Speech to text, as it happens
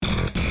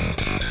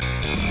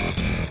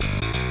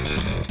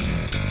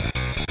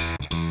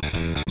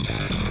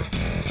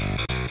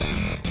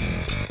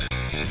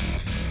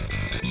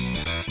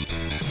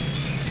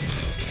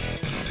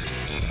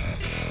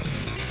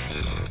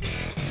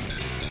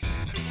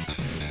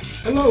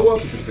Hello,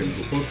 welcome to the Friendly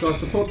Football Podcast,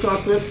 the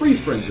podcast where three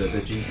friends who are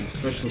veterans and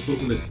professional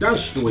footballers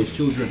dashed away as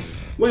children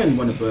when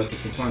one of birth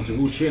was confined to a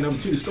wheelchair and other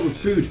two discovered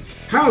food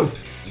have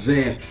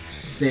their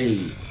say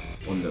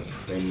on the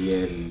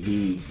Premier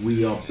League.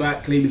 We are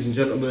back, ladies and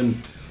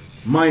gentlemen,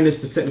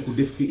 minus the technical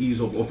difficulties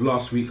of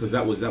last week because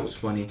that was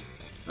funny.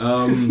 You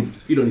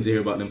don't need to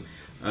hear about them.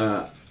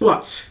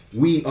 But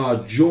we are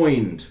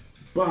joined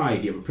by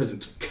the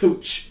ever-present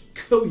Coach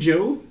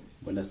Kojo.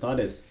 Buenas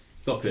tardes.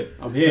 Stop it.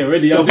 I'm here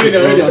already. Stop I'm doing it,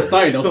 it already. bro.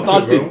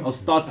 I've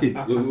started.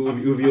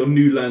 With your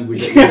new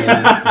language.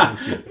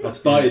 I've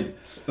started.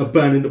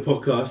 Abandoning the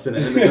podcast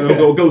and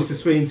goes to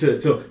Spain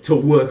to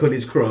work on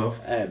his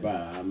craft. Hey, bro,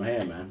 I'm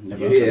here, man.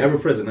 Never Yeah, ever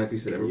present, like you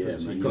said, ever Yeah,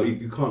 present. man,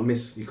 You can't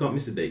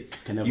miss a day.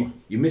 Can never.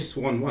 You missed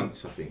one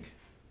once, I think.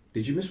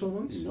 Did you miss one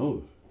once?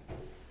 No.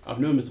 I've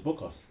never missed a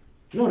podcast.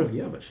 No, I don't think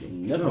you have actually.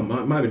 Never. No,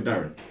 might have been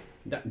Darren.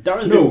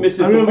 Darren's been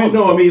missing for months.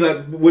 I mean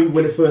like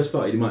when it first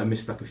started, he might have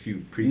missed like a few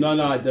previous.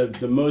 No.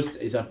 The most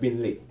is I've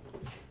been late.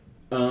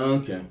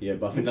 Okay. Yeah,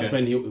 but I think that's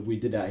when we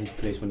did that at his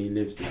place when he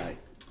lives like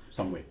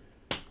somewhere.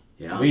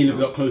 Yeah. When he lives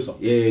a lot closer.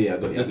 Yeah. I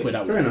got Let's put it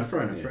that Fair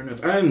way.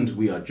 enough. And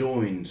we are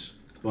joined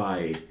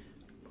by.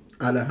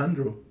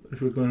 Alejandro, if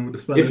we're going with the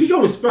Spanish. If you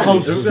go with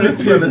Spanish,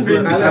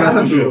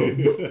 Alejandro.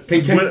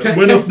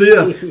 Buenos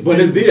días.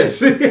 Buenos días,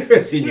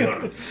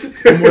 señor.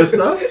 ¿Cómo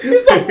estás?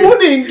 Stop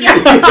warning!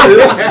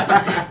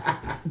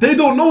 They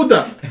don't know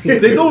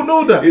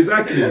that.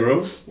 Exactly,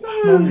 bro.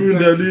 I'm ruining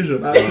their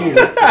illusion.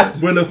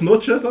 Buenas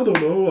noches, I don't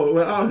know.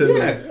 We're out here.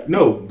 Yeah.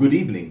 No, good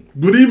evening.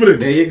 Good evening.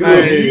 There you go.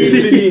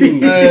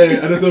 Hey,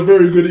 and it's a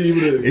very good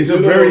evening. It's a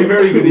very,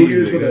 very good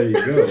evening.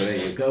 There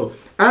you go.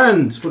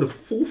 And for the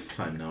fourth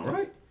time now,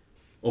 right?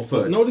 Or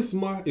third? No, this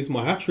is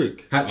my hat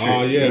trick. Hat trick.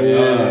 Oh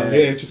yeah,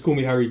 Yeah. Just call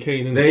me Harry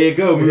Kane. Innit? There you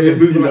go. We're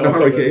moving on to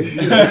Hurricane.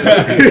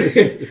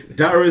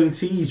 Darren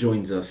T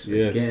joins us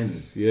again.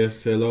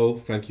 Yes. Hello.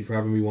 Thank you for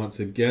having me once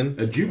again.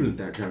 A jubilant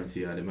Darren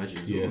T, I'd imagine.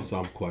 as well. Yes,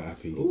 I'm quite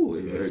happy. Ooh,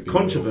 It's been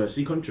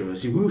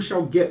controversy. We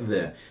shall get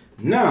there.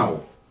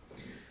 Now,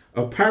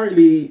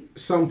 apparently,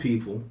 some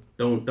people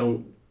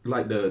don't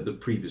like the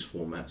previous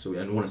format, so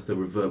and want us to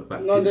revert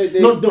back No, to they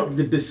not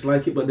they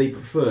dislike it, but they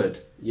preferred.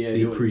 Yeah,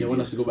 the they previous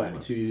want us to go back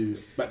format. to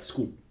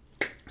school.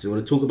 So we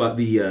want to talk about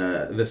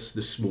the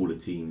smaller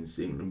teams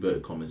in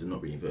inverted commas, and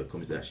not really inverted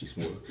commas. They're actually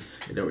smaller.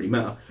 They don't really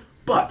matter.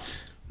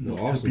 But Not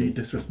to Arsenal. be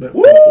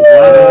disrespectful.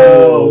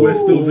 Woo! We're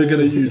still bigger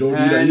than you. Don't do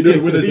that. You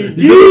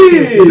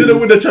It's didn't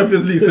win the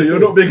Champions League, so you're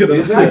not bigger than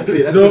us.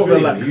 exactly. That's Don't the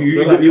thing. relax. You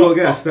Relax. got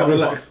gas.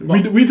 Relax.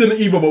 We didn't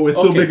either, but we're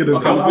still Okay, bigger than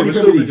okay, them. How many We're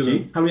still Premier Leagues, bigger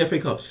G? How many FA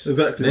Cups?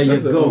 Exactly. There you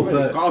That's it. go.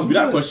 Outside. Ask me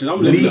that question. I'm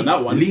looking at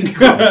that one. League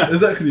Cup.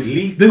 Exactly.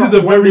 League This Cup, is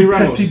a very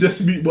Juan de petty Ramos.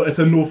 dispute, but it's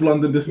a North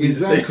London dispute.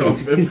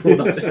 Exactly.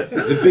 That's it.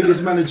 The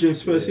biggest manager in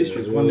Spurs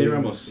history is Juan de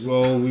Ramos.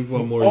 Well, we've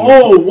won more.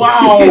 Oh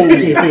wow!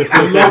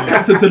 The last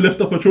captain to lift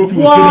up a trophy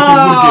was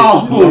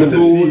Wow! Jonathan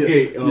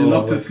Woodgate. You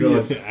love to see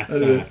Woodgate. it. You love Oh to my see God. it.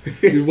 Anyway.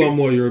 We've won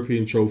more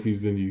European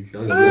trophies than you.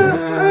 But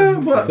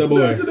So,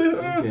 boy.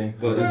 Okay,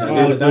 well,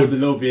 That's a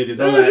little bit. Yeah,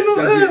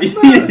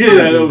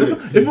 a little bit.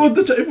 If it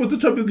was the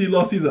Champions League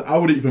last season, I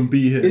wouldn't even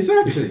be here.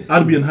 exactly.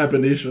 I'd be in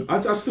hibernation.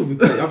 I'd still be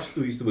playing. I'm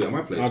still used to be at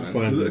my place. I'd man.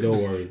 find it. Don't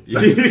worry.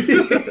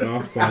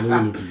 I'll find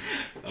all of you.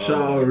 Shout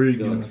out Origi,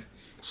 God. man.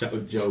 Shout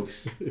out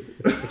jokes.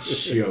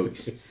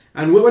 Jokes.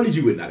 And when did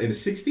you win that? In the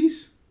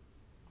 60s?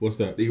 What's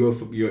that? The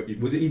UEFA,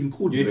 was it even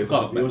called UEFA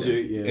Cup. It back was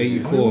then?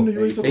 84.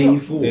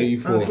 84.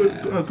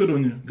 84. Good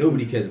on you.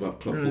 Nobody cares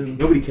about club football.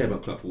 Nobody cared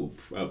about club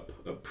football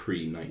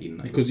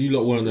pre-1990. Because you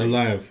lot weren't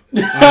alive.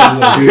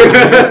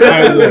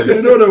 I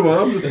was.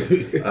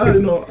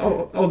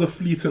 I was a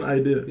fleeting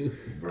idea.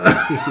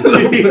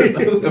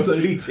 a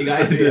fleeting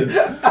idea.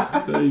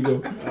 There you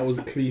go. I was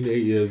clean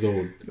 8 years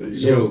old.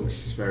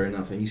 Jokes, fair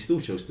enough. And you still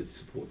chose to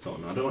support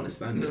Tottenham. I don't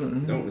understand it.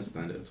 Don't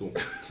understand it at all.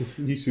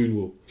 You soon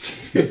will.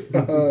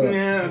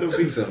 Yeah, I don't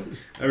think so.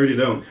 I really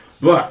don't.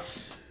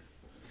 But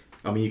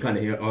I mean, you kind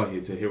of are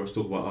here to hear us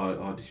talk about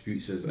our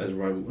disputes as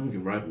rivals. Not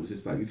even rivals.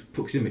 It's like it's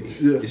proximity.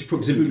 Yeah. It's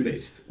proximity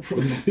based.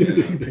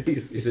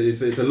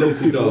 It's a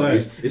local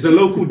derby. It's a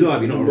local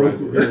derby, not a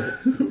rivalry.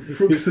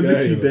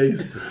 Proximity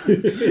based.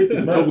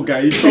 Trouble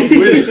guy. He's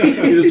troublemaker.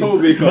 He's a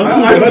troublemaker.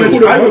 I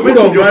haven't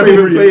mentioned your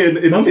favorite player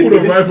in Man called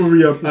a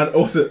rivalry and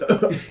also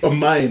a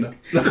mine.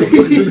 Like a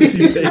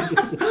proximity based.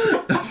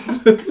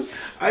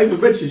 I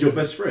even mentioned your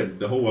best friend,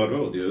 the whole wide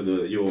world. Your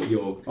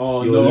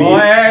Oh your no!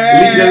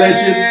 league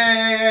legend,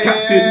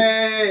 captain.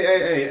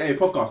 Hey,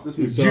 podcast. Let's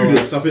move. So,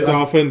 Judas,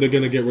 Southend are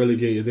going to get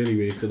relegated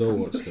anyway, so don't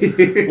watch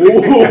that.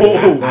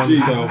 Oh, One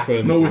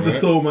Southend. No, with the right?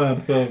 soul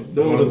man, fam.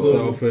 No, with One the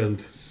soul.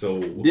 Southend. So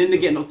Didn't they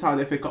get knocked out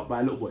of the FA Cup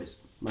by little boys?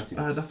 Matty.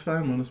 That's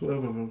fine, man. That's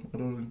whatever, bro. I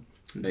don't.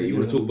 Hey, you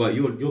want to talk about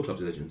your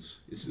club's legends?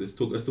 Let's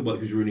talk about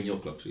who's ruining your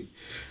club, too.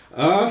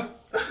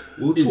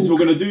 We'll Is this what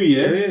we're gonna do?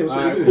 Yeah. Yeah, that's what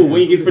Alright, we're cool. doing.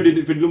 When you get for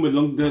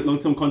the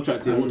long-term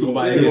contract, here, we'll talk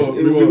about it.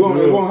 It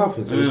won't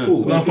happen, so it's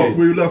cool. Learn It's from, okay.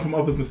 we learn from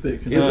others'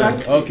 mistakes. You know?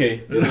 Exactly.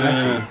 Okay.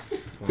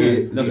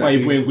 That's why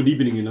you're playing good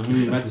evening, you know.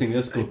 That thing,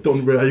 let's go.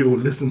 Don't really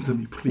listen to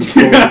me, please.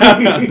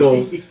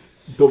 Don't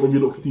make me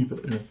look stupid.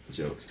 Yeah.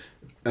 Jokes.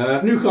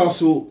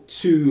 Newcastle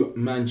 2,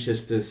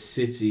 Manchester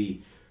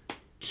City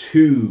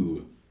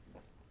 2.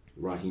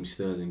 Raheem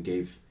Sterling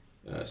gave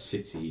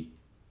City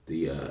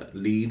the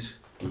lead.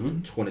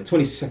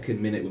 22nd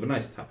minute with a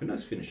nice tap. A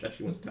nice finish,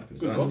 actually. Wants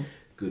tapping.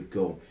 Good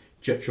goal.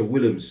 Jetro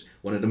Willems,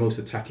 one of the most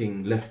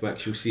attacking left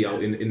backs you'll see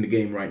out in the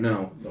game right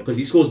now, because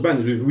he scores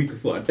bangers with a weaker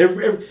foot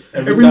every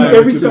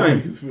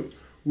time.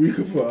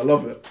 Weaker foot, I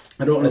love it.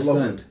 I don't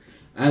understand.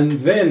 And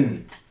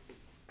then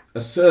a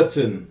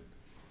certain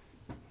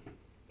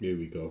Here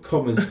we go.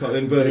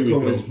 Inverted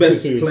commas,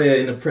 best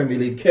player in the Premier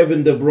League,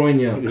 Kevin De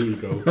Bruyne, Here we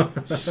go.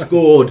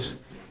 scored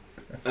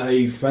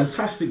a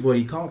fantastic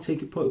volley. You can't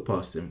take it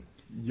past him.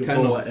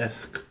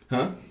 Yoboa-esque.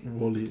 Huh?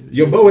 Volley.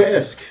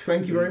 Yoboa-esque.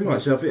 Thank you very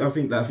much. I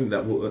think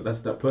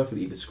that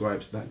perfectly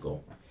describes that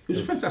goal. It was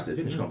a fantastic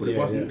finish. Can't put it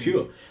past him.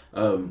 Pure.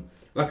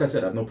 Like I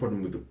said, I have no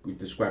problem with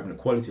describing the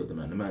quality of the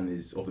man. The man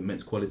is of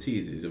immense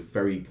quality. He's a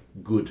very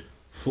good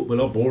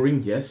footballer.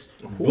 Boring, yes,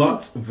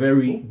 but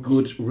very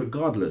good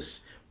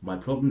regardless. My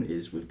problem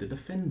is with the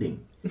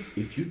defending.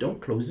 If you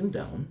don't close him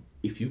down,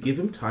 if you give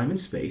him time and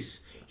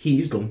space,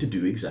 he's going to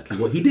do exactly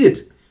what he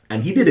did,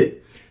 and he did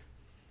it.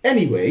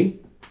 Anyway,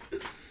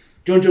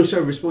 John Joe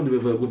Shelby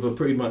responded with a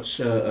pretty much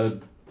the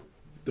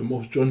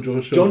most John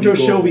Joe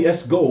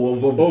Shelby-esque goal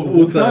of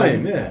all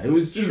time. Yeah, it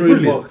was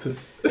brilliant.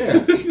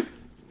 Yeah.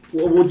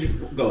 What would you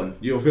go on?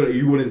 You feel like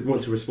you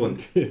want to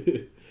respond?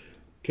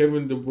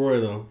 Kevin De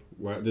Bruyne,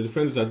 right? The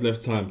defenders had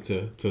left time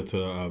to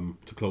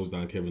close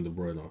down Kevin De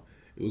Bruyne.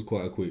 It was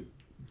quite a quick.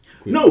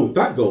 No,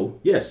 that goal,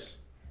 yes.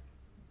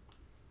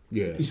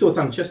 Yeah. He saw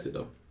time chested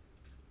though.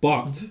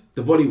 But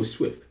the volley was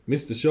swift.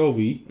 Mr.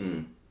 Shelby.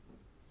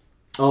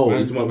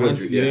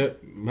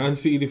 Man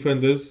City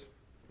defenders.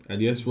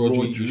 And yes,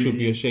 Rodri, you should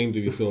be ashamed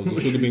of yourselves. You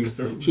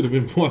should have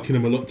been marking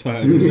him a lot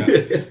tighter than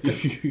that.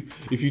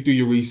 If you do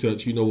your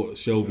research, you know what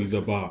Shelby's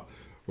about,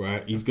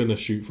 right? He's gonna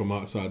shoot from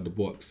outside the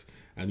box,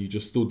 and you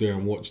just stood there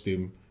and watched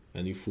him,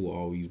 and you thought,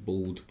 oh, he's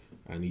bald,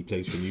 and he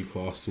plays for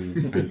Newcastle,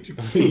 and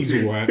he's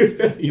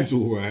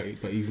all right,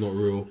 but he's not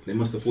real. They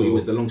must have thought it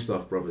was the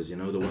Longstaff brothers, the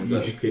ones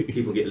that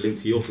people get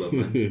linked to your club,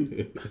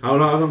 man. How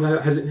long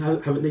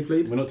haven't they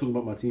played? We're not talking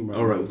about my team, right?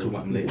 All right, we'll talk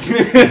about them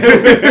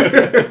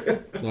later.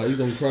 No,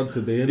 he's on crud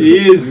today.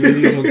 He is.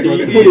 He's on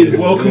crud today.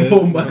 Welcome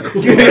home,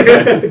 Michael.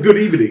 Good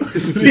evening.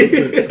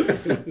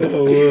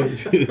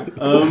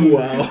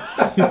 Wow.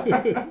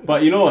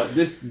 But you know what?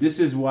 This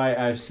is why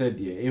I've said,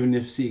 even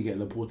if City get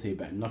Laporte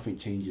back, nothing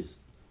changes.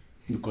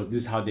 Because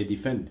this is how they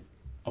defend.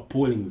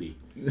 Appallingly.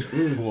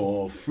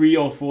 For 3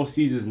 or 4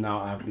 seasons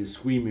now, I've been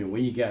screaming,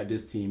 when you get at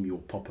this team, you'll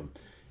pop them.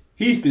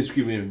 He's been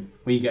screaming,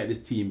 when you get at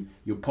this team,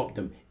 you'll pop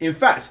them. In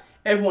fact,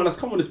 everyone that's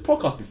come on this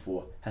podcast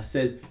before has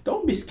said,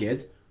 don't be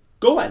scared.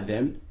 Go at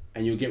them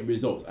and you'll get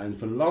results. And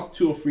for the last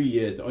 2 or 3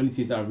 years, the only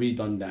teams that have really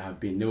done that have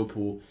been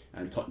Liverpool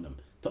and Tottenham.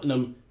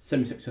 Tottenham,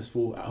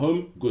 semi-successful at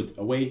home, good.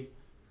 Away,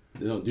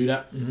 they don't do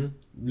that. Mm-hmm.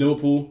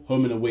 Liverpool,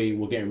 home and away,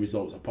 were getting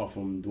results apart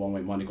from the one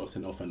where Mane got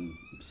sent off and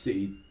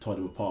City tore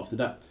them apart after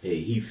that.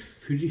 Hey, who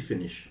did he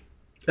finish?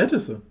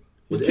 Edison.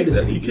 Was it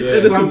Edison?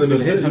 Edison in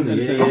the head.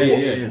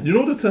 Yeah. You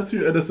know the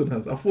tattoo Edison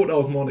has? I thought that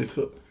was Mane's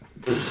foot.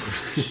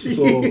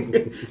 So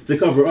to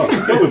cover up,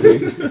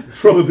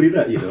 probably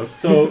that,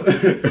 So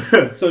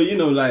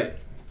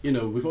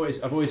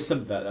I've always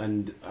said that,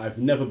 and I've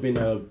never been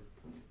a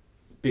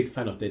big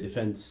fan of their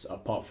defense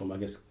apart from, I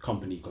guess,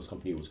 Kompany, because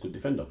Kompany was a good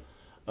defender.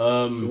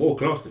 World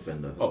class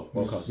defender.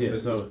 World class, yeah.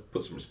 So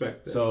put some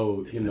respect there.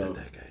 So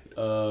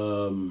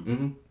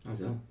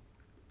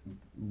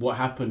what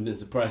happened didn't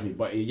surprise me,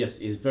 but yes,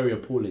 it's very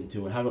appalling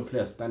to have a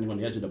player standing on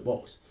the edge of the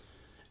box.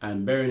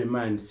 And bearing in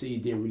mind, City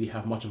didn't really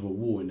have much of a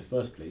wall in the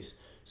first place,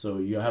 so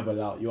you are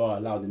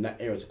allowed in that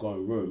area to go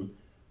and roam.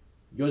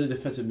 You're the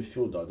defensive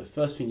midfielder. The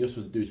first thing you're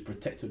supposed to do is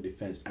protect your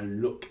defense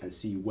and look and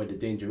see where the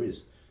danger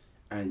is.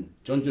 And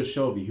John Joe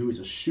Shelby, who is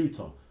a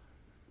shooter.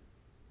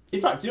 In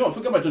fact,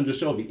 forget about John Joe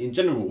Shelby. In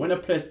general, when a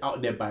player's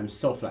out there by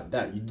himself like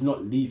that, you do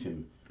not leave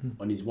him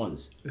on his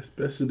ones.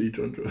 Especially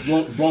John Joe.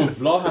 Ron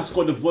Vlaar has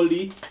scored a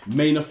volley.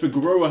 Maynard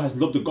Figueroa has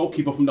lobbed the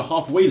goalkeeper from the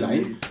halfway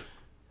line.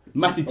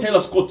 Matty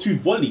Taylor scored 2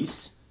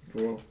 volleys.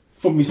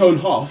 From his own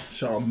half.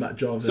 Shout out Matt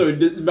Jarvis. So it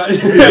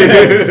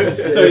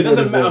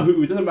doesn't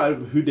matter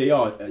who they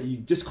are. You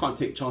just can't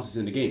take chances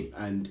in the game,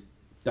 and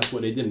that's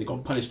what they did. And they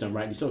got punished, and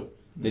rightly so.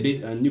 They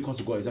did, and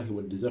Newcastle got exactly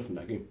what they deserved from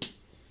that game.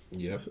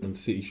 Yeah, and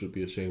City should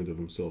be ashamed of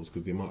themselves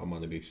because the amount of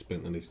money they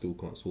spent and they still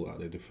can't sort out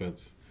their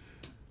defence.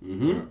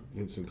 Mm-hmm. Right?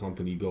 Vincent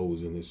Kompany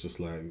goes and it's just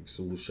like it's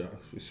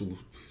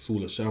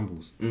all a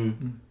shambles.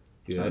 Mm-hmm.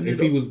 Yeah, if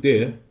he was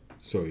there,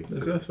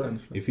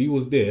 if he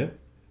was there,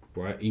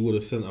 right, he would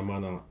have sent a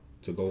man out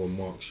to go and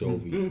mark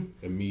Shelby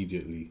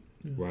immediately,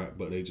 right?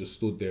 But they just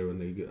stood there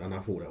and I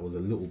thought that was a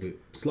little bit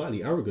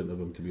slightly arrogant of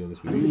them, to be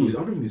honest with you. I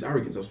don't think it was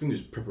arrogance. I think it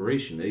was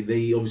preparation.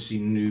 They obviously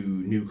knew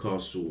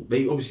Newcastle.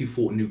 They obviously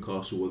thought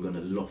Newcastle were going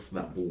to loft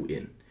that ball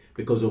in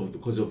because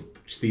of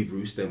Steve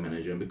Bruce, their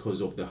manager, and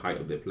because of the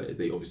height of their players.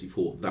 They obviously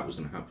thought that was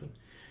going to happen.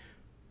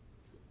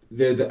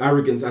 The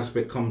arrogance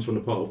aspect comes from the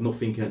part of not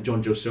thinking that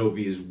John Joe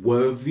Shelby is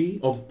worthy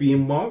of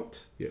being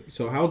marked. Yeah.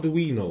 So how do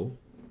we know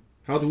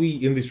How do we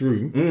in this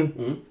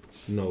room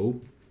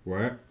know,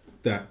 right,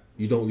 that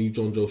you don't leave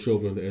John Joe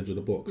Shelvey on the edge of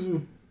the box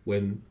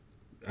when,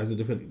 as a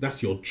defender,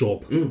 that's your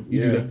job. You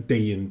do that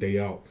day in, day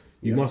out.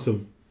 You must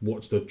have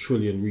watched a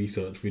trillion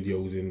research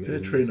videos They're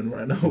training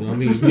right now. You know what I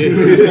mean? Yeah,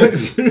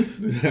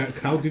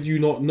 exactly. How did you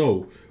not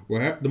know,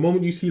 right? The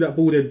moment you see that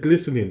ball there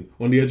glistening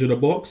on the edge of the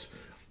box,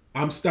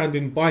 I'm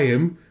standing by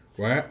him,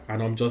 right,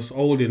 and I'm just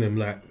holding him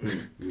like,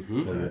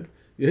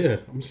 yeah,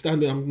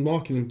 I'm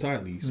marking him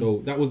tightly. So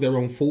that was their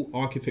own fault.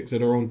 Architects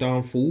of their own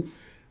downfall,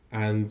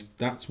 and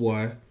that's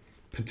why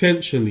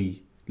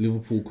potentially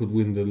Liverpool could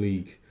win the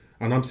league.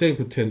 And I'm saying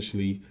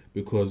potentially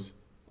because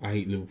I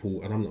hate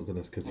Liverpool, and I'm not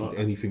going to concede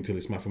anything till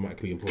it's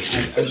mathematically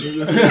impossible.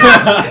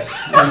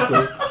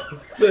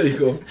 There you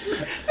go.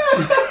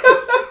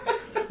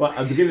 But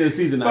at the beginning of the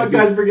season, my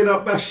guys bringing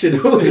up that shit.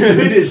 It's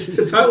finished.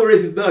 The title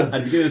race is done. At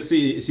the beginning of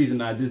the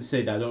season, I did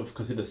say that I don't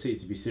consider City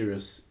to be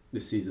serious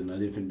this season. I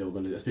didn't think they were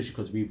going to, especially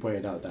because we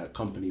pointed out that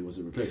Company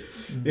wasn't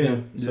replaced. Yeah.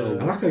 So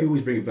I like how you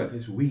always bring it back.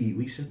 This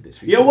we said this.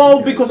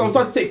 Because I'm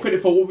starting to take credit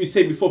for what we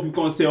said before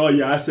people can't say, "Oh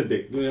yeah, I said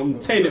it." I'm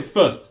saying it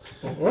first.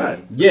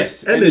 Right.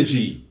 Yes.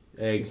 Energy.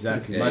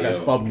 Exactly. There My you guy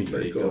go. spubbed me.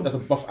 There you go. That's a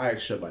Buff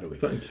Ajax shirt, by the way.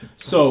 Thank you.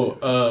 So,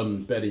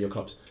 better your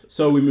clubs.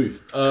 So we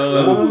move.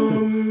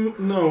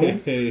 No.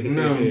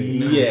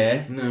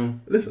 Yeah. No.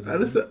 Listen.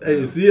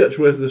 Hey, Ziyech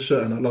wears this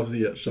shirt, and I love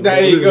Ziyech. So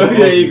There you go.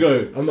 There you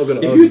go. I'm not gonna.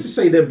 If you were to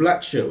say their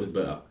black shirt was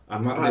better, I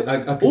forgot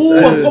about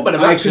the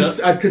black shirt.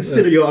 I'd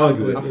consider your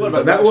argument. I forgot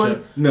about that black one.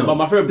 shirt. No. But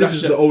my favorite black This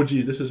is shirt. the OG.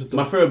 This is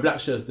My favorite black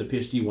shirt is the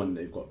PSG one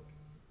they've got.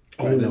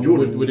 the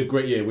Jordan. With the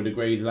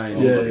grey line.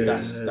 Yeah,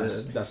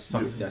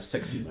 That's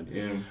sexy, man.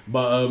 Yeah.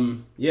 But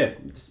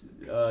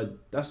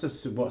that's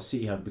just what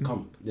City have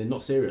become. They're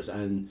not serious,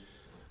 and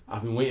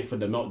I've been waiting for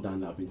the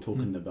meltdown that I've been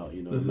talking about.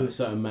 You know, like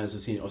certain mans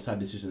have seen offside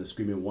decision and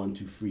screaming 1,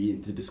 2, 3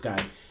 into the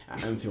sky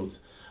at Anfield.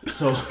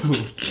 So,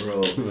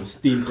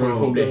 steam coming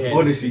from their heads.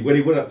 Honestly, when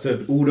he went up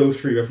to all those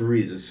 3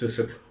 referees, it's just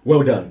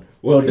well done.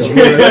 Bro,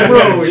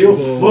 you're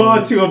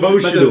far too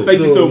emotional. Man, thank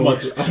you so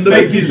much.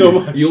 Thank you so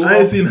much. I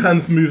ain't seen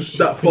hands move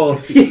that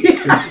fast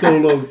in so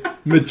long.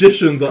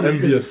 Magicians are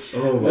envious.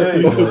 Oh my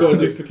You god. still got a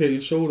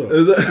dislocated shoulder.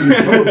 Is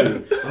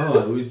that-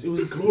 It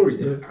was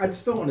glory. I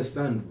just don't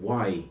understand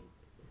why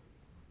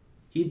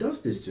he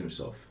does this to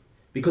himself.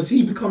 Because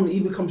he becomes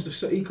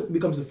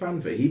the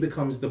fanfare. He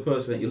becomes the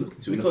person that you're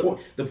looking to. And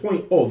the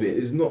point of it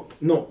is not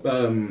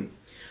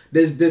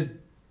there's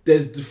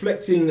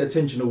deflecting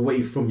attention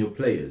away from your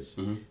players,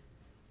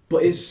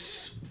 but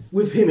it's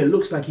with him. It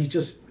looks like he's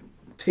just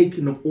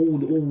taking up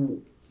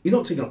all. He's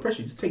not taking up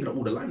pressure. He's taking up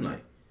all the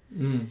limelight.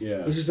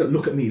 Yeah. It's just like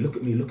look at me.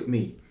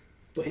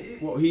 But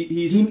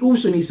he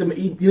also needs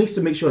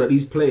to make sure that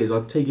these players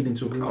are taken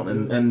into account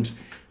and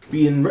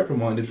being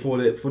reprimanded for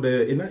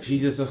their inaction.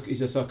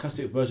 He's a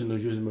sarcastic version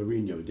of Jose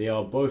Mourinho. They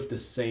are both the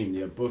same.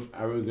 They are both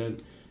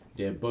arrogant.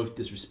 They are both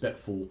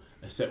disrespectful.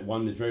 Except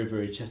one is very,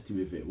 very chesty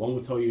with it. One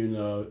will tell you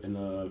in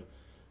a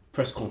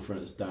press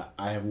conference that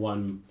I have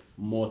won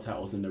more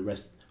titles than the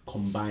rest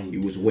combined. He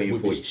was waiting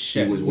for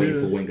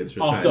Wenger to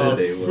retire. After a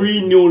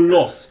 3-0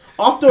 loss.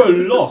 After a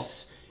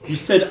loss, you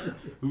said it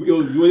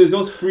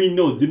was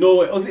 3-0. Do you know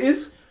what it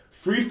is?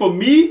 3 for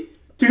me.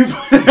 2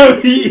 for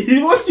him.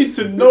 He wants you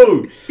to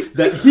know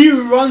that he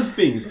runs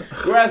things.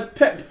 Whereas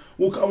Pep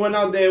will come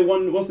out there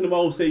once in a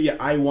while will say, yeah,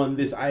 I won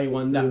this, I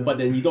won that, but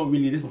then you don't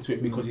really listen to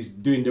it because he's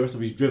doing the rest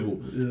of his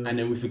drivel, and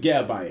then we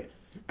forget about it.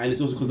 And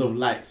it's also because of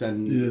likes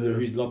and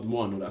who's loved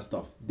more and all that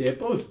stuff. They're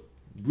both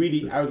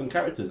really arrogant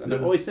characters, and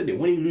I've always said it.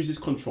 When he loses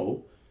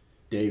control,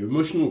 the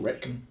emotional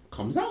wreck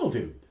comes out of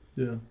him,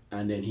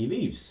 and then he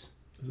leaves.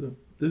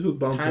 This was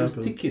bound to happen.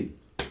 Time's ticking.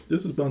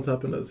 This was bound to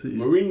happen at City.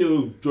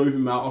 Mourinho drove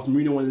him out after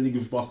Mourinho won the league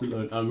with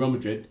Barcelona, Real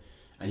Madrid,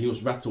 and he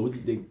was rattled.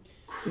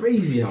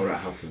 Crazy how that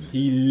happened.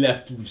 He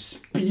left with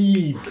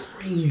speed.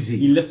 Crazy.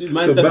 He left his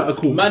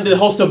Sabbatical. Man did a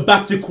whole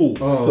sabbatical.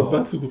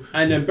 Sabbatical.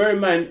 And then bear in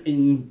mind,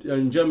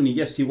 in Germany,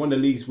 yes, he won the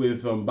leagues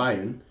with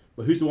Bayern,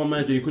 but who's the one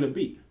manager he couldn't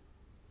beat?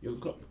 Jurgen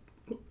Klopp.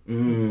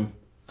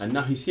 And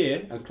now he's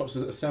here, and Klopp's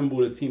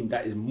assembled a team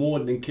that is more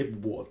than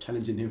capable of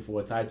challenging him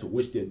for a title,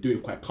 which they're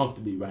doing quite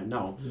comfortably right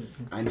now.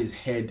 And his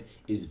head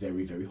is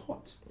very, very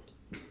hot.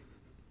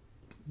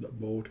 That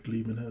bold,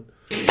 gleaming head.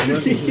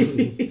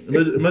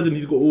 Imagine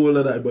he's got all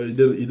of that, but he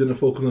didn't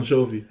focus on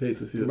Shelvey. Hate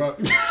to see it.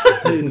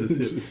 Hate to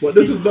see it. But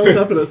this is bound to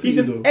happen at City, He's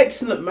an though.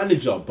 excellent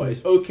manager, but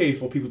it's okay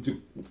for people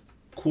to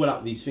call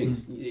out these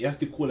things. You have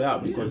to call it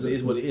out because it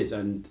is what it is,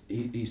 and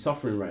he's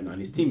suffering right now,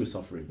 and his team is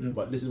suffering.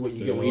 But this is what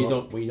you get when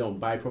you don't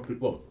buy properly.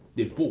 Well,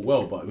 they've bought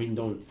well, but when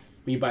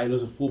you buy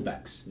loads of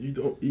fullbacks,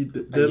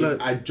 They're like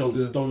add John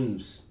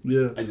Stones.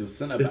 It's the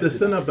centre back. the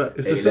centre back.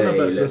 It's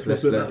the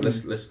centre back.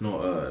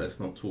 Let's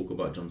not talk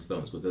about John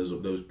Stones, because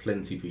there was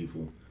plenty of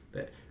people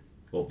that,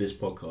 of this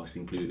podcast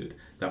included,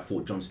 that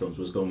thought John Stones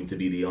was going to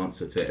be the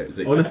answer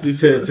to honestly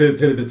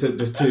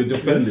to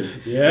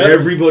defenders. Yeah.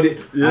 Everybody.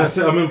 I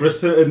remember a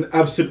certain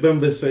absent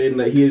member saying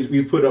that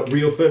we put up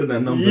Rio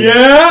Ferdinand numbers.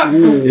 Yeah.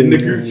 In the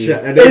group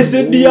chat. And It's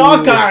in the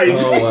archive.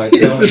 Oh my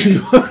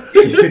god.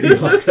 He said the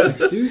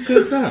archives. Who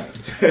said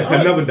that?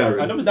 Another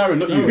Darren. Another Darren,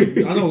 not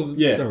you. I know.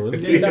 Yeah.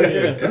 Darren. Yeah, Darren,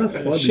 yeah. That's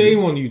funny. Shame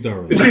on you,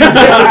 Darren.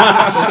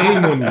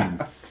 Shame on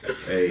you.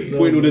 Hey.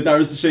 Pointing all the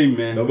Darrens to shame,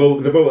 man. The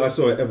moment I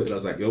saw Everton, I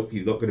was like, "Yo,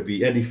 he's not going to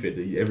be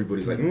anything."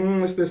 Everybody's like,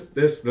 "It's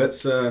this.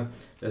 Let's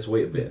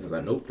wait a bit." And I was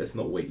like, "Nope, let's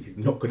not wait. He's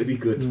not going to be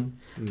good."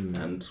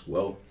 And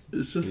well,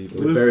 It's just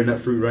we're bearing that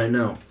fruit right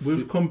now.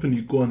 with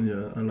company gone,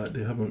 yeah, and like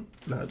they haven't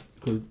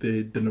because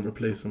they didn't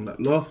replace him. Like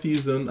last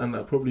season and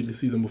like probably the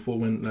season before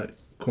when like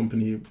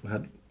company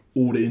had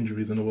all the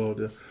injuries in the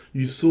world. Yeah,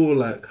 you saw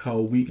like how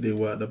weak they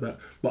were at the back,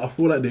 but I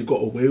feel like they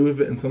got away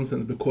with it in some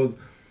sense because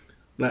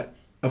like.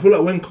 I feel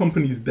like when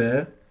company's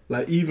there,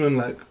 like even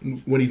like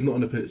when he's not on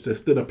the pitch, there's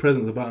still a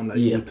presence about him. Like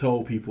you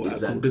tell people, like,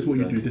 Exactly, this is what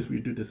you do, this is what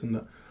you do, this and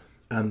that,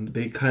 and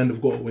they kind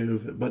of got away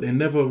with it. But they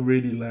never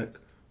really like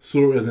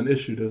saw it as an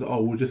issue. There's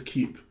we'll just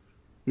keep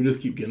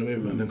getting away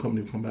with it, and then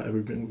company will come back,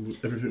 everything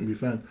will be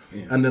fine.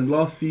 Yeah. And then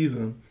last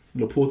season,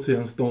 Laporte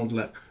and Stones,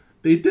 like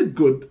they did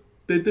good.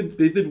 They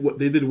did well.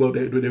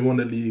 They won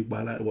the league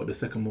by like the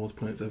second most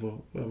points ever,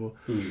 whatever,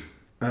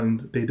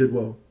 and they did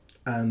well.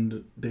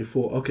 And they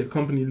thought, okay,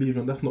 company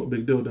leaving, that's not a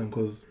big deal then,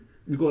 because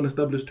we got an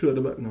established two at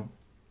the back now.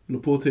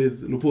 Laporte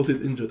is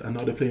injured, and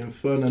now they're playing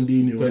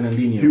Fernandinho.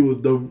 Who was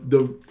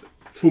the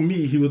for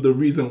me, he was the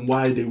reason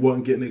why they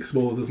weren't getting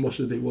exposed as much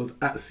as they was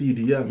at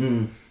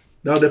CDM.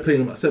 Now they're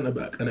playing him at centre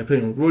back, and they're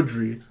playing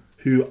Rodri,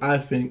 who I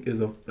think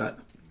is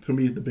for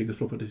me is the biggest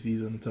flop of the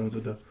season in terms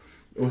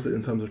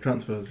of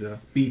transfers. Yeah,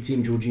 B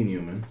team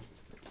Jorginho, man.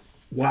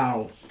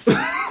 Wow.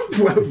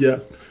 Well, yeah,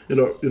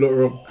 you're not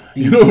wrong.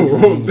 You're not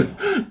wrong.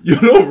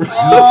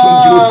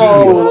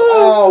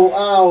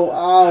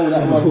 Ow,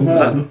 that one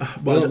hurt.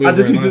 But I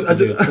just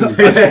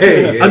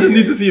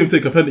need to see him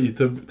take a penalty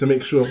to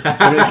make sure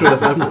that's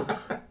accurate.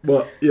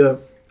 But yeah,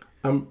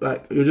 I'm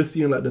like you're just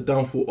seeing like the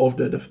downfall of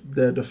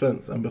their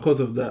defense, and because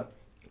of that,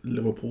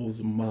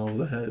 Liverpool's miles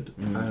ahead.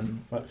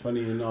 And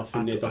funny enough,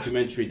 in the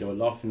documentary, they were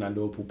laughing at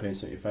Liverpool paying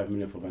 75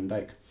 million for Van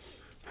Dijk.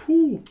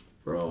 whew,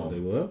 Bro. They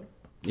were?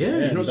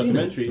 Yeah, you know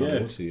documentary, seen it?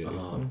 yeah. I see it.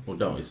 Well,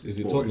 no, it's Is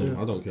it boring.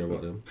 Tottenham? I don't care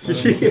about them. I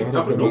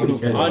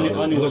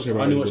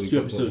only watched 2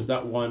 episodes.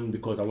 That one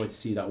because I wanted to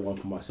see that one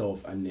for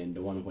myself, and then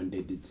the one when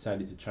they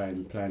decided to try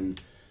and plan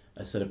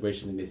a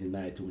celebration in this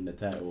United to win the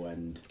title,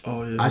 and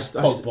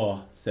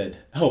Pogba said,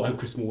 "Oh, I'm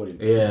Chris Smalling."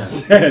 Yeah.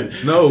 Said,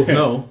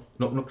 No,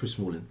 not Chris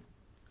Smalling.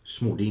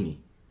 Smaldini.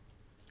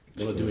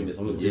 We're not doing this.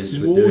 I'm not doing Yes,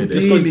 this. we're doing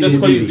this. Just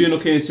because he's doing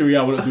okay in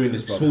Syria, we're not doing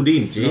this, bro.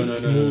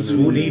 Smaldini. No.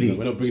 Smaldini.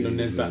 We're not bringing them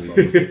names back,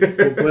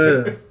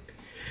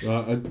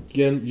 bro.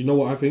 Again, you know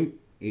what I think?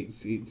 It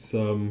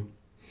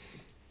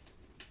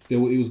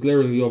was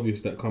glaringly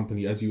obvious that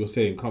company, as you were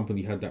saying,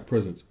 company had that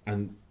presence,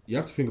 and you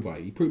have to think about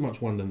it. He pretty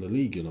much won them the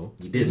league, you know.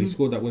 He did. He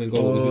scored that winning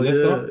goal. Was it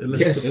Leicester? Yeah,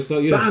 Yes.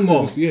 Leicester, yes.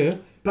 Banger. Yeah.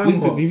 Banger.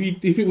 Listen,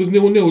 if it was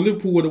 0-0,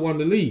 Liverpool would have won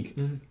the league.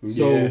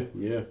 So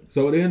yeah.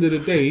 So at the end of the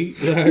day,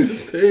 like,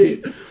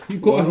 you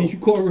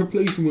got to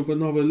replace him with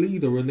another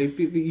leader, and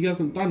he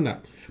hasn't done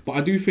that. But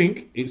I do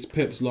think it's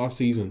Pep's last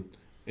season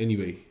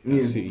anyway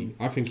at City.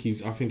 I think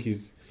he's.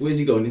 Where's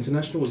he going?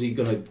 International? Or is he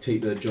gonna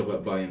take the job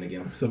at Bayern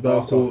again?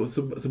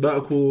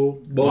 Sabbatical,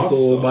 Barca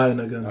or Bayern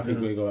again. I think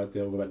we'll go back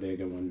there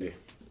again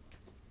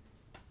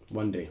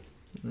one day.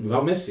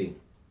 Without Messi.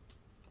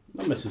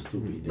 No, Messi will still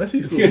be there.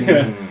 Messi's still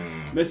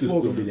Messi will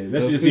still be there. Messi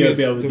The just thing be a is,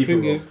 bit of a the deeper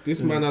thing role. is,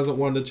 this man hasn't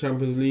won the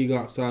Champions League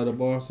outside of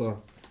Barca.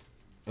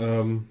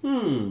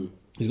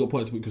 He's got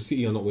points because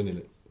City are not winning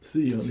it.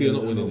 City are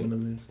not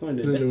winning It's not in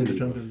it. their Still in the destiny,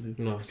 Champions League.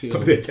 No, City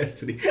Stop are their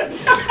destiny.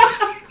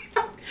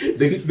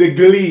 the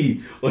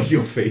glee on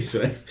your face,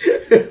 man.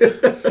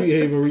 City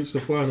ain't even reached the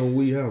final.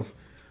 We have.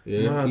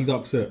 Yeah, Man. he's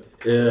upset.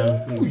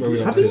 Yeah. He's very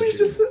Have they upset. reached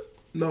this?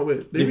 No,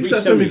 wait. They They've reached that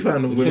reached semi.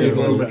 semi-final with Yeah,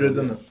 Real yeah. Madrid,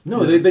 didn't it?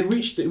 No, they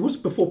reached. It was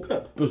before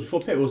Pep. But before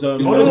Pep was Oh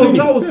no,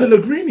 that was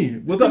Pellegrini.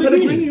 Was that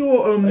Pellegrini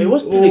or it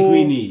was or-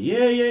 Pellegrini.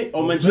 Yeah.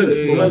 Or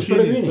Mancini.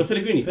 Mancini. It was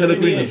Pellegrini.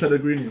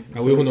 Pellegrini.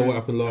 And we all know what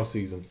happened last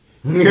season.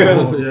 Oh,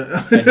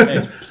 yeah.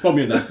 Hey, spot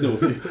me on that still.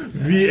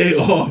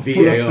 VAR. Full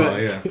VAR,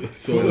 effect. yeah.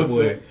 So,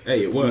 boy.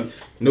 Hey, it worked.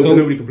 So-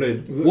 Nobody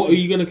complained. What are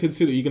you going to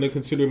consider? Are you going to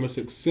consider him a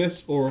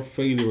success or a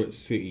failure at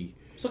City?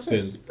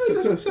 Success.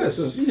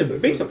 Success. He's a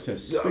big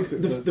success.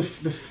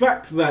 The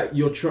fact that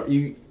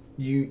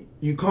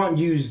you can't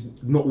use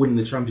not winning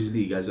the Champions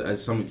League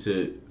as something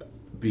to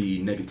be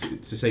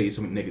negative, to say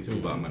something negative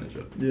about a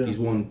manager. Yeah. He's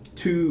won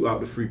 2 out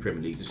of the 3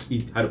 Premier Leagues.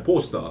 He had a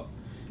poor start.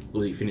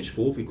 Well, he finished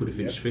 4th. He could have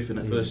finished 5th in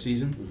the first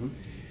season.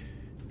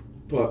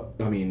 But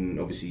I mean,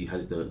 obviously, he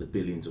has the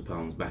billions of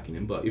pounds backing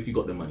him. But if you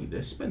got the money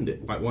there, spend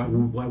it.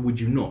 Why would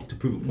you not? To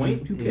prove a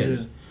point? Who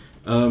cares?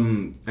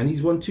 And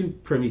he's won 2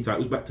 Premier League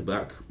titles back to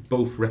back,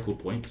 both record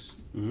points.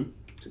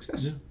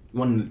 Success. Yeah.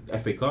 Won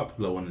FA Cup,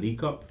 won League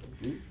Cup.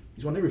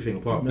 He's won everything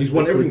apart. Domestic He's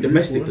won everything quadruple,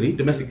 domestically.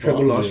 Domestic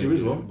treble last year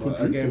as well.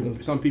 But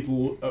again, some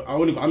people, I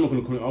wouldn't call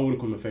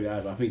him a failure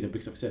either. I think it's a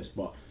big success.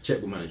 But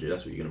Check with manager.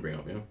 That's what you're gonna bring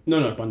up, yeah.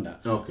 no, done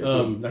that. Okay.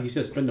 Like you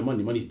said, spend the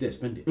money. Money's there,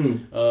 spend it.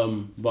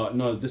 But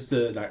no, just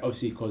to, like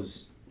obviously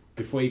because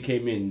before he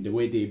came in, the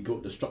way they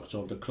built the structure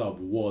of the club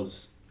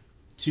was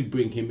to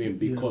bring him in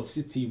because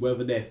City,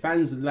 whether their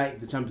fans like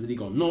the Champions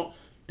League or not,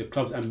 the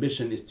club's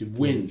ambition is to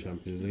win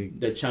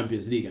the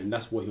Champions League, and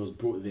that's what he was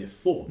brought there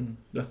for.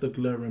 That's the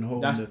glaring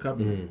hole in the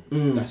cabinet.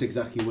 That's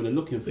exactly what they're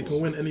looking for. They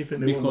can win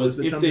anything they want. Because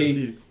The if Champions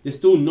League. they're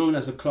still known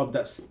as a club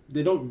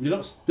they're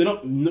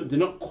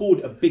not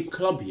called a big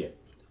club yet.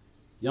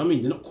 You know what I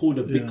mean? They're not called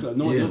a big club.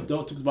 No, they're not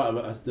talked about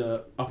it as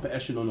the upper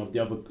echelon of the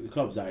other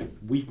clubs. Like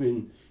we've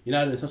been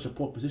United in such a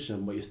poor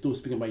position, but you're still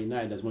speaking about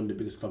United as one of the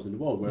biggest clubs in the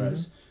world.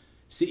 Whereas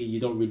City, you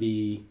don't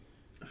really.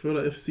 I feel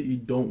like if City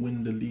don't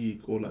win the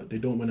league or like they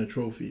don't win a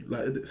trophy,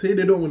 like say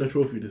they don't win a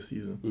trophy this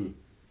season,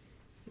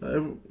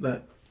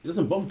 like It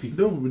doesn't bother it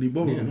people. don't really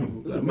bother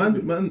people. Like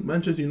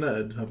Manchester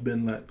United have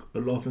been like a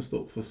laughing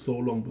stock for so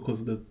long because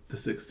of the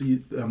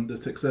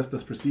success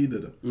that's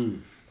preceded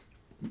them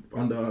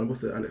under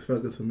Alex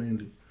Ferguson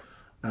mainly,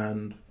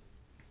 and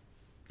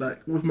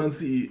like with Man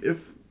City,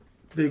 if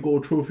they go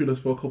trophyless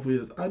for a couple of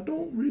years, I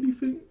don't really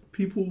think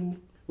people.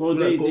 Well,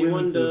 like,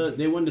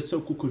 they won the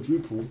so-called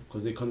quadruple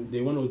because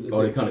they won all the.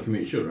 Oh, they counted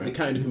Community Shield, right? They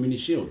counted the Community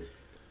Shield,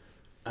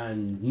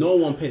 and no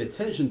one paid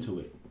attention to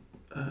it.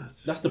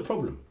 That's the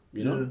problem,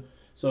 you know. Yeah.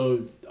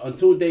 So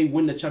until they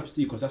win the Champions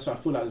League, because that's what I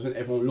feel like when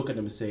everyone look at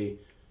them and say,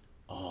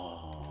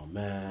 "Oh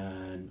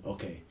man,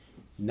 okay,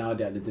 now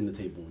they're at the dinner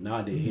table.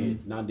 Now they're here.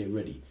 Now they're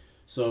ready."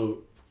 So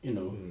you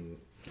know,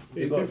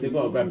 they got to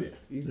grab it.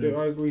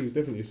 I agree. He's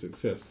definitely a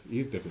success.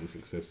 He's definitely a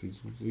success.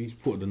 He's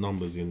put the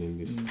numbers in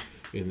this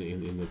in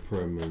the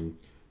Prem, and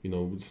you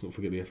know, let's not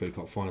forget the FA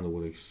Cup final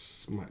where they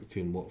smacked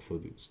in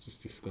Watford. It was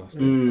just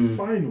disgusting.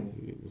 Final.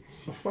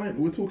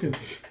 We're talking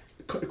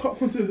cup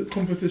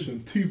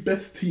competition. Two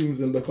best teams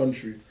in the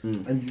country,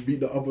 and you beat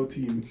the other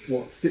team.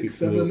 What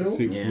 6-7-0?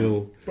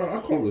 6-0. Bro,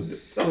 I can't. That's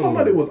so how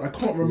bad it was. I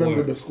can't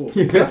remember the score.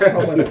 That's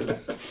how bad it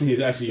was. He's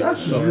actually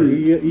That's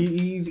sorry.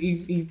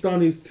 He's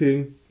done his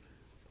thing,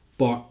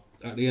 but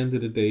at the end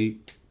of the day,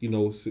 you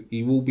know,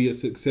 he will be a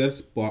success,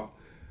 but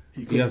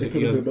he hasn't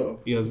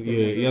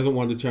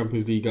won the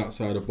Champions League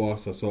outside of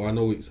Barca, so I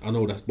know that's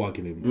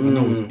bugging him. I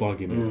know it's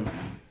bugging him.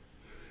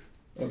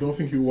 I don't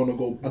think he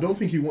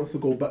wants to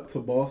go back to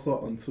Barca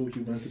until he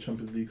wins the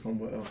Champions League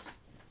somewhere else.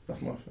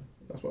 That's my thing.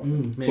 That's what I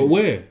think. But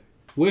where?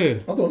 I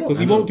don't know. Because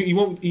he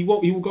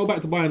will go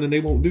back to Bayern and they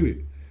won't do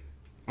it.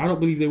 I don't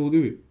believe they will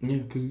do it. Yeah.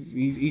 Because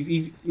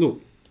he's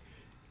look.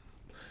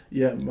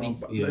 Yeah, man.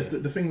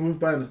 The thing with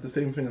Bayern is the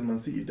same thing as Man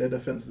City. Their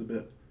defense is a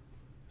bit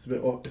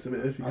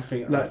iffy. I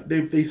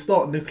think they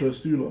start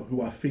Nicolas Süle,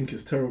 who I think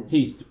is terrible.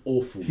 He's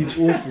awful. He's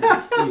awful.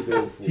 He's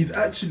awful. He's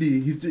actually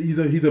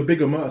he's a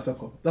bigger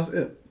Mertesacker. That's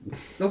it.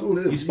 That's all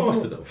it is. He's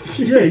faster though.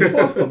 Yeah, he's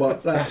faster,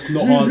 but like, that's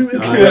not hard. Who is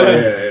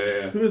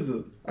it? Who is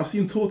it? I've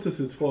seen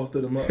tortoises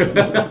faster than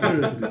Mertesacker.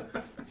 Seriously.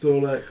 So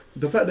like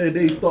the fact that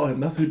they start him,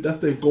 that's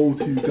their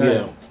go-to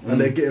guy, and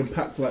they're getting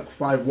packed like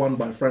 5-1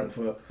 by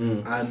Frankfurt,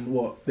 and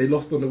what they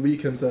lost on the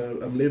weekend to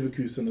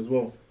Leverkusen as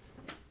well.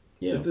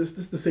 Yeah,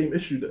 it's the same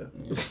issue there.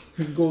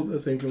 Yeah. Goes the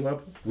same thing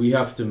happen. We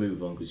have to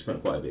move on because we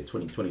spent quite a bit,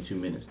 22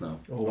 minutes now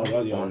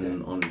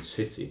on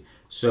City.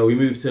 So we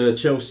move to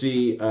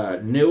Chelsea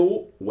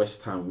 0,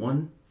 West Ham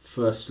 1.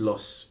 First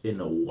loss in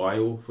a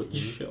while for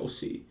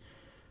Chelsea.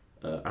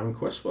 Aaron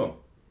Cresswell.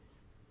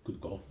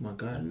 Good goal. My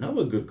guy.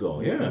 Another good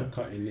goal, yeah.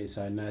 Cutting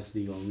inside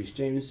nicely on Reece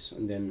James,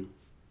 and then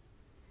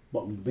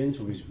bottom bins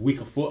from his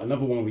weaker foot.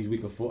 Another one of his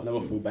weaker foot.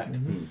 Another fullback.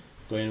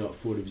 Going up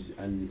forward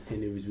and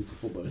hitting with his weaker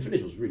foot. But the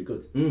finish was really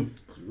good. It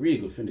was a really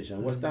good finish.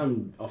 And West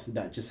Ham, after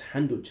that, just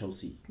handled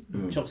Chelsea.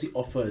 Chelsea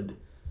offered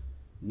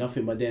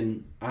nothing, but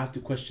then I have to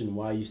question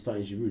why you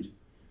starting Giroud.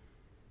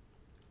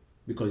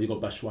 Because you got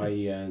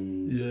Batshuayi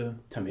and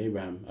Tammy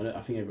Abraham.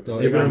 I think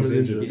Abraham is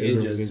injured. He's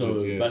injured. So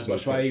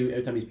Batshuayi,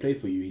 every time he's played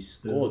for you, he's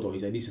scored or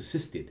he's at least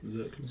assisted.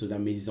 Exactly. So that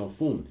means he's on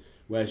form.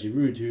 Whereas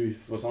Giroud, who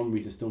for some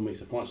reason still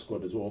makes a French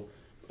squad as well,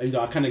 and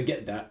I kind of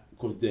get that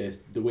because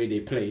the way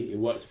they play, it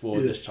works for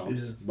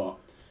Deschamps. But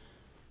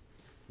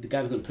the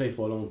guy doesn't play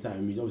for a long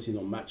time. He's obviously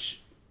not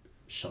match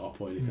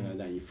sharp or anything like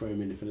that. You throw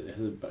him in for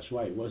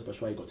Batshuayi. What's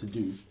Batshuayi got to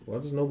do? Why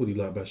does nobody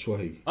like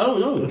Batshuayi? I don't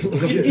know.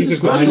 He's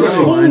a good striker.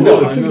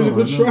 striker. I think he's a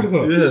good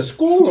striker. He's a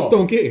scorer. I just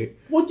don't get it.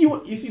 What do you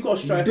want if you got a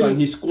striker and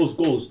he scores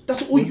goals?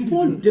 That's all you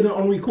want. Didn't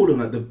Henry call him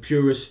like the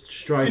purest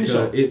striker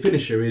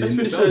finisher in Best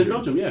finisher in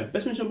Belgium? Yeah,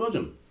 best finisher in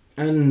Belgium.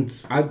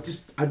 And I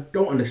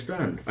don't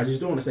understand. I just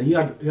don't understand. He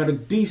had a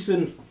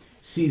decent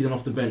season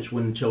off the bench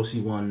when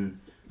Chelsea won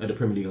the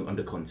Premier League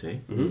under Conte.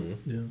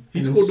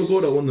 He scored the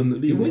goal that won them the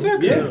league.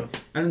 Exactly. Yeah.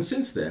 And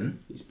since then,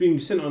 he's been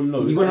sent on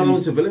loan. He went on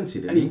loan to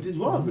Valencia, and he did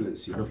well at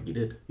Valencia. I don't think he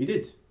did. He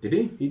did. Did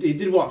he? He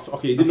did what?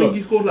 Okay, I think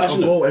he scored like a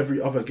goal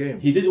every other game.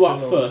 He did what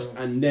first,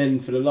 and then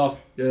for the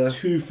last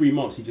 2-3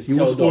 months, he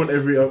was scoring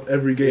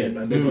every game.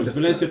 And because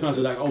Valencia fans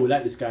were like, "Oh, we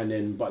like this guy," and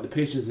then but the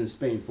patience in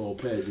Spain for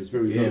players is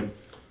very low.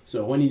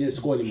 So when he didn't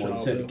score anymore, he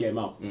said to get him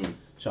out.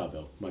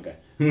 Charbel, my guy.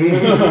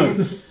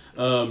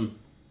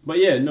 But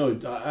yeah, no,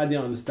 I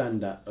didn't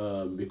understand that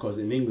because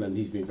in England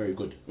he's been very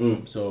good.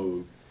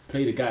 So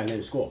play the guy and let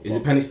him score. Is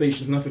it panic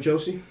stations enough for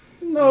Chelsea?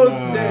 No,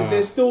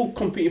 they're still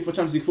competing for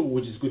Champions League football,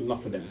 which is good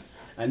enough for them.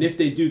 And if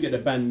they do get the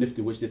ban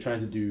lifted, which they're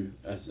trying to do,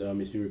 as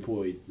it's been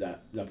reported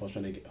that Lampard's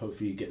trying to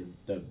hopefully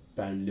get the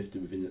ban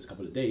lifted within the next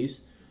couple of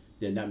days,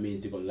 then that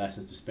means they've got a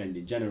license to spend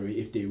in January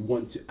if they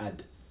want to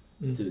add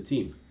to the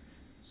team.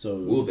 So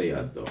will they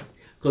add though?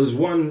 Because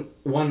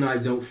one I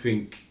don't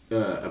think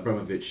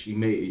Abramovich.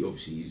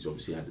 He's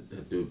obviously had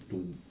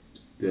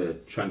the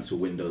transfer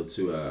window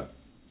to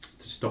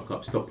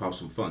stockpile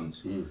some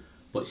funds,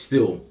 but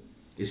still.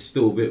 It's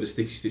still a bit of a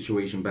sticky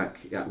situation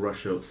back at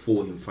Russia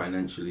for him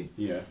financially.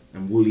 Yeah.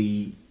 And will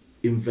he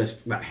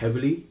invest that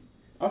heavily?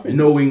 I think,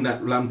 knowing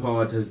that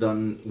Lampard has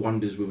done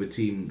wonders with a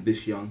team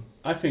this young.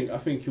 I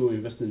think he'll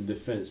invest in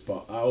defence,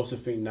 but I also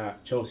think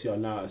that Chelsea are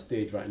now at a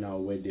stage right now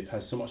where they've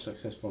had so much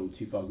success from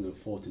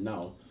 2004 to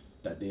now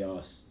that they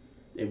are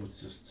able to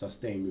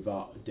sustain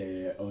without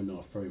their owner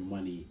throwing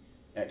money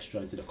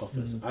extra into the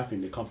coffers. I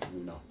think they're comfortable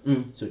now,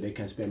 so they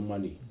can spend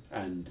money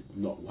and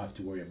not have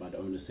to worry about the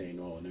owner saying,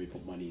 "Oh, let me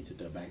put money into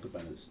the bank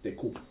balance." They're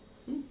cool.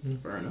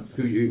 Fair enough.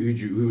 Who'd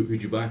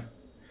you buy?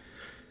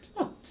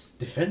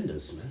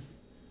 Defenders,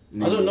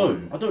 man. I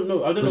don't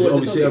know.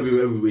 Obviously,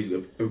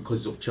 everybody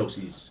because of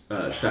Chelsea's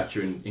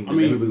stature in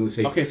England, everybody will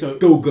say, okay, so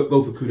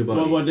go for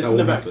Koulibaly. Well, the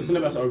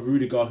centre backs are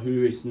Rudiger,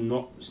 who is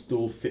not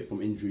still fit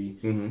from injury.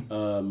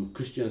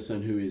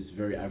 Christiansen, who is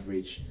very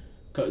average.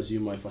 Kurt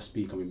Zouma, if I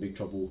speak, I'm in big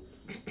trouble.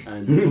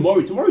 And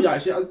Tomori's quite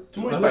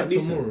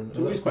decent.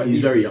 Tomori's quite decent.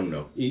 He's very young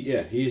though.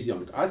 He is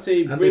young. I'd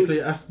say. And they play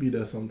Aspie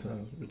there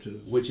sometimes,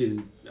 which is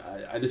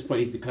at this point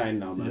he's declined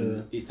now,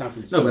 man. Yeah. It's time for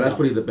him to No, but that's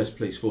probably the best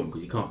place for him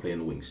because he can't play in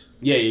the wings.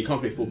 Yeah, he can't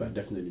play fullback,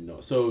 definitely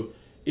not. So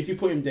if you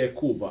put him there,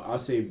 cool. But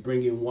I'd say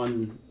bring in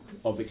one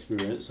of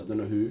experience. I don't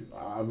know who.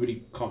 I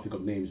really can't think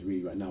of names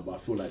really right now. But I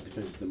feel like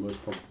defense is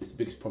it's the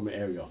biggest problem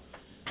area.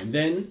 And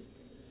then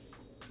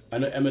I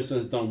know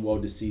Emerson's done well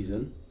this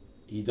season.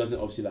 He doesn't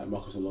obviously like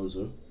Marcos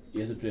Alonso. He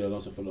hasn't played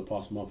Alonso for the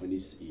past month, and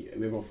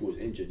everyone thought he was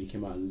injured. He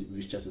came out with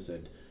his chest and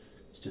said,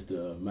 "It's just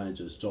the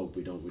manager's job.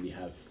 We don't really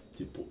have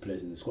to put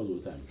players in the squad all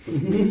the time."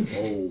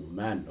 Oh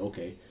man,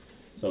 okay.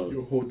 So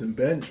you're holding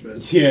bench, man.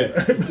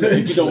 Yeah. So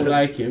if you don't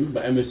like him,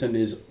 but Emerson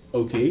is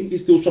okay, you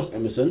still trust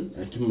Emerson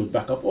and keep him as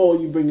backup. Or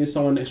you bring in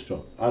someone extra.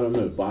 I don't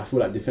know, but I feel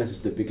like defense is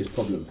the biggest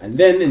problem. And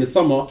then in the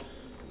summer,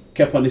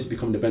 Kepa needs to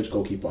become the bench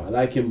goalkeeper. I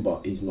like him,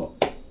 but he's not.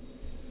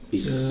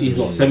 He's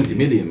not 70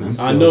 million, man.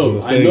 I know.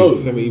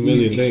 70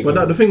 million.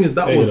 But the thing is,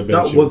 that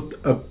was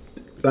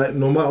like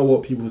no matter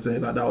what people say,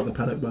 like that was a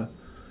panic buy.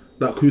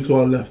 Like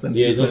Courtois left, and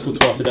it was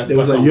Courtois. So they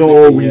was like,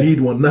 "Yo, we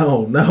need one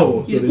now."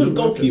 So he's a good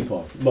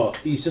goalkeeper, but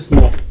he's just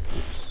not.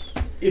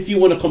 If you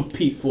want to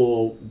compete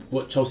for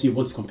what Chelsea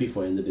wants to compete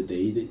for, at the end of the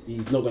day,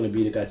 he's not going to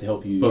be the guy to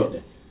help you get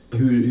there.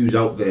 Who's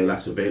out there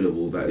that's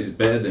available that is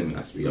better than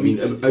Aspie? I mean,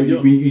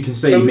 you can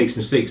say he makes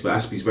mistakes, but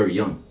Aspie's very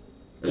young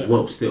as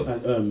well, still.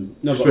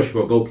 Especially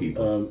for a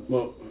goalkeeper.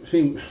 Well, I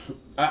think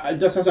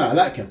that's why I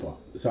like Kepa,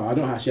 so I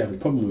don't actually have a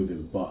problem with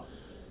him. But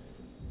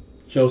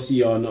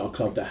Chelsea are not a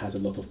club that has a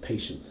lot of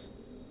patience.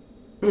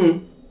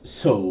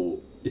 So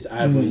it's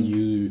either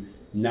you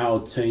now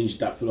change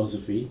that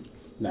philosophy,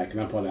 like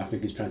Lampard I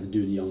think is trying to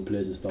do with the young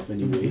players and stuff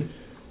anyway,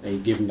 and you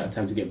give them that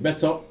time to get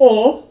better,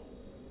 or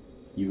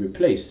you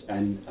replace.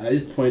 And at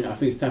this point, I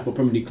think it's time for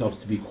Premier League clubs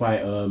to be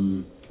quite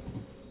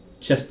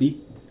chesty.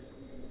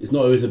 It's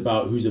not always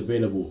about who's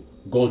available.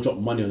 Go and drop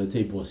money on the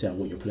table and say, I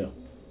want your player.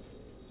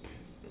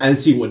 And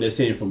see what they're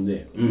saying from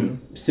there.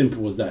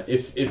 Simple as that.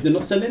 If they're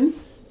not selling,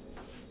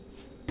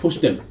 push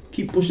them.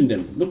 Keep pushing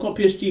them. Look what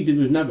PSG did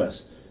with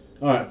Navas.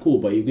 Alright, cool,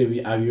 but you give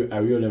me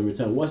Areola in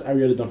return. What's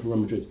Areola done for Real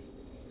Madrid?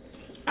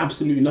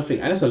 Absolutely nothing.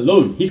 And that's a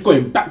loan. He's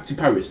going back to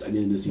Paris at the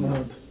end of the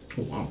season.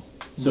 Oh, wow.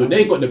 So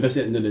they got the best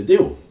end of the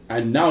deal.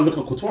 And now look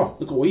at Courtois.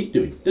 Look at what he's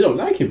doing. They don't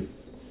like him.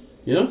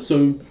 You know?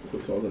 So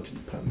Courtois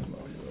actually pants now.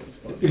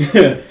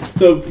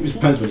 So it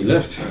depends when he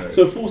left.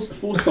 So force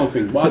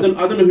something, but I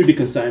don't know who they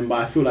can sign.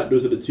 But I feel like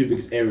those are the two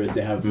biggest areas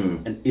they have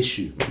an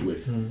issue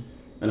with, and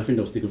I think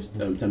they'll stick with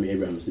Tammy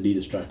Abraham as the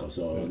leader striker.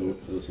 So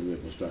I'll say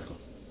for striker.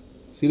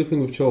 See, the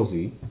thing with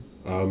Chelsea,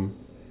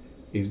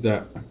 is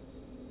that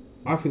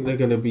I think they're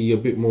going to be a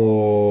bit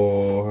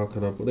more. How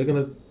can I put? They're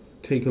going to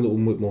take a little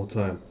bit more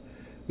time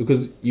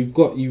because you've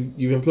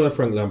employed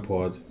Frank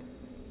Lampard.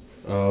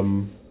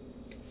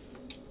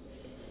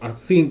 I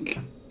think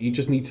you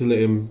just need to let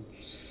him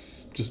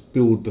just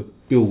build,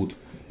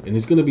 and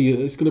it's gonna be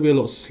a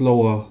lot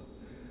slower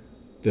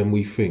than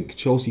we think.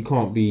 Chelsea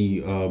can't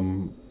be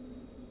how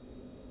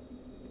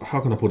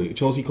can I put it?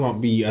 Chelsea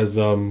can't be as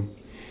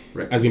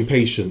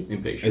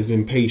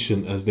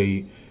impatient as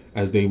they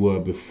were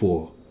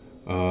before.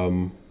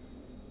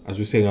 As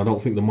we're saying, I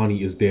don't think the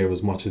money is there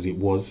as much as it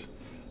was.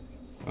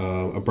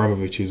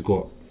 Abramovich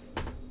ain't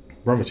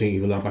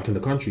even allowed back in the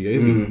country,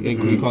 is he?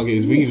 Because he can't get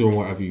his visa and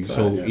what have you.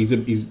 So he's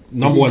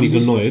number one. He's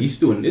annoyed. He's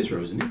still in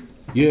Israel, isn't he?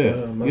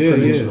 Yeah.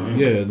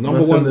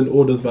 Number one. Sending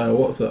orders via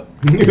WhatsApp.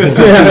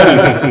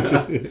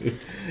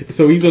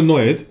 So he's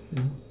annoyed,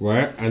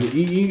 right? And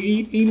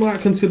he might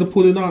consider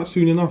pulling out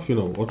soon enough,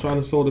 or trying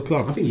to sell the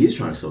club. I think he is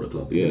trying to sell the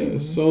club. Yeah.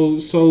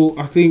 So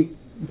I think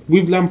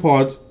with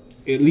Lampard,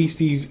 at least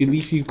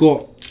he's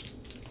got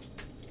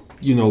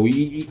you know,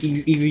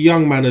 he's a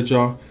young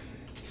manager,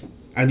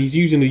 and he's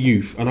using the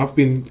youth. And I've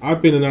been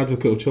an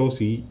advocate of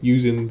Chelsea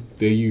using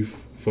their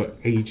youth for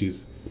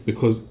ages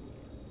because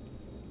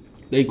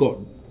they got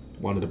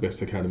one of the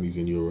best academies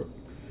in Europe,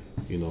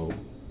 you know,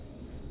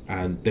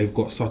 and they've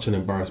got such an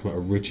embarrassment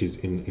of riches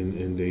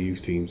in their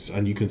youth teams.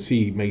 And you can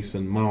see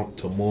Mason Mount,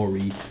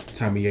 Tomori,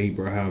 Tammy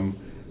Abraham.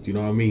 Do you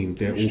know what I mean?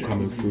 They're all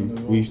coming through.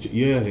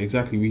 Yeah,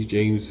 exactly. Reece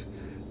James.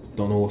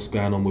 Don't know what's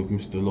going on with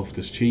Mr.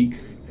 Loftus-Cheek.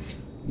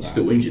 He's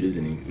still injured,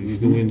 isn't he? He's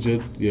still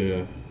injured.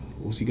 Yeah.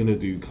 What's he gonna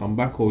do? Come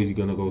back, or is he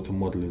gonna go to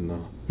modelling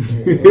now? I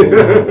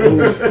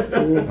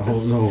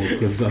don't know,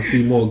 because I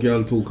see more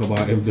girl talk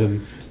about him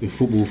than the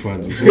football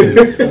fans.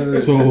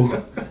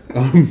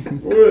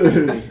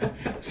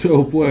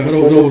 So boy, I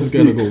don't know what's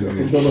gonna go. I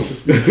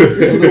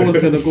don't know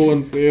what's gonna go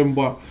on for him,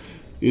 but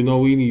you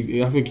know,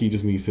 I think he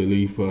just needs to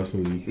leave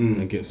personally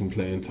and get some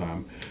playing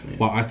time. Yeah.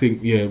 But I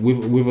think,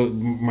 with a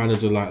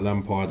manager like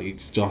Lampard,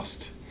 it's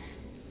just,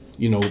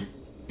 you know,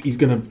 he's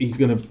gonna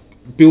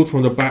build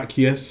from the back,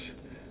 yes,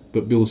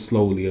 but build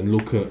slowly and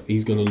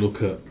he's gonna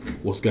look at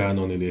what's going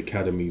on in the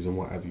academies and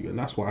what have you. And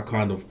that's why I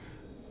kind of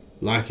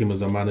like him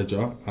as a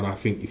manager. And I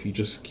think if you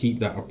just keep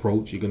that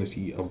approach, you're gonna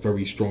see a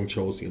very strong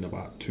Chelsea in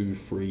about 2,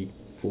 3,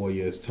 4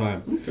 years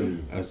time. Okay.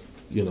 As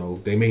you know,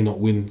 they may not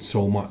win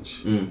so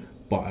much.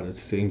 But at the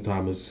same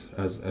time,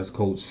 as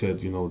coach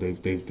said, you know,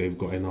 they've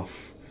got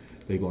enough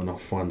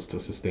funds to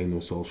sustain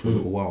themselves for a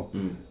little while.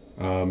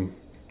 And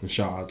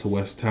shout out to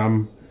West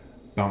Ham,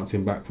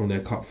 bouncing back from their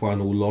cup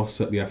final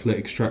loss at the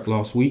Athletics track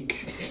last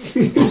week.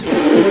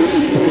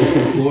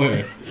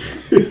 Boy,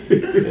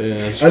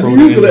 yeah, and you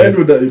were gonna end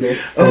with that, you know.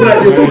 I was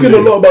like, you're talking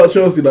a lot about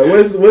Chelsea. Like,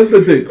 where's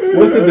the dick?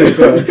 Where's the dick?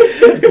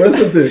 Where's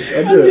the dick?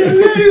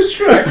 Athletics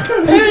track.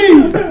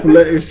 Hey,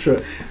 Athletics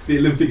track. The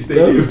Olympic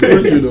Stadium.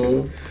 Good, you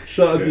know.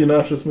 Shout out Dean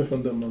Asher Smith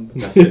and them, man.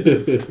 That's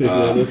it.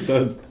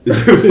 Understand.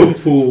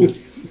 Liverpool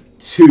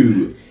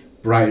 2,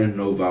 Brighton and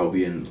Hove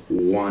Albion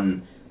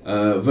 1.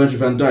 Virgil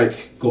van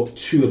Dijk got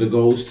 2 of the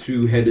goals,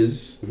 2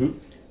 headers.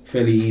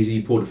 Fairly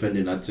easy, poor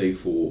defending, I'd say,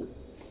 for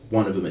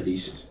one of them at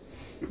least.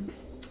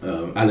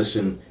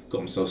 Alisson got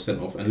himself sent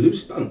off, and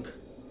Lewis Dunk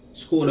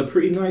scored a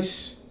pretty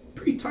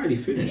tidy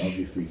finish.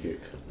 Lovely free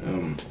kick.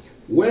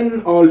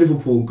 When are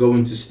Liverpool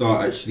going to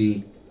start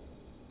actually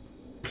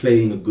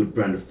playing a good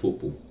brand of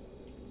football?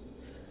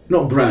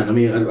 Not brand, I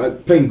mean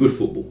playing good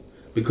football.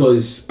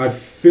 Because I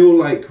feel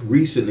like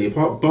recently,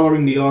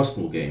 barring the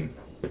Arsenal game,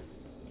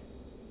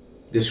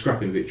 they're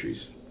scrapping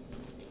victories.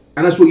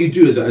 And that's what you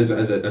do as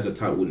a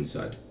title winning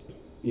side.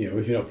 Yeah,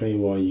 if you're not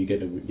playing well, you get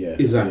the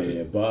exactly.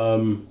 Yeah.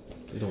 But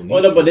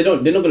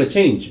they're not going to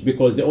change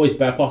because they're always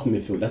bypassing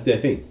midfield. That's their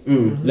thing.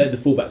 Let the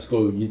fullbacks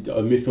go.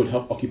 Midfield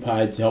help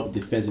occupied to help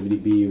defensively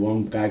be.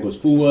 One guy goes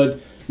forward.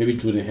 Maybe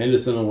Jordan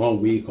Henderson on 1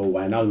 week or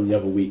Wijnaldum the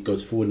other week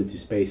goes forward into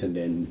space, and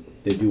then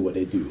they do what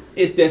they do.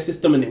 It's their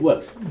system and it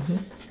works.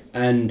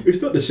 And it's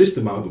not the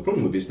system I have a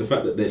problem with. It's the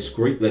fact that they're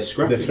scrapping. They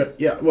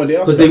are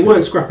because they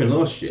weren't scrapping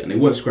last year and they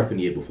weren't scrapping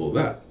the year before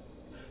that.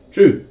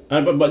 True,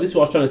 but this is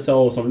what I was trying to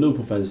tell some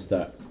Liverpool fans is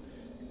that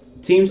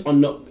teams are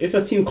not. If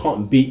a team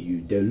can't beat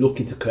you, they're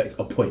looking to collect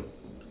a point.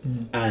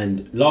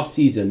 And last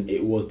season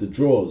it was the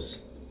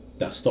draws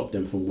that stopped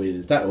them from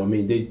winning the title. I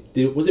mean,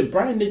 they was it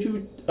Brighton they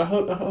drew at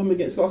home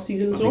against last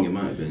season as well? I think it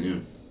might have been, yeah.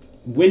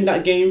 Win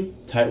that game,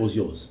 title's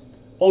yours.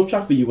 Old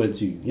Trafford you went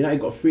to, United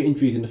got 3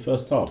 injuries in the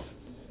first half.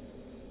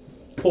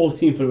 Poor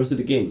team for the rest of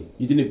the game.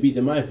 You didn't beat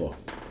them either.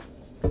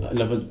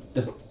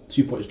 That's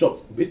 2 points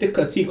dropped. If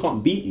a team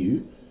can't beat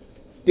you,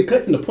 they're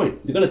collecting a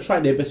point. They're going to try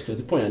their best to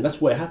collect a point, and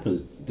that's what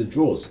happens, the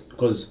draws.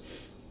 Because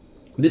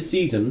this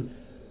season,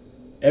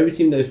 every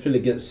team that has played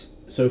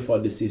against so far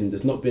this season,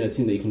 there's not been a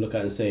team that you can look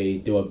at and say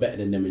they were better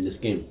than them in this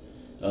game.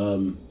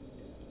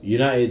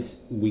 United,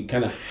 we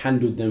kind of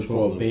handled them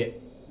for a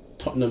bit.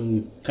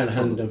 Tottenham kind of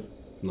handled them.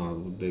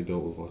 No, they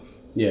dealt with us.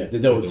 Yeah, they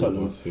dealt with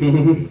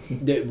Tottenham.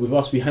 With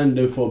us, we handled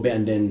them for a bit,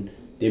 and then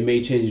they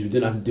made changes. We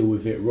didn't have to deal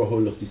with it. Rojo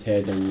lost his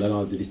head, and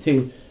Ronaldo did his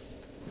thing.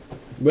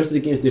 The rest of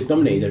the games, they've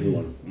dominated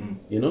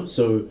everyone.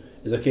 So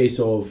it's a case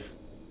of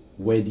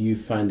where do you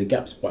find the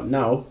gaps? But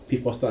now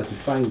people are starting to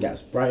find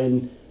gaps.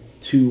 Brighton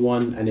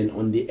 2-1, and then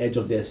on the edge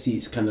of their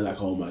seats, kind of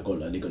like, oh my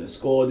god, are they going to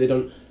score? They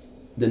don't.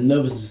 The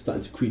nervousness is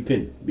starting to creep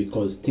in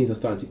because teams are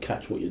starting to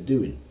catch what you're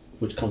doing,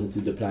 which comes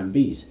into the plan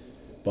Bs.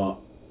 But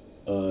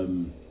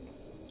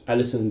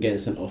Alisson getting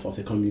sent off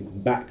after coming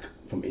back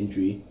from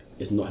injury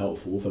is not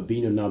helpful.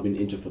 Fabinho now been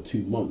injured for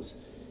 2 months,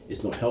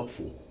 it's not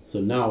helpful. So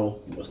now,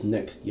 what's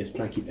next? You have to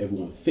try and keep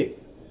everyone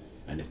fit.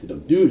 And if they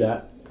don't do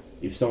that,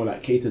 if someone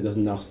like Keita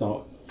doesn't now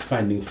start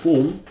finding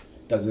form,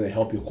 that doesn't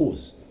help your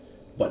cause.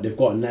 But they've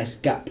got a nice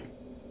gap.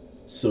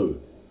 So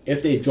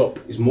if they drop...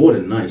 It's more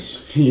than nice.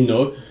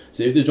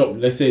 So if they drop,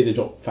 let's say they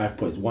drop 5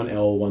 points, 1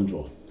 L, 1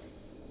 draw.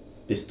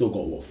 They still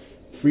got,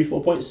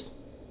 3-4 points?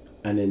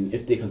 And then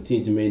if they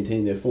continue to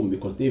maintain their form,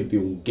 because they've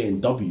been getting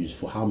W's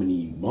for how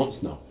many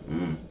months now?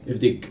 If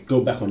they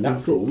go back on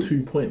that form...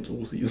 2 points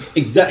all season.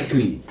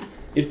 Exactly.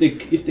 If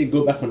they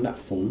go back on that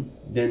form,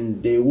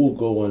 then they will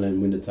go on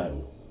and win the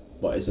title.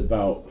 but it's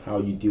about how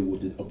you deal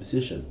with the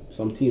opposition.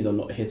 Some teams are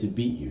not here to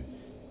beat you.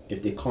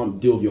 If they can't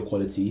deal with your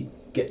quality,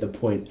 get the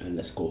point and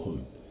let's go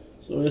home.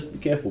 So let's be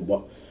careful,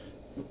 but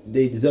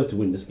they deserve to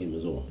win this game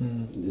as well.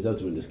 They deserve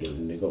to win this game,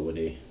 and they got what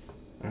they...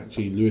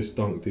 Actually, Lewis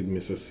Dunk did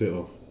miss a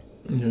sitter.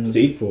 Yeah.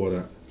 See? For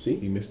that. See?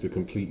 He missed a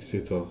complete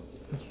sitter.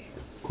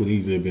 Could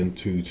easily have been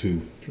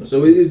 2-2.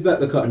 So is that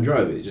the cut and dry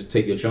of it? Just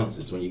take your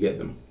chances when you get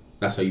them.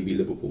 That's how you beat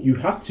Liverpool. You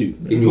have to.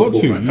 in You your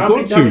got to. forefront. You How got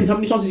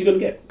many chances are you going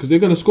to get? Because they're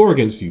going to score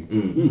against you.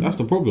 Mm. That's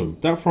the problem.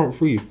 That front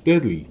three is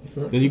deadly.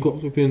 Then you got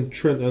flipping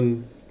Trent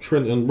and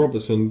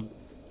Robertson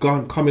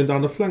coming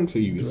down the flanks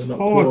at you. It's Doing that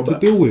hard to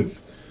quarterback. deal with.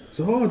 It's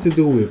hard to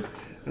deal with.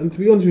 And to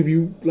be honest with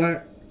you,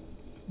 like,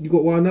 you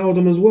got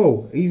Wijnaldum as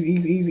well.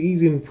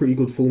 He's in pretty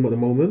good form at the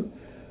moment.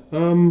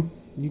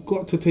 You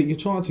got to take your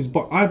chances,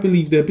 but I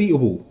believe they're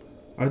beatable.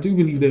 I do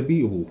believe they're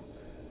beatable.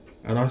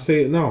 And I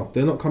say it now,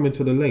 they're not coming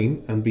to the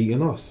lane and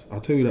beating us. I'll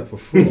tell you that for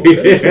free.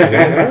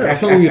 I'll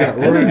tell you that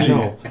right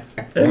now.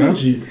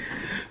 Energy.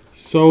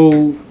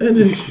 So,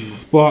 Energy.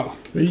 but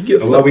When you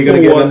get Are we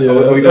gonna get?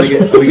 Are we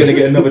gonna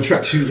get another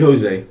tracksuit,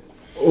 Jose?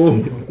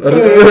 Come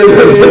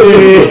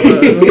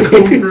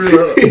through.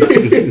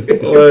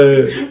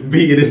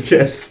 Beating his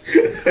chest.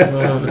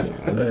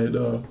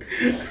 No.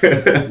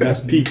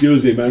 That's peak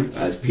Jose, man.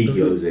 That's peak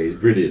Jose. It's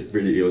brilliant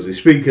Jose.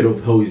 Speaking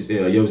of Jose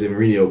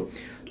Mourinho,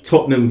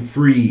 Tottenham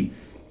 3,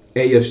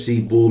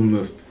 AFC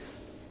Bournemouth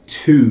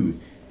 2.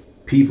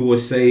 People were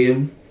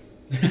saying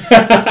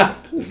that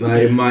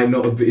it might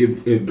not have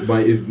been, it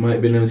might have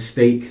been a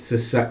mistake to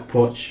sack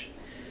Poch.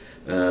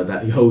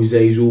 That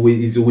Jose is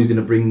always going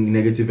to bring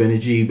negative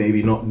energy.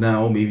 Maybe not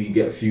now. Maybe you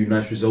get a few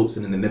nice results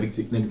and then the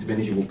negative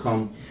energy will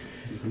come.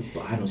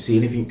 But I don't see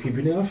anything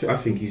creeping in. I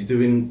think he's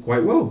doing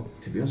quite well,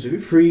 to be honest with you.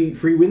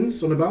 Three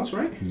wins on the bounce,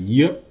 right?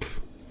 Yep.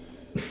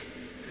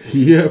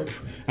 Yep.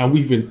 And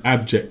we've been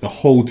abject the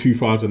whole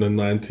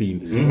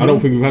 2019. I don't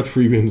think we've had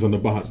 3 wins on the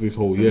bounce this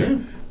whole year,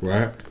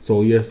 right?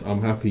 So yes,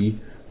 I'm happy.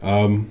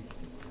 I've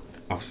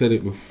said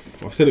it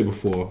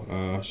before.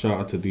 Shout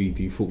out to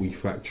the Foot Week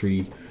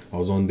Factory. I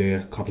was on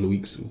there a couple of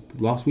weeks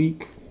last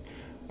week,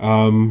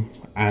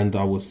 and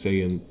I was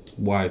saying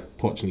why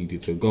Poch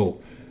needed to go.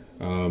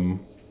 I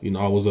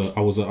love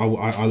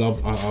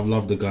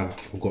the guy.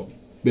 I've got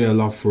bare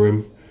love for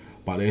him,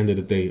 but at the end of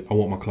the day, I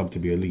want my club to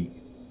be elite,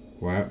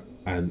 right?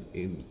 And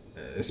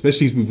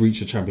especially as we've reached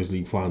the Champions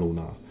League final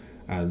now,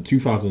 and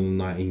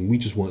 2019, we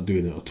just weren't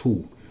doing it at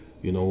all.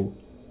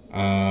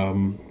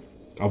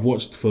 I've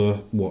watched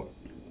for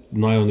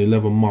nigh on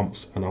 11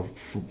 months,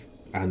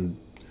 and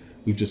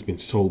we've just been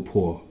so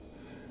poor.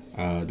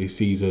 This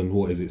season,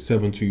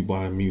 7-2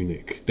 Bayern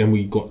Munich. Then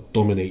we got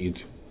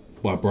dominated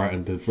by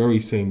Brighton the very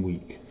same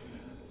week.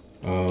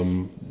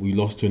 We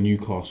lost to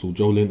Newcastle.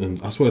 Joe Linton,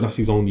 I swear that's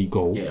his only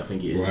goal. Yeah, I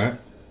think it is. Right?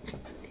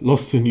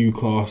 Lost to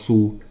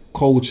Newcastle,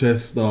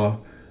 Colchester.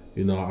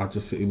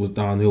 It was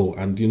downhill.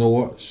 And you know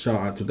what? Shout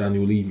out to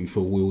Daniel Levy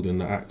for wielding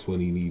the axe when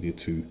he needed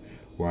to.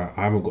 Right?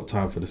 I haven't got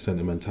time for the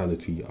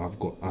sentimentality.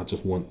 I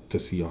just want to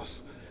see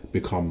us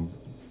become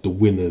the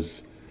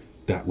winners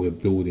that we're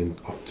building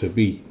up to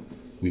be.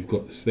 We've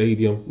got the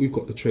stadium, we've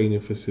got the training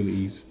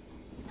facilities,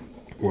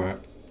 right?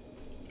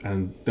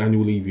 And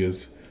Daniel Levy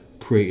has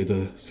created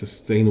a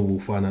sustainable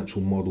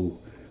financial model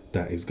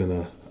that is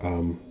gonna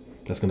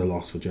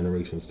last for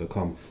generations to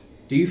come.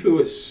 Do you feel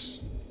it's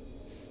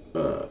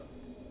I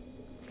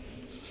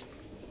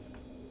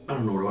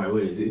don't know the right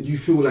word is it? Do you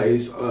feel like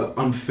it's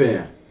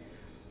unfair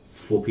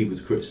for people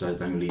to criticise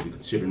Daniel Levy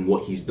considering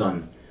what he's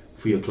done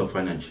for your club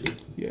financially?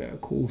 Yeah,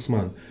 of course,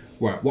 man.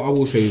 Right, what I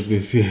will say is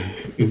this: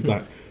 is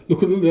like,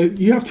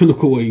 you have to look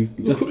at what he's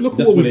look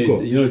at what we've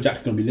got.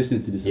 Jack's gonna be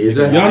listening to this. Is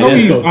Yeah, I know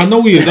he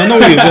is,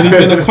 and he's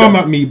gonna come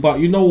at me.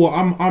 But you know what?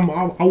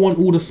 I want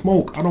all the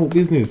smoke. I don't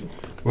business,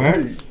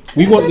 right?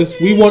 We want this.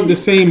 We want the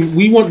same.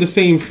 We want the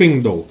same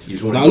thing, though.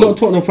 Like, a lot of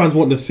Tottenham fans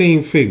want the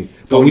same thing,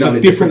 but we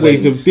just different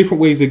ways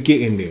of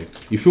getting there.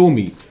 You feel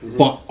me?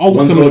 But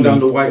One's going ultimately, down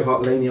the White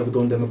Hart Lane, the other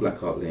going down the Black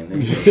Hart Lane.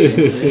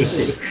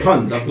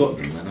 Tons, I've got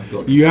them, man. I've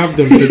got them. you have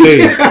them today.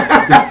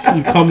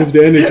 You come with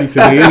the energy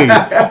today, innit?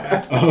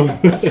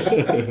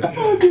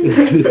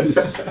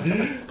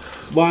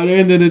 But at the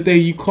end of the day,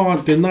 you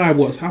can't deny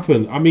what's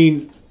happened. I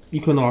mean,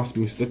 you can ask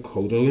Mr.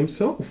 Kodo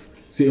himself,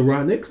 sitting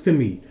right next to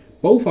me.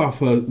 Both our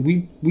first,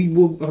 we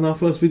were on our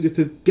first visit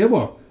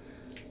together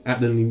at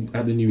the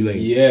new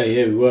lane. Yeah,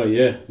 we were.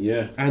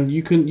 Yeah. And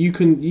you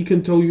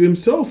can tell you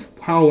himself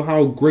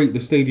how great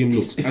the stadium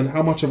looks and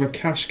how much of a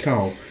cash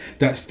cow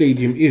that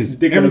stadium is.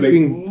 They're gonna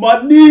Everything, make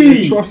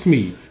money. trust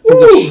me, from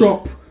the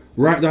shop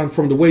right down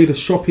from the way the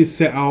shop is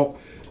set out.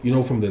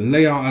 From the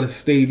layout of the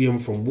stadium,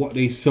 from what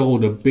they sell,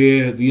 the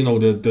beer, the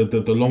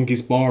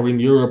longest bar in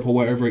Europe or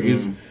whatever it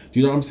is. Do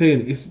you know what I'm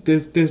saying? It's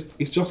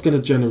just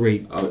gonna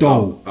generate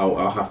dough.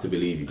 I'll have to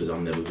believe you because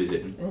I'm never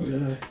visiting.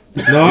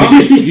 No,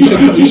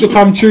 you should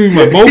come true,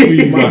 man. Both of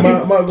you,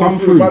 man. Might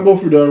go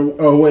through the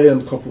away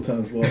end a couple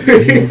times,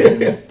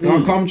 but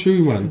No, come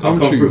true, man. Come I'll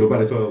come true. through for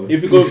Balaclava.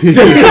 If you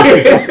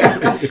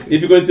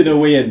go to the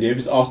away end, if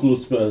it's Arsenal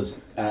Spurs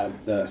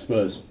at the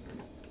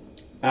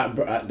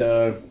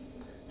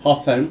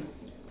half time,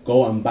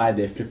 go and buy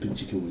their flipping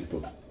chicken wings,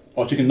 bro.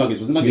 Or chicken nuggets.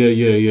 Was it nuggets?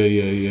 Yeah.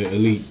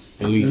 Elite.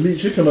 Elite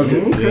chicken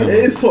nugget. Yeah,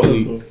 It is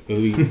Tottenham, though.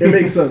 Elite. It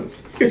makes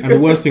sense. And the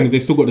worst thing is they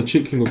still got the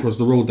chicken across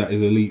the road that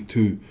is elite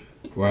too,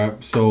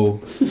 right?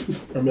 So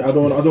I mean, I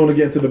don't want to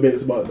get into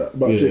debates about that,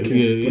 about Yeah, chicken.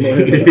 yeah, We're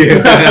not here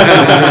for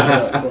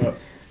that. But-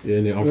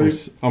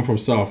 I'm from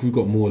South. We've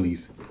got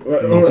Morley's.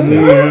 Right, Enough alright.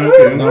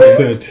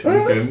 said.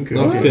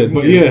 Enough said.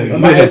 But yeah,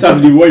 My head's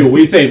family royal. What are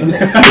you saying?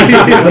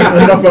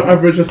 Enough an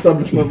average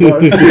establishment.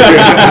 But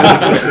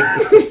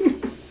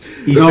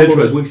He No, said but-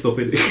 to us, Wingstop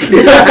it.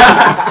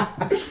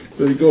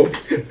 there you go.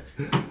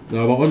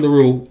 no, but on the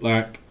real,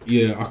 like,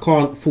 yeah, I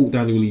can't fault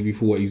Daniel Levy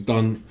for what he's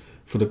done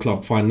for the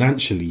club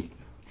financially.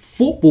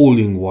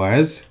 Footballing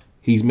wise,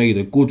 he's made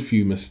a good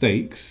few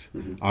mistakes.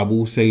 I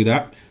will say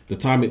that. The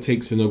time it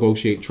takes to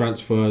negotiate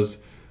transfers,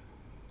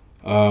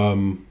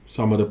 some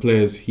of the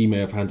players he may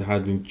have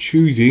had in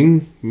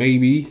choosing,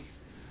 maybe.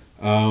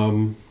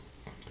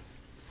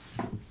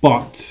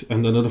 But,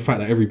 and another fact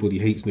that everybody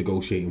hates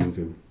negotiating with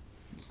him.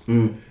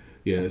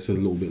 Yeah, it's a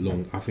little bit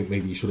long. I think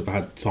maybe you should have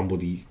had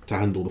somebody to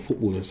handle the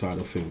footballing side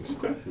of things.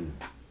 Okay.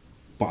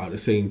 But at the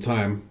same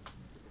time,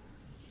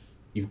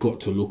 you've got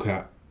to look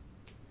at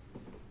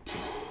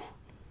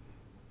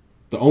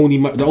the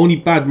only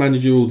bad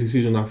managerial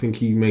decision I think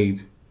he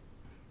made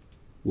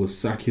was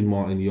sacking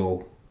Martin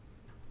Yeo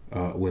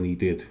when he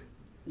did.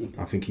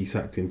 I think he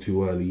sacked him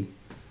too early.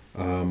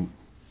 Juan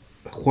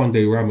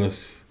de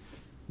Ramos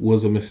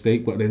was a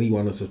mistake, but then he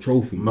won us a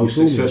trophy. Most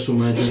You feel me? successful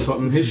manager in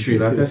Tottenham history,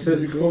 like I said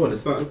before at the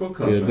start of the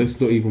podcast. Yeah, man. let's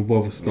not even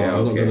bother start. Yeah,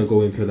 I'm not okay. going to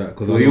go into that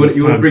because So I you know want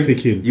to time's bring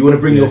ticking. you want to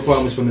bring Yeah. your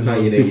farmers from the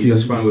 1980s?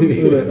 That's fine with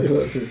me.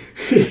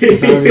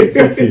 Time is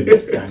ticking.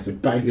 Guys, a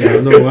bad Yeah, guy.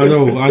 I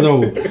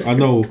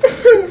know.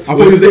 I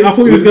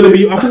thought he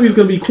was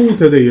gonna be cool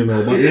today, you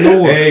know. But you know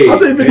what? Hey, I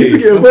don't even need to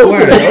get that's involved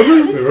why. in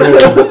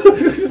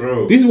that.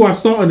 bro. This is why I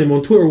started him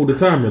on Twitter all the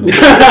time, you know.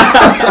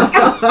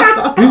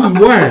 This is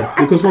why,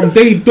 because from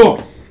day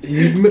dot,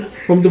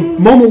 from the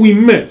moment we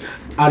met,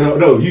 I don't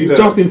know. You it's know,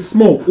 just been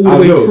smoke all I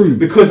the way know, through.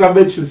 because I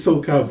mentioned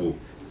Sol Campbell.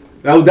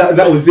 That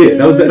was it.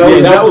 That was the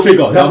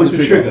trigger. That was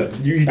the trigger.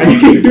 And you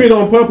keep doing it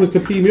on purpose to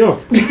pee me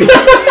off.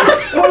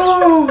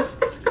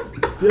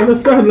 Do you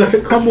understand?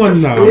 Like, come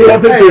on now. Yeah, I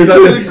did do that.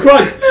 There's a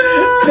crunch.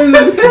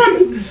 There's a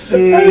crunch.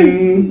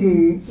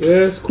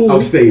 Yeah, it's cool.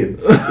 I'm staying.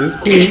 It's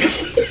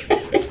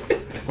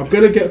cool. I'm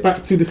gonna get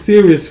back to the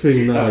serious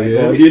thing now,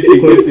 yeah. you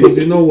take this Because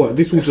you know what,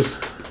 this will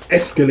just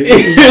escalate.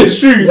 It's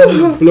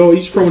true. Blow.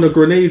 He's throwing a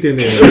grenade in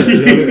there.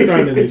 You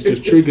understand? And it's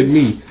just triggered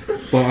me.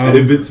 But An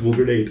invincible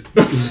grenade.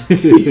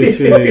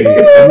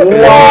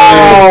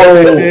 Wow.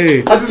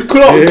 Hey, I just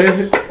clocked.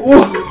 yeah.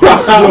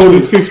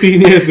 Exploded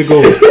 15 years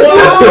ago.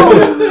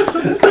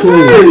 It's cool.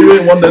 You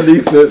ain't won the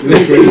league, sir.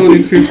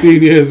 Exploded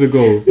 15 years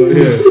ago. But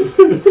yeah,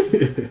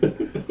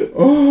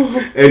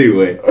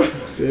 Anyway,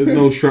 there's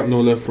no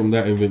shrapnel left from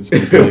that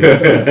invincible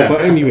grenade.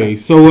 But anyway,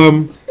 so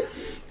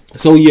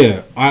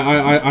yeah,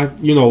 I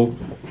you know,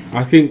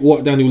 I think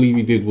what Daniel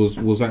Levy did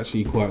was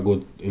actually quite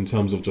good in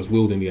terms of just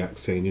wielding the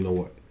axe, saying, you know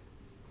what,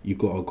 you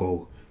gotta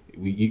go.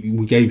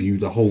 We gave you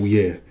the whole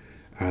year,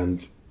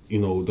 and you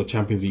know the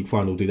Champions League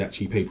final did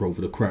actually paper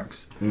over the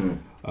cracks. And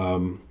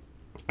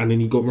then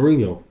he got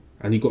Mourinho,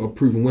 and he got a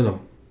proven winner.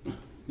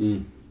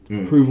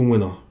 Proven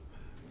winner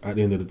at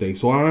the end of the day.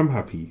 So I am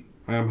happy.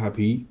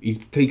 He's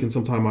taken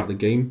some time out of the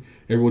game.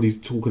 Everybody's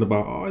talking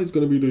about, he's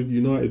going to be the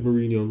United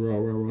Mourinho. Rah,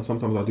 rah, rah.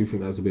 Sometimes I do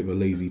think that's a bit of a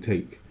lazy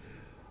take.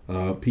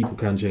 People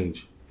can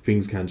change.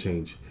 Things can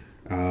change.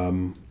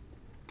 And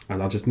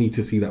I just need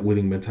to see that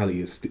winning mentality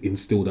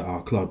instilled at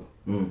our club.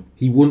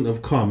 He wouldn't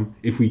have come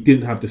if we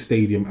didn't have the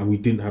stadium and we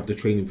didn't have the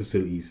training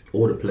facilities.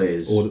 all the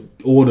players.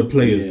 All the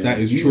players. Yeah. That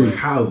is You true.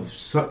 have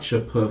such a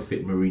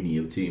perfect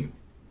Mourinho team.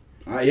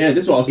 Yeah,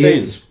 this is what I was saying.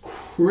 It's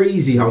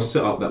crazy how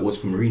set up that was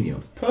for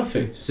Mourinho.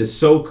 Perfect.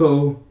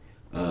 Sissoko,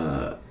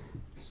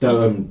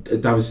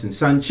 Davinson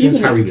Sanchez,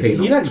 Harry Kane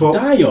He up likes top.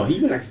 Dyer. He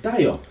even likes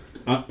Dyer.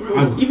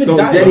 Even don't-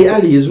 Dyer. Dele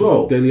Alli as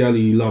well. Dele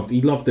Alli, he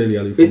loved Dele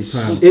Alli from It's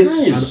time.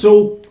 Nice.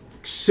 so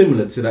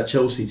similar to that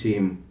Chelsea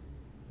team,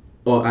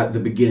 or at the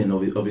beginning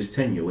of his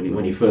tenure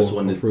when he first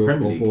won the Premier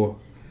League.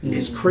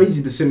 It's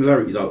crazy the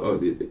similarities,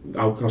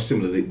 how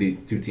similar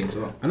these two teams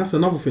are. And that's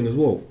another thing as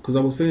well, because I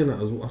was saying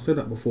that I said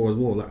that before as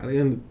well. Like at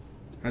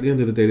the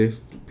end of the day,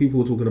 there's people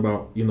were talking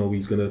about, you know,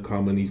 he's gonna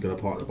come and he's gonna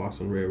park the bus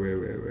and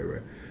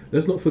rare.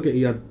 Let's not forget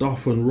he had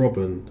Duff and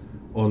Robin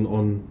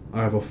on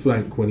either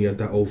flank when he had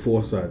that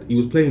 04 side. He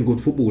was playing good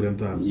football them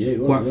times. Yeah, he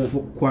was,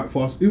 quite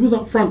fast. Who was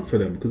up front for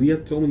them? Because he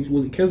had so many.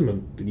 Was it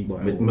Kesman? Did he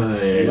buy?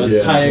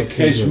 Matthias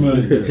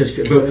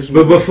Keshman.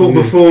 But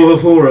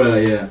before,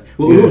 yeah.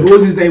 Who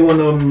was his name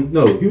on?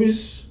 No, who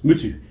was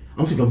Mutu.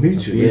 I'm thinking of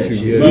Mutu. Yeah, Mutu,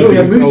 yeah. yeah. No, we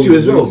had Mutu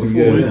as well Mutu,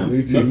 before. yeah. Yeah.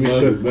 Mutu,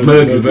 Mr.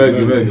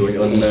 Mergy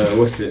on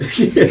what's it?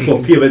 For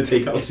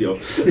Piemonte Calcio.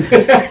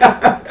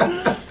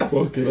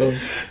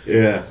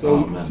 Yeah.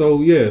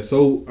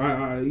 So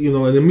I you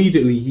know, and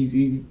immediately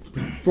he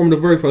from the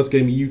very first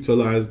game he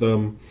utilised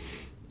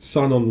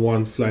Son on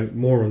one flank,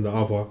 Moore on the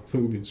other. I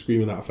think we've been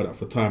screaming out for that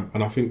for time,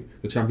 and I think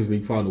the Champions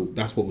League final,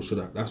 that's what should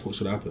have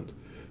happened.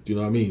 Do you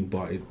know what I mean?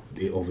 But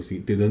it obviously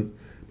didn't.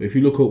 But if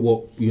you look at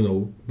what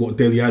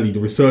Dele Alli, the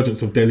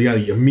resurgence of Dele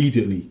Alli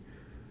immediately,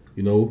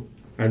 and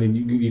then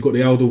you got the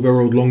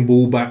Alderweireld long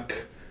ball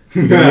back,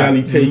 Dele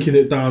Alli taking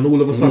it down.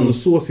 All of a sudden, the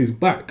source is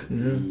back.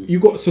 You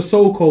got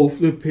Sissoko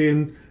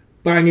flipping,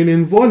 banging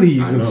in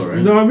volleys, right?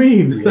 You know what I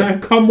mean? Yeah.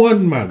 Like, come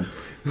on, man.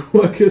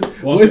 What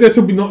is there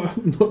to be not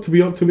to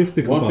be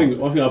optimistic about?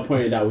 One thing I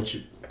pointed out,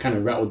 which kind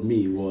of rattled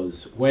me,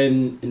 was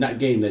when in that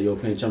game that you're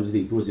playing Champions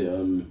League, was it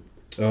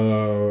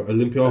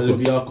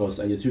Olympiacos,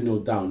 and you're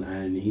 2-0 down,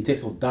 and he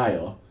takes off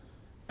Dyer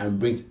and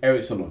brings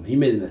Eriksen on. He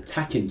made an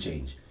attacking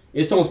change.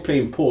 If someone's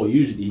playing poor,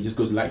 usually he just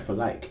goes like for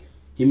like.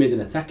 He made an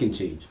attacking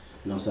change,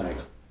 and I was like,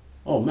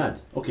 oh, mad.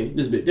 Okay,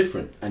 this is a bit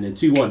different. And then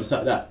 2-1, just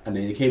like that, and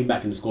then he came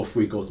back and scored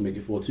 3 goals to make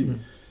it 4-2.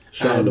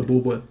 Shout out the ball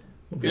boy.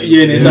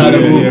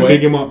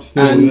 Big him up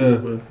still.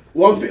 And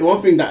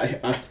one thing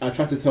that I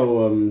tried to tell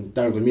Darren,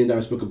 because me and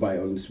Darren spoke about it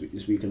on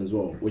this weekend as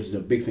well, which is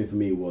a big thing for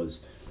me,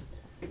 was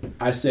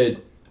I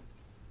said,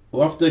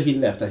 well, after he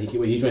left and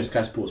he joined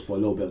Sky Sports for a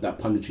little bit of that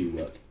punditry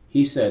work,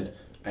 he said,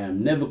 I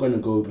am never going to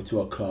go over to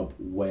a club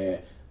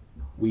where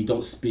we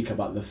don't speak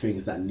about the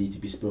things that need to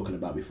be spoken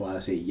about before I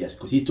say yes,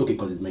 because he took it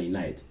because it's Man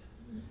United.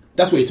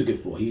 That's what he took it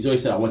for. He's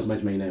always said, I want to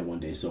manage Man United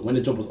one day. So when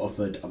the job was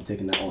offered, I'm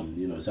taking that on.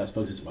 So I was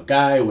focused on my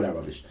guy, all that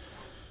rubbish.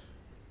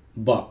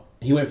 But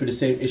he went through the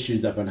same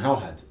issues that Van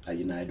Gaal had at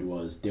United.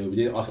 They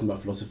didn't ask him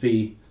about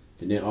philosophy.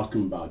 They didn't ask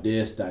him about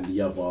this, that, and the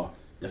other.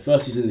 The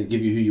first season, they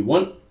give you who you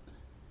want.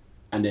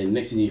 And then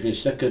next season, you finish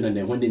second. And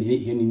then when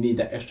he only need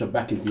that extra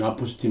backing to now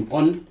push the team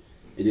on,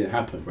 it didn't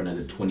happen. For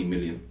another 20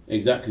 million.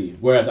 Exactly.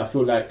 Whereas I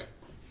feel like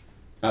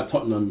at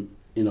Tottenham,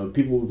 we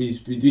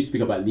do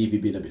speak about Levy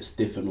being a bit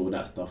stiff and all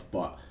that stuff.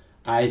 But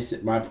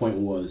my point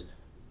was,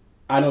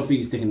 I don't think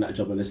he's taking that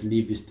job unless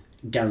Levy's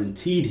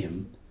guaranteed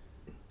him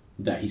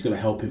that he's going to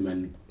help him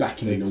and back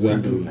him in the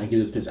window and give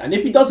us position. And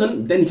if he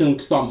doesn't, then he can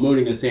start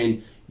moaning and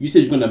saying, you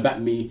said you're going to back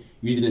me,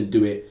 you didn't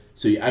do it,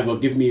 so you either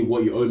give me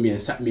what you owe me and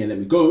sack me and let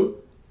me go,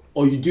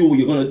 or you do what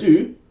you're going to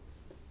do,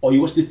 or you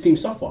watch this team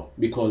suffer.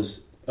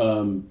 Because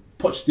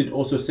Poch did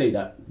also say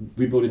that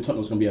rebuilding Tottenham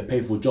was going to be a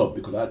painful job,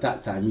 because at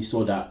that time he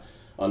saw that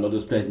a lot of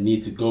those players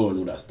need to go and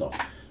all that stuff.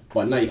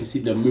 But now you can see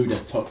the mood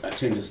at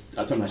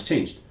Tottenham has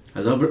changed.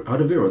 Has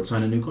Alderweireld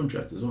signed a new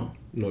contract as well?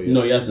 No,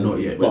 he hasn't. Not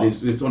yet, but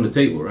it's on the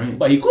table, right?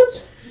 But he could.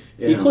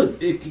 Yeah. He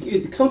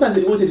could. Sometimes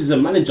it always takes a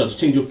manager to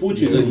change your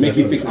fortunes and make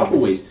you think other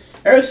ways.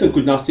 Eriksen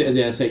could now sit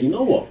there and say, you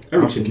know what?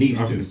 Eriksen needs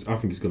to. I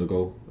think he's going to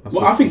go.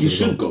 I think he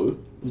should go.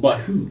 But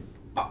who?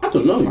 I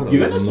don't know.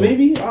 Juventus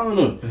maybe? I don't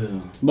know. Yeah.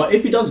 But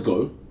if he does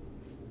go,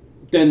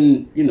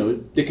 then,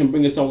 they can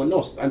bring in someone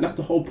else. And that's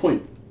the whole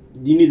point.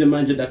 You need a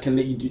manager that can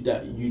let you do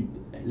that. You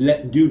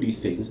do these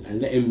things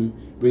and let him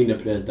bring the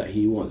players that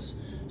he wants.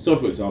 So,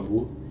 for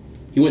example,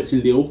 he went to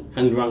Lille,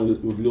 hanged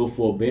around with Lille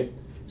for a bit,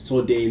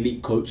 saw the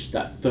elite coach,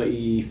 that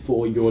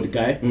 34-year-old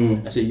guy.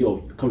 I said, yo,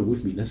 come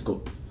with me, let's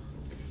go.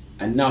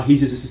 And now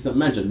he's his assistant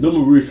manager.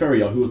 Norman Rui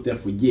Ferrier, who was there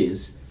for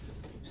years,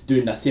 is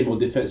doing that same old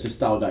defensive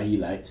style that he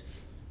liked.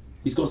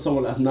 He's got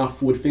someone that's now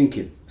forward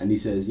thinking. And he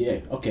says,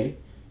 yeah, okay,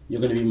 you're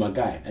going to be my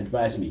guy.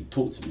 Advise me,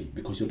 talk to me,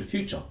 because you're the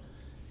future.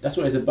 That's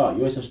what it's about. You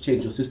always have to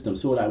change your system.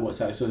 So like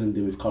what Alex Ferguson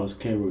did with Carlos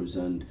Queiroz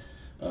and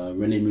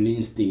Rene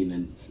Melinstein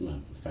and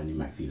Fanny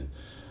McPherson.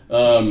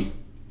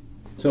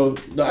 So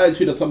the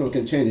attitude that Tottenham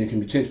can change, it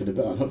can be changed for the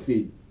better. And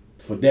hopefully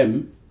for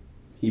them,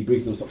 he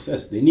brings them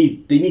success. They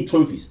need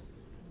trophies.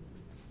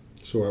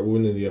 It's alright, we're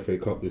winning the FA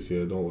Cup this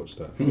year. Don't watch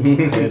that. I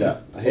hear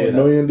that.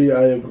 Annoyingly,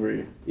 I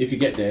agree. If you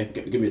get there,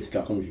 give me a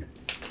ticket. I'll come with you.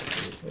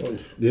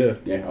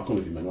 Yeah, I'll come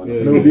with you, man. And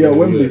it'll be at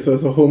Wembley, so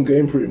it's a home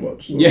game pretty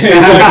much. So.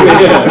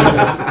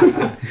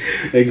 Yeah,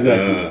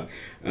 exactly.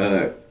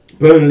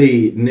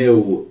 Burnley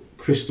 0,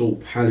 Crystal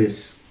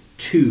Palace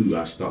 2.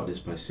 I start this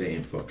by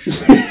saying fuck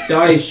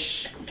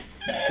Daesh.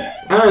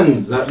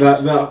 And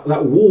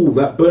that wall,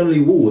 that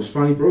Burnley wall was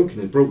finally broken.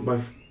 It broke by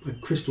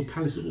Crystal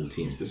Palace of all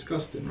teams.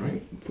 Disgusting,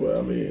 right? But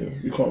I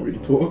mean, you can't really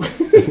talk.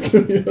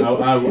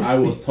 I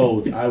was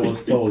told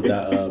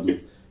that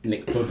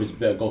Nick Pope is a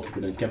better goalkeeper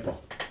than Kepa.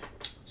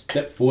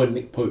 Step forward,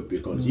 Nick Pope,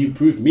 because you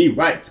proved me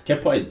right.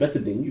 Kepa is better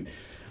than you.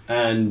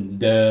 And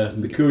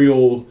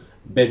Mercurial,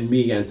 Ben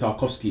Mee and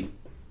Tarkovsky,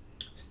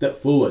 step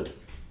forward.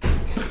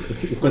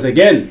 Because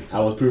again, I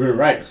was proven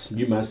right.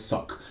 You man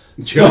suck.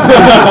 You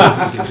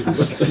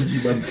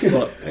man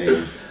suck.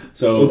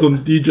 So it was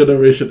on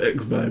D-Generation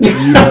X vibe.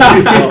 You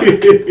man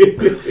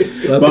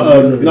suck.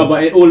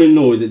 But all in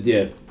all,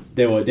 yeah,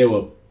 they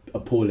were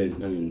appalling.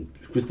 I mean,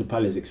 Crystal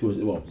Palace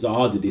exposed. Well,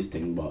 Zaha did this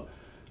thing, but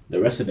the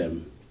rest of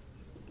them,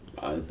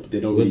 they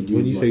don't really do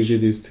much. When you say he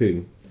did his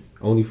thing,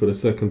 only for the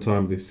second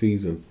time this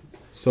season.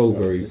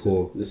 Very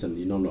poor. Listen,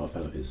 you know I'm not a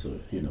fan of his, so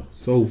you know.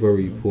 So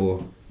very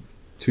poor.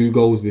 2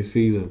 goals this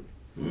season.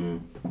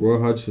 Roy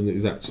Hodgson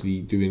is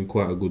actually doing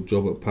quite a good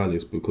job at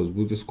Palace, because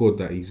with the squad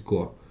that he's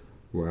got,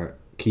 right,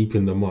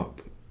 keeping them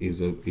up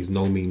is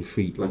no mean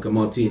feat. Like a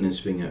Martinez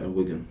thing at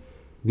Wigan.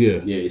 Yeah.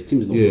 his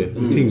team is not Yeah, good.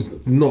 the team's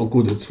not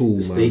good at all, The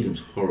man. stadium's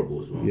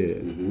horrible as well.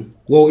 Yeah.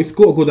 Well, it's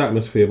got a good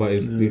atmosphere, but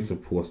it's a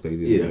poor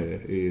stadium. Yeah. Yeah,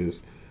 it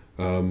is.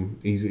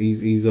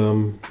 He's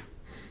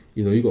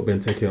you know, you got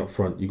Benteke up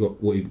front. You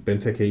got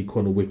Benteke,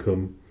 Connor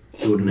Wickham,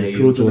 Jordan Ayew.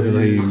 Jordan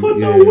Ayew.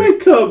 Connor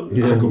Wickham.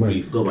 Yeah, I man.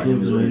 completely forgot about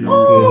him as well.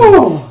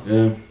 Oh.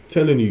 Yeah.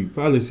 Telling you,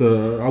 Palace.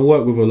 I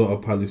work with a lot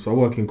of Palace. I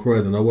work in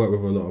Croydon. I work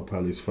with a lot of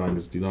Palace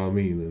fans. Do you know what I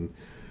mean? And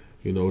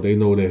you know, they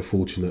know they're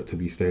fortunate to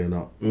be staying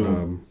up.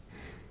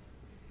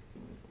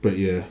 But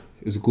yeah,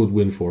 it's a good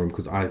win for them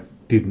because I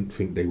didn't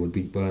think they would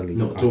beat Burnley.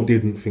 Not at I all.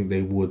 didn't think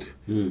they would.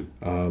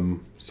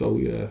 So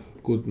yeah,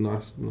 good,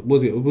 nice.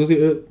 Was it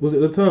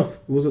the turf?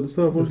 Was it the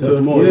turf? Was it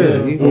Turf More,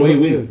 Yeah. yeah. Away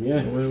win.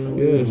 Yeah.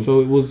 Yeah, so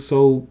it was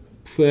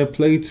fair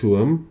play to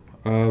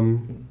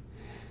them.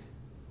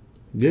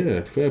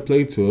 Yeah, fair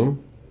play to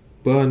them.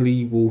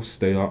 Burnley will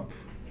stay up.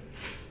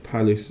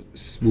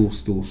 Palace will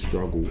still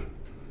struggle.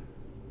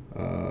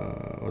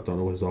 I don't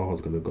know where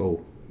Zaha's gonna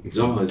go.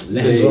 Zaha's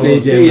Let him stay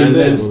stay there, in man.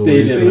 Let him I don't know stay where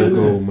he's there, gonna man.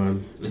 go,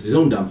 man. It's his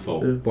own damn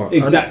fault. But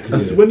Exactly.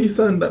 That's when he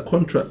signed that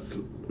contract,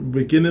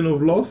 beginning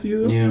of last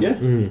season. Yeah.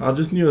 Yeah. I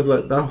just knew it was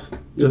like that's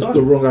just done.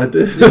 the wrong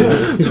idea.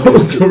 That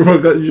was the wrong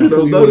idea. You I should thought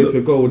have you done wanted it.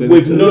 to go then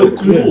With it's- no yeah.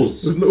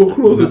 clause. There's no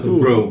clause at all.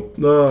 Bro.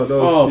 No.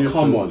 Oh,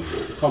 come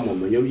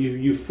on, man.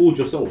 You fooled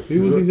yourself.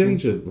 Who was his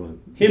agent, man?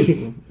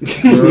 Him.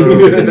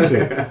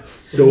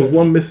 There was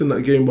one missing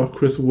that game by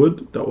Chris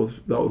Wood. That was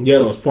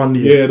the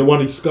funniest. Yeah, the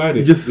one he skied it.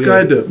 He just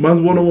skied it. Man's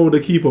 1-on-1 with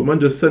the keeper. Man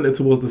just sent it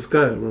towards the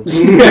sky, bro.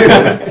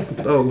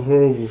 That was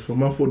horrible. For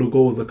man, thought the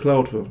goal was a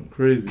cloud, fam.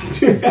 Crazy.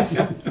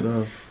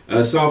 No.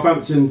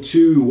 Southampton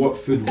 2,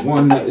 Watford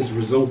 1. That has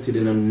resulted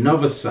in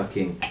another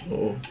sacking.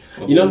 Oh.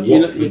 Of You know, the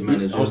Watford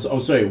manager.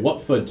 I'm sorry.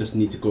 Watford just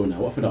need to go now.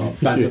 Watford are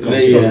banned to come.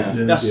 Yeah.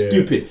 That's Yeah.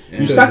 stupid. You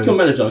Yeah. sack your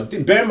manager.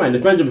 Bear in mind, the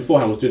manager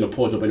beforehand was doing a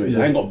poor job anyway.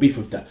 So I ain't got beef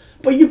with that.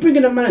 But you bring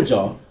in a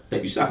manager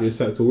That you sacked. You're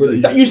sacked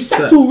already. that you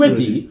sacked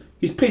already.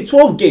 He's played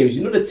 12 games.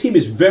 You know the team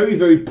is very,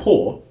 very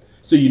poor.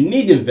 So you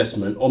need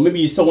investment, or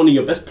maybe you sell one of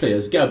your best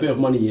players, get a bit of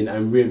money in,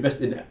 and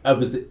reinvest in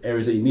others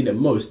areas that you need it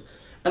most.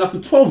 And after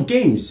 12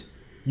 games,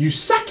 you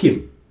sack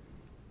him.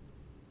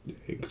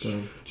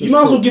 You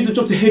might as well give the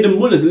job to Hayden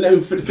Mullers and let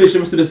him finish the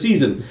rest of the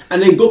season,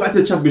 and then go back to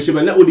the championship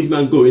and let all these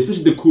men go.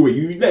 Especially the Kouret,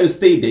 you let him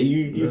stay there.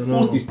 You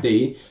forced him to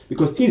stay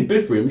because teams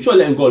bid for him. You should have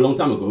let him go a long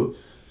time ago.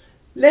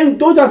 Let him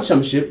go down to the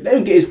championship. Let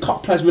him get his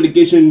cut price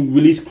relegation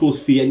release clause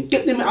fee and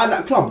get them out of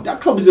that club. That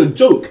club is a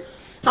joke.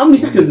 How many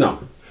seconds now?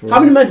 How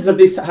many managers have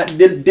they had?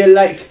 They're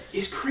like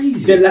It's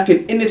crazy. they're like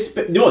an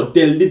inexpected. You know what?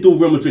 They're little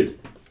Real Madrid.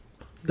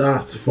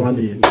 That's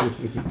funny.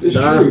 It's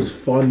That's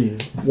funny.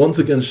 Once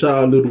again, shout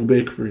out Little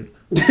Bakery.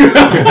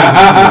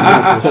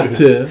 Top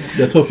tier.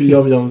 Their toffee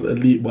yum yums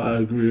elite, but I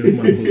agree with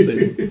Michael's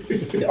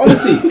statement.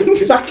 Honestly,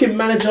 sacking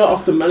manager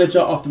after manager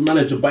after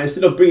manager, but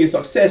instead of bringing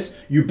success,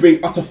 you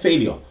bring utter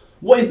failure.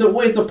 What is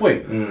the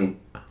point?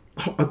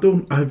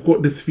 I've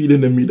got this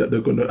feeling in me that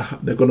they're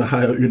gonna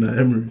hire Unai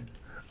Emery.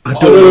 I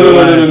don't no, know no,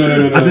 why. no, no,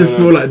 no, no, I just no,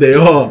 feel like they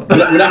are.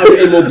 Without having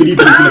any more belief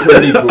in the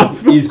Premier League,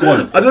 bro, he's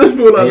gone. I just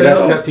feel like Hey, they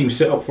that's are. that team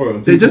set up for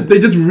him. They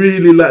just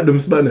really like them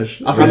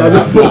Spanish. I think, And I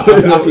just thought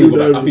I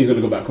think he's Unai going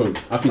to go back home.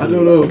 I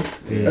don't know.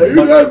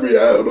 Unai Emery,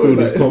 I don't know. All Like,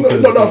 this it's not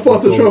confidence that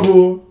far to is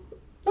travel.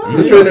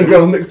 The training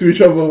grounds next to each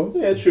other.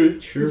 Yeah,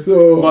 true.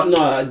 So But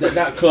no,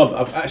 that club,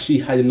 I've actually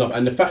had enough.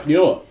 And the fact, you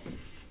know what?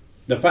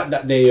 The fact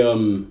that they,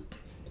 the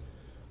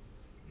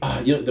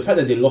fact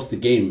that they lost the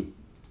game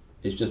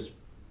is just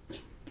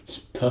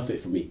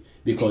perfect for me.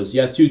 Because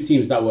you had two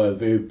teams that were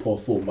very poor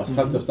form, but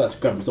Southampton started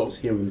to grab results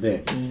here and there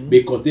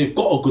because they've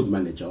got a good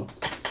manager.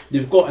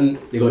 They've got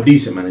They got a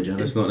decent manager.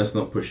 Let's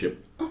not push it.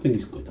 I think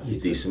he's good. He's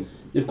decent.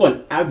 They've got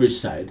an average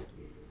side,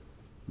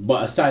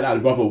 but a side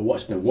I'd rather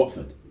watch than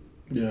Watford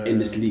yeah, in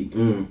this league.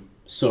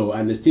 So,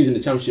 and there's teams in the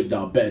Championship that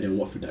are better than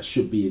Watford that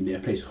should be in their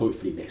place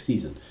hopefully next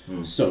season.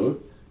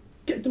 So,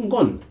 get them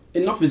gone.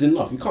 Enough is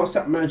enough. You can't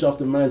sack manager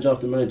after manager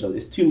after manager.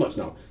 It's too much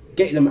now.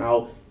 Get them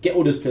out. Get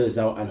all those players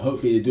out, and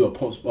hopefully they do a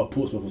Portsmouth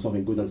or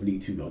something, go down to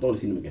League 2. I don't want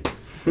to see them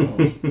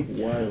again.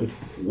 Wild.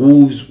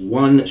 Wolves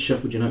 1,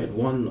 Sheffield United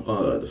 1.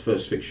 The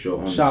first fixture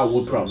on Shout out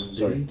Ward-Prowse,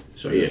 Sunday.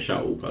 Sorry, shout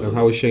out Ward-Prowse. And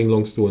how is Shane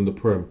Long still in the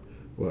Prem?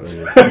 Well,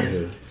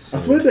 yeah. I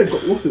swear they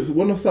got what's it?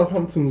 One of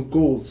Southampton's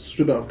goals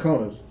should have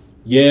counted.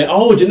 Yeah.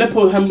 Oh,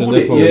 Gineppo handballed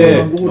it.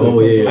 Gineppo, Yeah. Oh,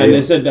 yeah. And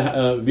they said that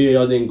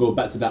VAR didn't go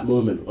back to that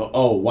moment.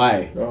 Oh,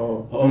 why?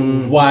 Oh, Oh, so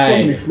many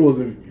why? flaws.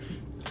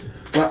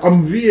 Like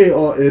I'm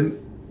VAR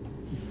in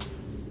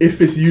if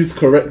it's used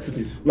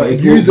correctly. Like It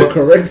use will, it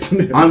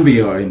correctly. I'm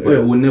VRing, but Yeah.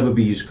 it will never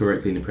be used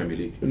correctly in the Premier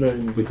League You know,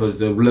 because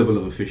the level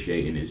of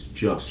officiating is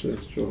just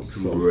it's just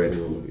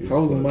dreadful.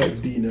 how's Mike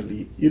Dean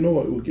elite? You know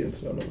what? We'll get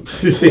into that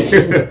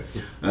another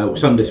time.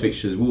 Sunday's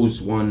fixtures: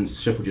 Wolves 1,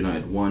 Sheffield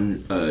United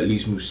 1.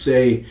 Elise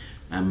Mousset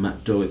and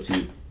Matt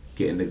Doherty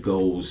getting the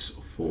goals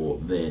for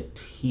their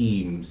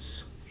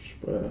teams.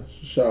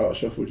 Shout out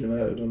Sheffield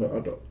United. I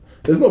don't.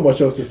 There's not much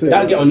else to say.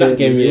 That get on that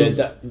game, yeah.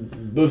 was-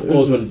 Both it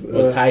goals was were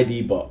just,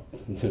 tidy, but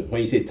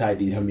when you say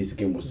tidy, that means the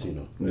game was, A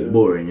bit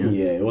boring, yeah.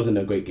 yeah, it wasn't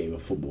a great game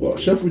of football. Well,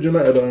 Sheffield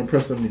United are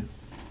impressing me.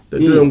 They're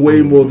doing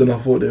way more than I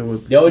thought they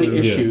would. The only Yeah,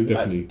 issue,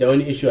 definitely. the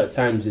only issue at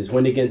times is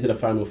when they get into the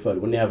final third,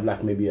 when they have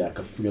like maybe like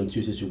a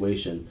 3-on-2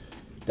 situation,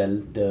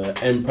 then the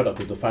end product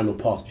of the final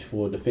pass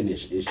before the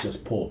finish is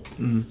just poor.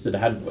 So they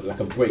had like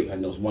a break,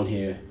 and there was one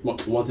here, one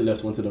to the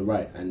left, one to the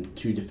right, and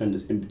 2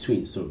 defenders in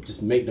between. So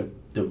just make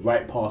the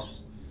right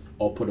pass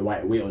or put the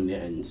right weight on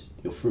it, and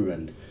you're through.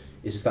 And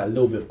it's just that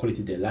little bit of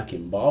quality they're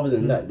lacking. But other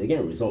than that, they're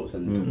getting results,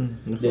 and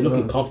they're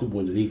looking comfortable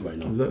in the league right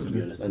now. Exactly. To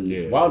be honest, and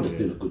Yeah, Wilder's yeah.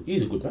 doing a good.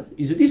 He's a good man.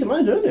 He's a decent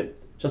manager, isn't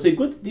it? Shall I say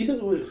good,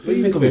 decent? What do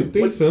you think of him?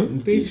 Decent.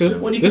 What do you Let's think see of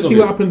what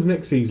him? happens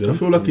next season. I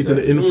feel like he's an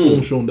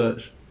informed Sean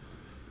Dyche.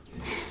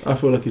 I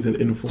feel like he's an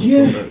informed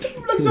Yeah. Sean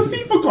Dyche. Like it's a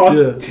FIFA card.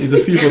 Yeah, he's a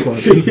FIFA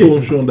card.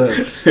 Informed Sean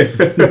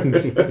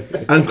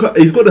Dyche. And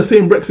he's got the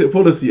same Brexit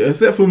policy,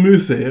 except for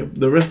Mousse.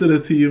 The rest of the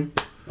team,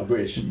 A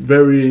British.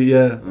 very,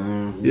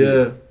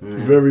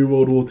 very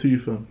World War II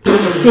fan.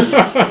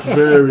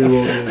 Very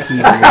World War II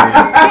fan.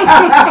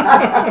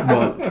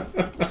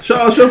 But shout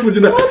out Sheffield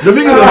United. The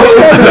thing is,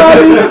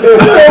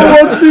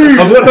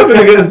 I've got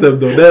nothing against them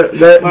though.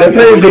 They're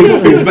playing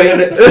good Fix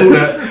bayonets, all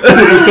that. Put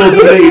themselves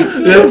the leads.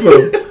 Yeah,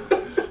 fam.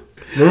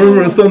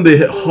 Remember on Sunday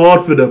hit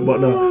hard for them,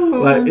 but no,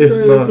 like it's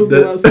not.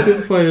 about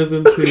Spitfires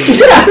and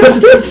things.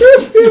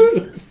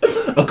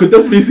 I could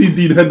definitely see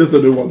Dean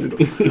Henderson in one, you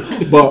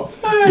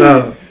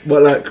know.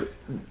 But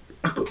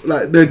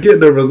like they're getting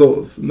the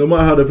results. No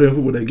matter how they're playing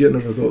football, they're getting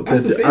the results.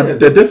 That's the thing,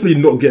 They're definitely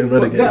not getting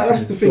relegated.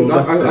 That's the thing.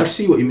 So I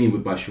see what you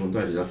mean by Sean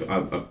Dyche.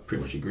 I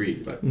pretty much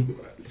agree. Like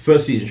the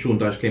first season, Sean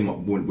Dyche came up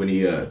when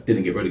he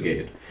didn't get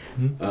relegated.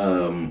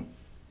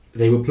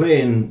 They were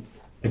playing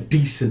a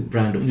decent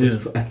brand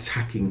of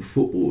attacking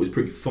football. It was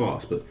pretty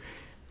fast, but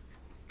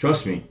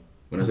trust me,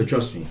 when I say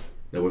trust me,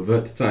 they'll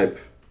revert to type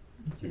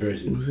Very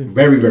soon.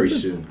 very, very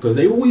soon, because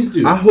they always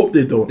do. I hope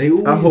they don't. They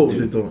always I hope do.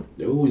 they don't.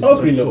 They always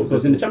Hopefully do. not,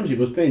 because in the championship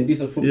he was playing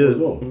decent football as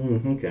well.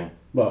 Okay.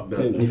 But But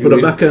you know, if For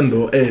the back end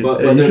though, hey,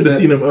 But you should have then-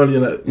 seen them earlier.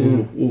 Like,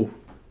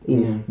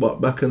 Yeah.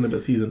 but back end of the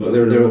season. But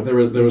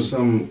there are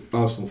some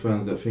Arsenal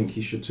fans that think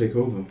he should take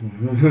over.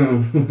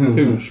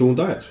 Who? Sean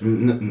Dyche.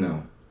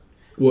 No.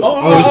 What?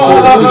 Chris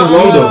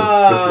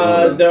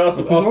Wilder. there are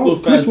some Arsenal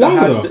Chris fans that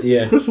have Wilder.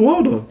 yeah. Chris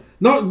Wilder.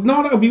 No,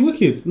 that would be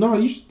wicked. No,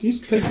 you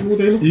should take him all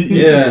day long. You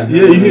Yeah.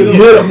 hear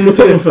that from the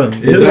Tottenham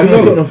fans. You hear that from the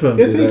Exactly. Tottenham fans.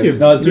 Yeah, take him.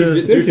 No, to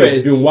be take fair, it.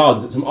 it's been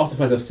wild. Some Arsenal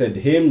fans have said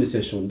him. They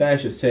said Sean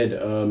Dyche. Have said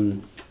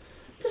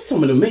there's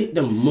some of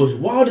the most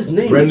wildest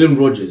names. Brendan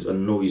Rodgers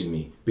annoys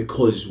me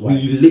because Why?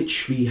 we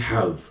literally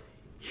have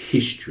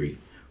history,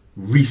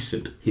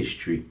 recent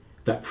history,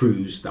 that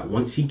proves that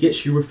once he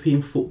gets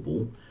European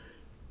football,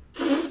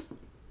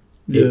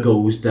 Yeah. it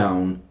goes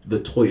down the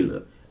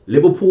toilet.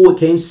 Liverpool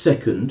came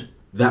second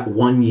that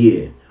 1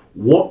 year.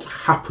 What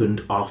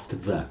happened after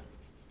that?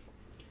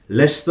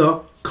 Leicester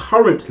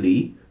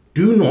currently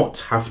do not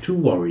have to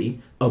worry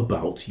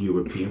about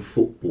European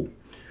football.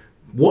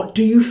 What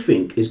do you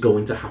think is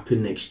going to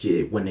happen next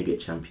year when they get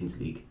Champions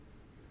League?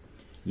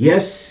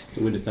 Yes,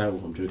 Win the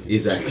title. I'm joking.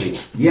 exactly.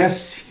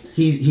 Yes,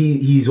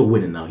 he's a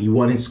winner now. He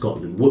won in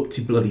Scotland. What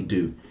did bloody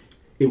do?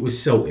 It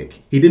was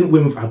Celtic. He didn't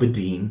win with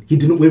Aberdeen. He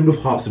didn't win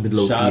with Hearts of Shout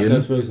out to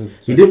Midlothian. Ferguson.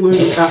 He didn't win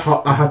with,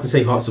 I have to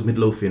say Hearts of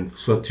Midlothian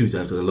for 2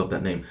 times because I love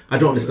that name. I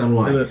don't understand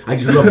why. I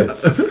just love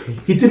it.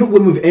 He didn't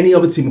win with any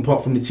other team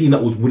apart from the team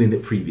that was winning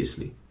it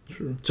previously.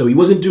 True. So he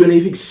wasn't doing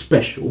anything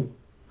special.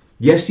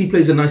 Yes, he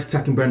plays a nice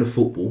attacking brand of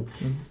football.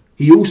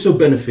 He also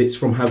benefits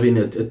from having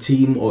a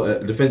team or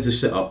a defensive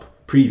setup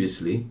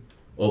previously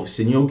of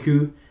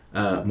Sinyoku.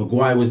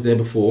 Maguire was there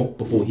before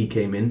he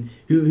came in.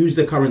 Who's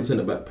the current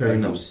centre back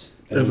pairing now?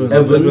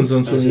 Evans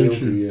and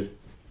Soyuncu. Yeah.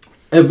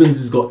 Evans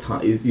has got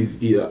time.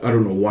 I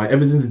don't know why.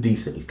 Evans is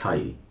decent. He's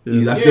tidy.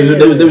 Yeah.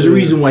 There was a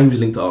reason why he was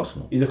linked to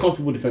Arsenal. He's a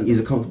comfortable defender. He's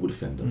a comfortable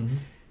defender.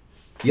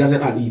 He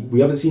hasn't.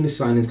 We haven't seen his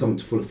signings come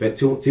to full effect.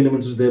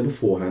 Tielemans was there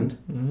beforehand.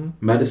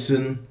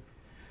 Madison,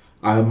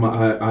 I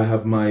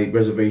have my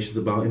reservations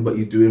about him, but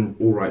he's doing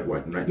all right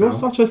now. You're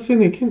such a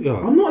cynic, ain't you?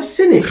 I'm not a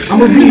cynic.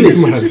 I'm a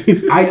realist.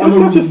 I'm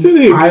such a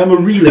cynic. I am a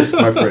realist,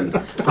 my friend.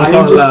 I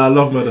can't lie, I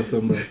love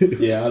Madison, man.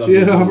 Yeah, I love Yeah,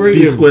 him. I've read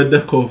D him. Square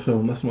Deco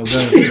film, that's my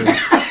guy.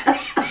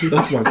 Man.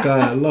 That's my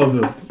guy, I love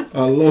him.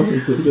 I love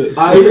him to bits.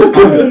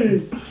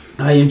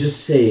 I am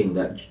just saying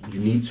that you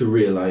need to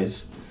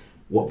realise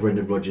what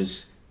Brendan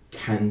Rodgers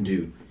can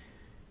do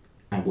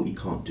and what he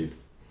can't do.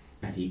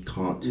 And he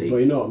can't take. But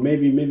you know,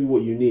 maybe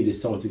what you need is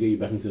someone to get you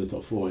back into the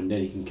top 4, and then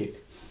he can kick.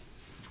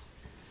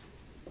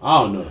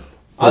 I don't know.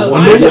 I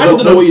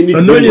don't know what you need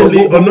to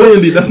do.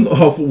 Annoyingly, that's not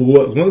how football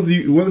works.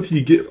 Once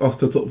he gets us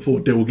to top 4,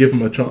 they will give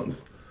him a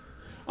chance.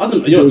 I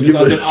don't know. You know,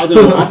 I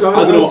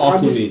don't know what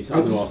Arsenal needs. I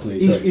don't know what Arsenal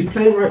needs. He's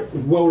playing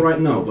well right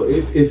now, but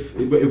if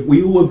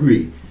we all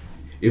agree,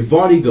 if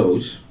Vardy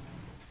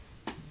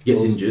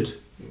gets injured,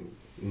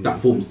 that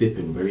form's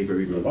dipping very,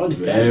 very, very Vardy's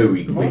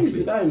the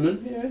quickly. guy,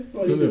 man. Yeah,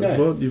 Vardy's the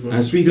guy.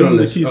 And speaking of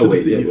Leicester,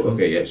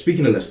 Leicester,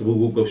 Speaking of Leicester,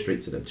 we'll go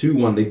straight to them.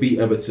 2-1, they beat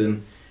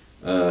Everton.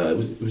 It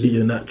was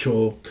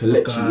Iheanacho,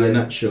 Kelechi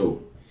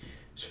Iheanacho.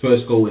 His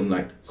first goal in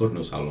God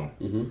knows how long.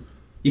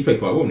 He played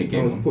quite well in the I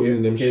game. was man.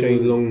 putting them Yeah.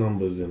 Shane Long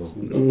numbers, you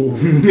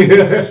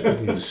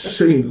know.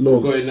 Shane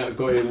Long. Got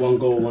in 1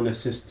 goal, 1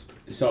 assist.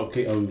 It's out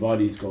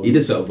Vardy's goal. He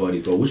did set up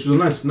Vardy's goal, which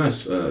was a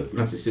nice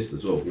assist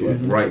as well. Yeah.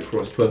 Right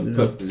across,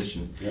 perfect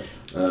position.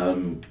 Yeah.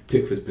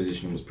 Pickford's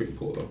position was pretty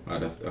poor though. I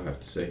have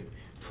to say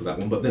for that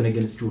one. But then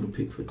again, it's Jordan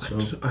Pickford. So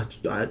I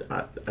just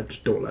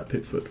don't like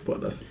Pickford,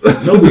 but that's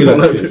nobody don't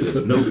likes like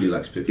Pickford. Nobody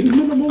likes Pickford.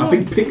 England number I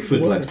think one.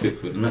 Pickford Why? likes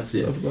Pickford, and that's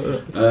it. That's about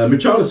it.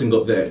 Richarlison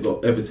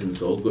got Everton's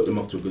goal, got them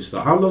off to a good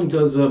start. How long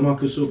does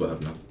Marco Silva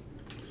have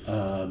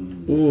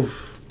now?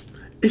 Oof.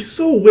 It's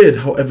so weird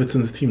how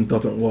Everton's team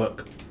doesn't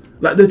work.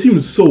 Like their team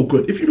is so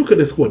good. If you look at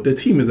their squad, their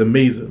team is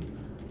amazing.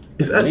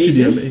 It's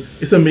actually amazing.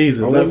 It's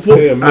amazing. I Like, wouldn't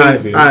say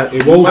amazing.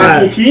 It won't be.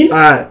 Michael Keane?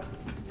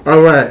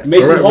 All right.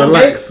 Mason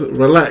Relax. Yerry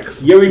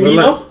Relax.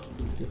 Mina?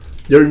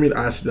 Yerry Mina.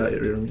 I actually like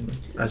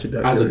Yerry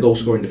Mina. As a goal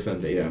scoring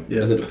defender, yeah.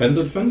 Yeah. As a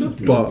defender, no,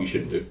 But- you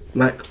shouldn't do.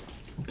 Like,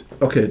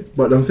 okay,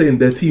 but I'm saying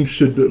their team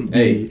shouldn't be.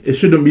 Hey. It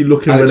shouldn't be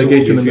looking Alex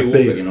relegation in Iwobi, the if you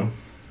face. will, you know.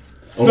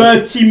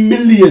 30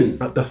 million.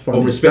 That's funny.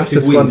 Of That's respective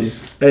just funny.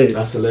 wins. Hey,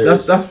 That's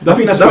hilarious. That's I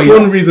think that's that's why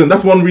one reason.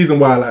 That's one reason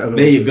why I like Everton.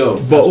 There you go.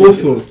 But That's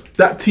also, wicked.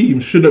 that team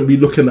shouldn't be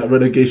looking at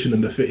relegation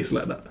in the face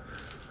like that.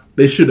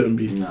 They shouldn't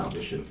be. No,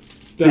 they shouldn't.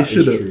 They That is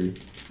shouldn't. true.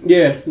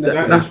 Yeah,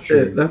 That's is true.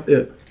 it. That's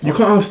it. You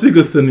can't have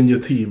Sigurdsson in your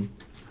team,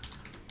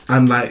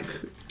 and like,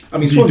 I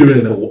mean, be Swansea did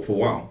doing it that. for a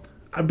while.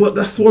 But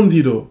that's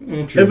Swansea though.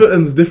 True.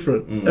 Everton's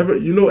different.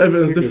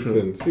 Everton's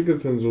different.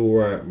 Sigurdsson's all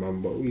right,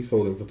 man, but we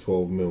sold him for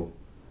 12 mil.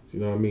 Do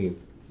you know what I mean?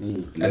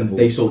 And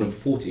they sold him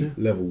for 40.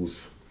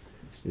 Levels.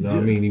 You know what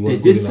I mean? He They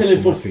wasn't did good sell enough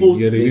him for my team.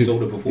 40. Yeah, they They did.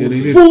 sold him for Yeah, they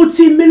 40. did.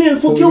 40 million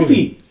for 40 million.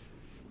 Gylfi.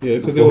 Yeah,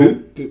 because For they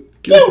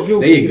were. who?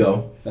 There you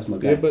go. That's my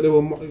guy. Yeah, but they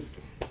were.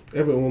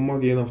 Everton were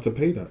muggy enough to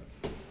pay that.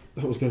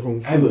 That was their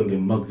home. Everton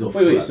been mugged off.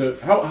 Wait, for so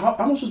that.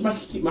 how much was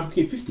Michael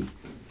Keane? 50?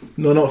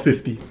 No, not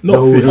 50. Not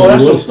No, 50. Oh,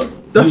 that's he John was- Stones.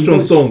 That's he John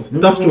was- Stones. No,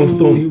 That's no, John no,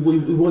 Stones. He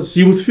was.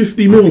 He was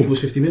 50 I mil. think it was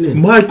 50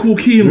 million. Michael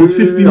Keane was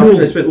 50 I think mil.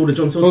 they spent all the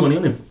John Stones money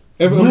on him.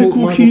 Everton Michael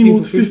bought Keane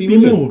was 50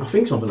 mil. I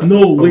think something like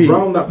No that. way.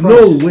 Around that price.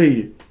 No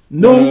way.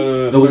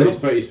 No. No, was it?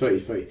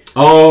 30.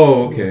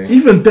 Oh, okay.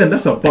 Even then,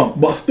 that's a bump.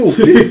 But still,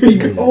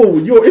 50. Oh,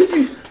 yo,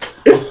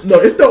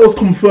 if that was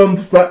confirmed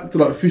fact,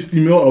 like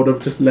 50 mil, I would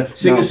have just left.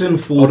 Sigurdsson now.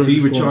 40,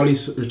 I would have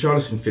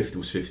Richarlison 50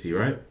 was 50,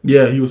 right?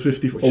 Yeah, he was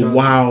 50. Oh, Richarlison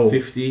wow.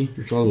 50.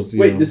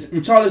 Wait, this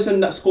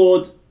Richarlison that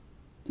scored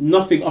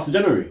nothing after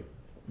January?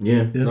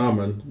 Yeah. Yeah. Nah,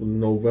 man.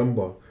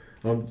 November.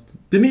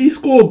 Didn't he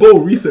score a goal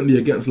recently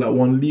against like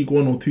one League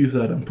 1 or 2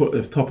 side and put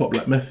his top up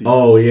like Messi?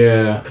 Oh,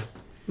 yeah.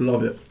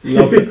 Love it.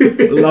 Love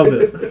it. Love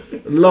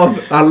it. Love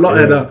it. I love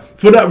it.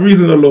 For that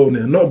reason alone,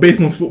 yeah. Not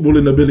based on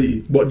footballing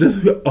ability, but just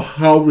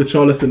how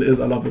Richarlison is,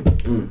 I love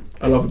him.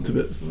 I love him to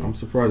bits. I'm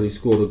surprised he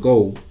scored a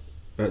goal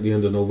at the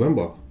end of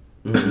November.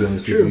 To be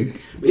honest True. with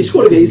you. He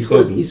scored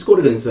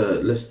doesn't. against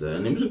Leicester,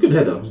 and it was a good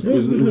header.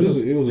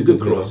 It was a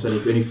good cross,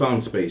 and he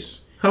found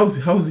space.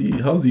 How's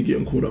he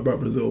getting called up by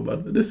Brazil,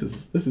 man? This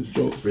is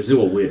jokes.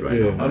 Brazil are weird right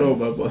Yeah. now. I know,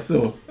 man, but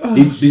still.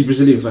 These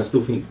Brazilian fans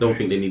still don't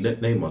think they need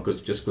Neymar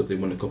because they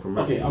won the Copa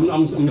America. Okay,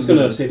 I'm just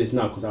gonna say this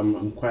now because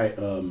I'm quite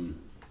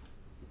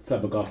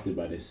flabbergasted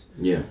by this.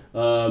 Yeah.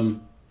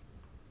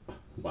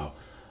 Wow.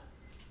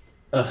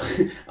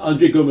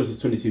 Andre Gomez was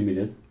 22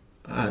 million.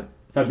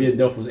 Fabien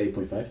Delph was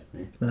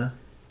 8.5.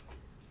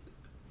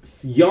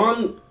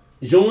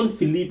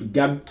 Jean-Philippe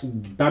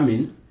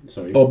Bamin,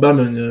 sorry, Oh,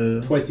 Baman,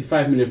 yeah.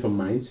 25 million from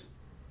Mainz.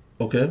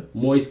 Okay,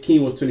 Moise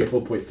Keane was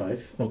 24.5.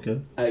 okay.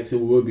 Alex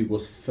Iwobi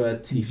was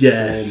 34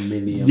 Yes.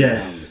 million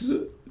Yes.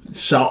 pounds.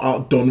 Shout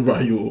out Don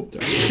Rayo.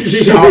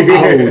 Shout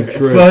out.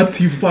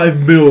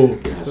 35 mil.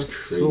 That's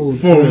so crazy.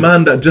 For a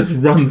man that just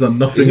runs and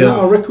nothing Is that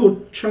else. our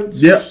record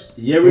transfer? Yep.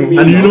 Yerry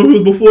Mina, And you know who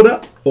was before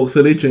that?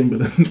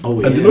 Oxlade-Chamberlain. Oh,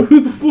 And you yeah. know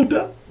who was before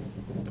that?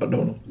 I don't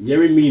know.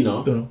 Yerry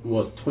Mina Dunno.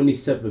 was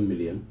 27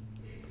 million.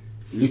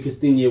 Lucas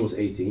Digne was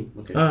 18.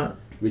 Okay.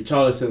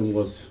 Richarlison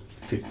was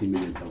 50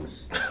 million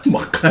pounds.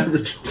 My guy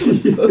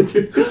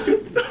Richarlison.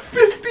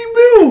 50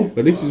 mil.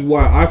 But this is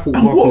why I thought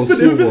And Marco what for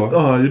the invest? Silva.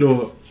 Oh, you know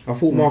what? I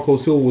thought Marco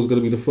Silva was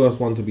going to be the first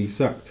one to be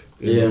sacked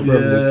in Yeah. the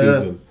Premier Yeah. this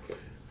season.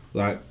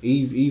 Like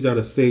he's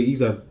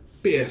had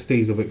bare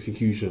stays of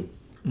execution,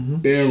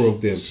 bare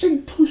of them.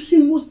 Shane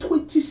Tosun was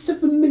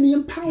 27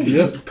 million pounds.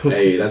 Yep.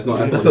 Hey, that's not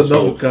That's his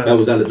another fault. guy. That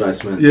was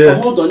Allardyce, man. But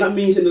Yeah. hold on, that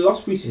means in the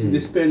last 3 seasons they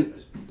spent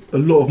A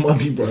lot of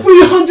money, bro.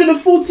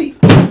 340.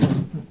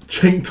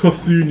 Cenk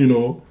Tosun, you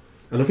know.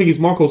 And the thing is,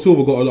 Marco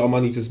Silva got a lot of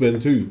money to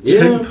spend too.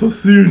 Yeah. Cenk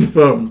Tosun,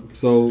 fam.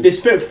 So They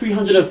spent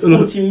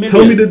 340 million.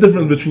 Tell me the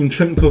difference between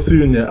Cenk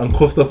Tosun, yeah, and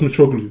Kostas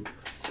Mitroglou.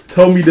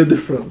 Tell me the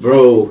difference.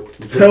 Bro.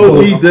 Tell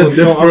me the I couldn't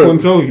tell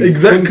difference. you.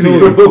 Exactly.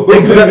 Couldn't tell you.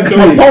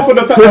 Exactly. Apart from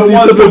the fact that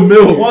 27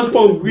 mil. one's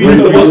from Greece One's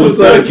and one's from from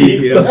Turkey.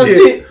 Turkey. That's That's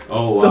it.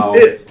 Oh, wow.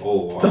 That's it. Oh,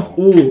 wow. That's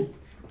all.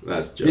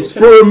 That's They jokes.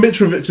 spent, Throw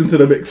Mitrovic into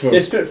the mix, fam.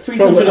 they spent Throw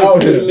it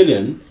out 340 here.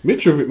 million.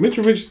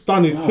 Mitrovic's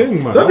done his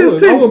thing, man. Done his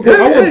thing. I won't put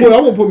Hey.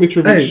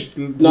 Mitrovic. Hey.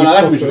 No, I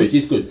like with Tosun. Mitrovic.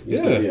 He's good. He's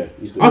Yeah. good. Yeah,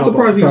 he's good. I'm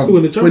surprised he's Fam, still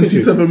in the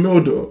championship. 27 mil,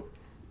 though.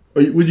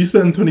 Would you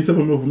spend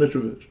 27 mil for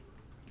Mitrovic?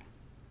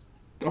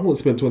 I wouldn't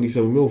spend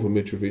 27 mil for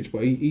Mitrovic,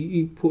 but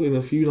he put in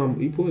a few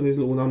he put in his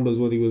little numbers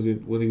when he was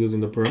in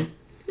the Prem.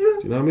 Do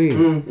you know what I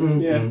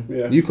mean?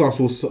 Yeah.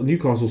 Newcastle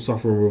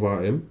suffering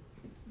without him.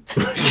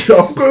 Yeah,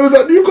 of course, it was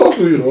at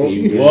Newcastle, you know.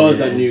 He was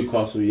at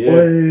Newcastle, yeah.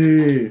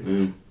 Oi.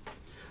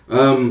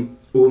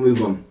 We'll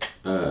move on.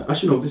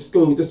 Actually, no. Let's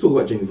talk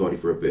about Jamie Vardy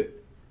for a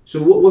bit.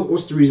 So,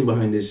 what's the reason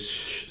behind this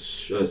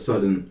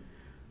sudden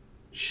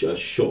shot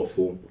of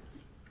form?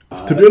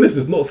 To be honest,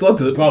 it's not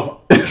sudden. Bruv,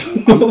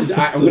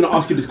 I'm going to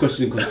ask you this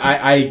question because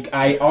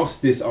I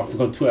asked this on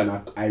Twitter and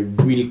I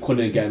really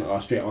couldn't get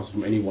a straight answer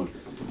from anyone.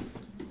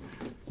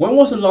 When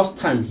was the last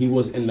time he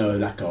was in a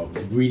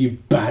really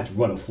bad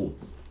run of form?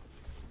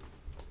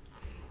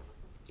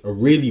 A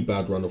really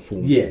bad run of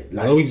form. Yeah,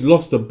 I know he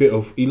lost a bit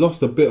of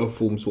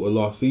form sort of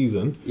last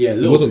season. Yeah,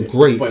 he wasn't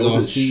great but it last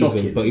wasn't season,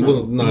 shocking. but he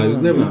wasn't.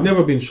 He's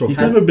never been shocking.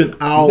 He's never been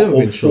out never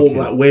been of form, shocking.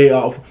 like way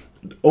out of.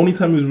 The only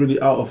time he was really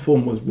out of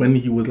form was when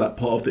he was like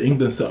part of the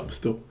England setup.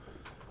 Still,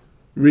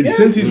 really,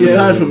 since he's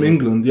retired from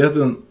England, he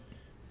hasn't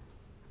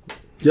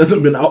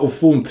been out of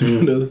form. To be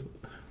honest.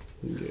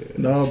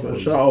 No,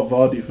 but shout out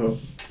Vardy, fam.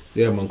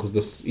 Yeah, man,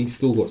 because he's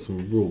still got some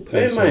real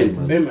Bear pace. in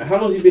mind, how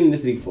long has he been in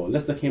this league for?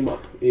 Leicester came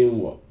up in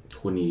what?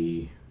 5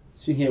 years?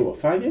 Maybe?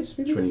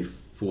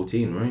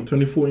 2014, right?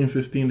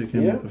 2014-15 they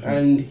came Yeah, up. I think.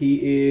 and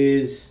he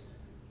is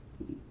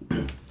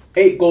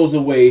 8 goals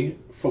away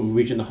from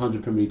reaching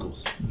 100 Premier League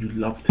goals. You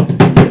love to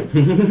see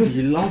it.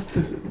 You love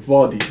to see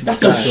Vardy.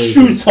 That's a Guy.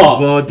 shooter.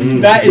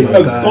 Vardy. That is My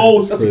a guy.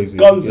 goal. That's Crazy.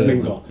 a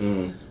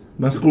gunslinger.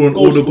 Man scoring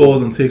Goal all the scorer.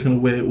 goals and taking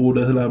away all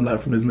the limelight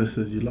from his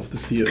missus. You love to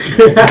see it.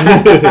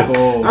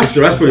 Oh. That's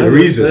probably the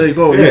reason. There you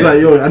go. He's like,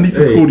 yo, I need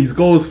to score these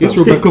goals. It's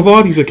fam. Rebecca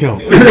Vardy's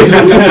account.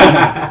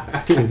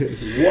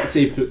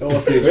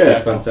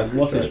 Fantastic.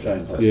 What a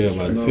striker. Yeah,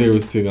 man.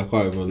 Serious thing. I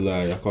can't even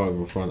lie. I can't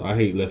even front. I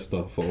hate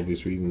Leicester for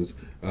obvious reasons.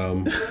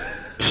 But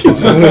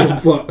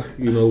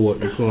you know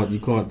what? You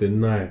can't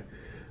deny.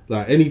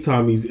 Like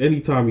anytime he's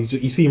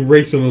you see him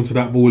racing onto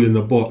that ball in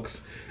the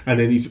box, and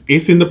then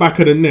it's in the back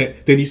of the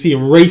net. Then you see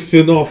him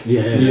racing off.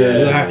 Yeah.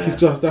 Like it's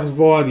just that's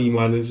Vardy,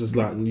 man. It's just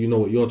like, you know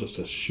what? You're just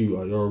a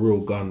shooter. You're a real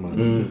gun,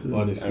 man.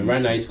 Honestly. And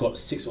right now he's got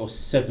 6 or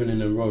 7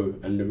 in a row,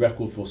 and the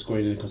record for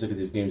scoring in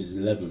consecutive games is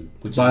 11,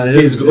 which By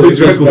is his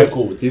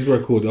record. His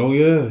record. Oh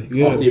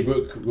yeah. After he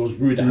broke, was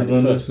rude at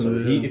the first. So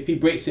Yeah. if he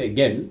breaks it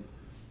again,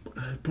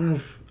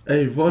 Bruv,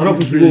 hey, Vardy. I don't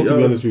think he will, to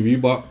be honest with you,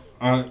 but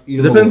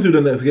It depends who the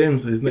next game.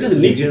 So his he next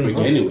doesn't need to game, break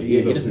huh? it anyway.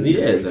 Yeah, he doesn't need to.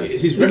 Yeah, break it.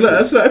 It's his It's like,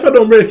 record. it's like, if I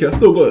don't break it, I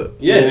still got it.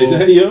 Yeah, So-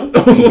 exactly. Yeah.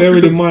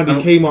 Bearing in mind,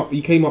 he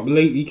came up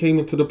late. He came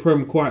into the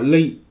Prem quite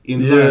late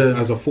in Yeah. life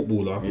as a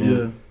footballer.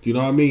 Yeah. Do you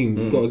know what I mean?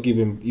 You got to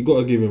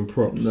give him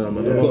props. No,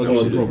 man, Yeah, I gotta don't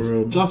give give him it props. for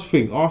real. Just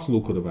think,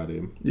 Arsenal could have had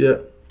him. Yeah.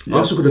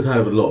 Arsenal could have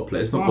had a lot of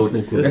players.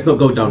 Let's not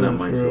go down that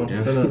minefield.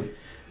 Yeah?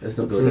 Let's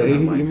not go down that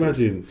minefield.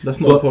 Imagine. That's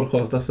not a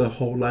podcast. That's a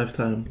whole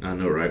lifetime I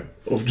know, right?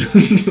 of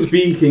just.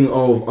 Speaking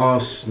of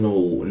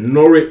Arsenal,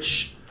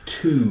 Norwich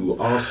 2,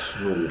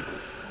 Arsenal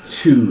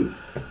 2.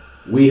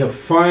 We have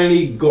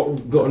finally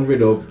gotten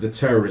rid of the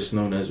terrorist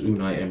known as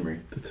Unai Emery,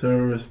 The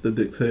terrorist, the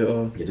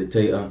dictator, the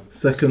dictator.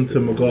 second to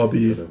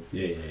Mugabe.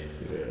 Yeah.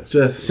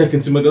 Just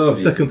Second to Mugabe.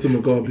 second to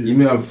Mugabe. You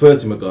mean I'm third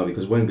to Mugabe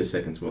because Wenger's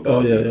second to Mugabe.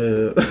 Oh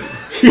yeah.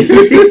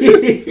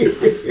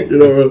 You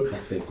know, bro,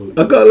 That's their goal.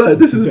 I can't lie.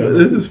 This is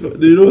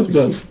you know what's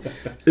bad.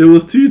 It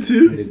was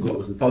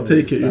 2-2. I'll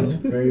take it. You That's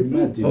know. very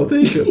mad, dude. I'll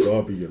take it.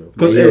 Mugabe, you know.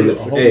 But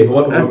Hey,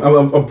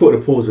 I'm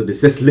putting a pause on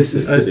this. Let's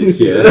listen to this.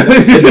 Yeah,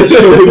 let's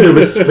show him the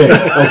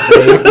respect. Okay.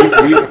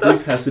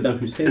 We've had Saddam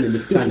Hussein in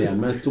this planet, and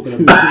man's talking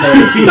about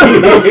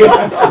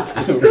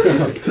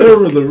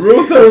terrorism,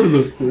 real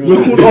terrorism.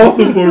 We're called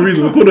Arsenal for a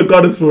reason. We're called the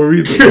Gunners for a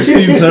reason.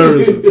 Extreme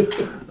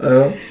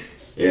terrorism.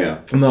 Yeah.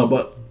 No,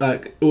 but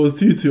like it was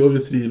 2-2.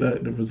 Obviously,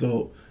 like the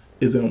result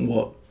isn't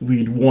what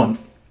we'd want,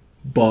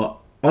 but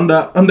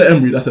under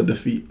Emery, that's a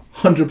defeat.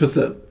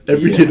 100%.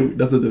 Every kid,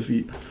 that's a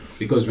defeat.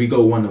 Because we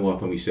go 1-0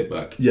 up and we sit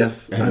back.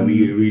 Yes, And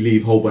we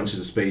leave whole bunches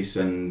of space,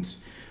 and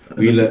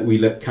we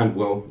let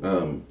Cantwell,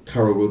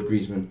 Carroll Road,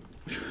 Griezmann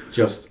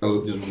just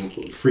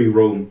free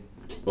roam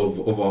of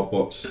our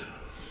box,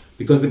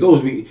 because the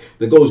goals we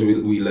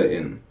let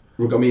in.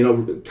 I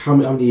mean, how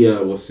many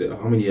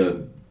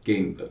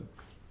game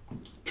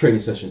training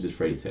sessions did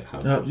Freddie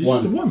have? You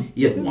just won.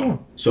 Yeah, one.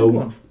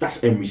 So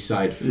that's Emery's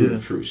side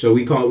through. So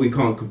we can't.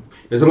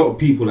 There's a lot of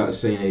people that are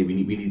saying, "Hey, we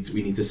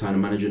need to sign a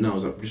manager now." I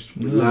was like, just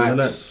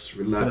relax.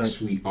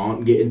 We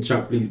aren't getting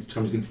Champions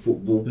League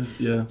football.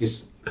 Yeah.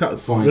 Just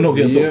Fine. We're not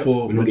getting top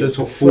four. We're not getting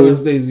top four.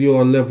 Thursday's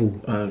your level.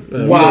 Wow.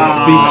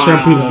 Speak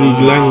Champions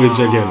League language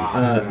again.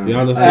 You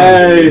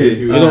understand? Hey.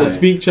 You don't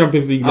speak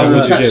Champions League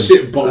language chat again.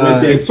 shit, but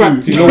we're there In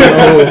fact, too. you know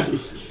what?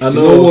 I know. You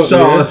know what, Shout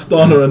yeah? out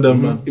Astana and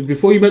them, man.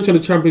 Before you mention the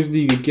Champions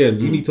League again,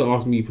 you need to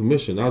ask me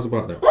permission. How's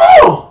about that?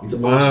 Wow.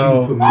 Permission.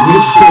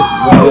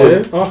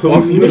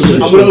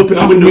 I'm gonna open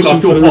up window. I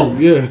feel hot.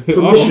 Yeah.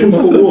 Permission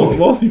for what?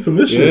 I'm asking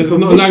permission. Yeah, it's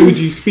not a language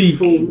you speak.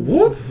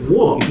 What?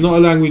 What? It's not a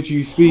language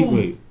you speak,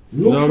 mate.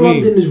 North know what I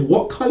mean? London is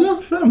what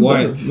colour? Fam,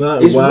 White. Wow.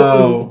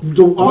 Wow.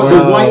 The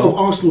white of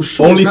Arsenal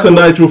shorts. Only to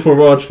Nigel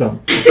Farage, fam.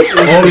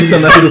 Only to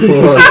Nigel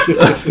Farage.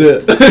 That's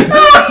it.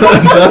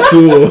 That's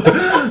all.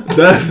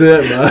 That's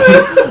it, man.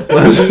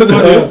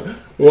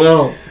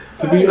 Wow.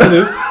 To be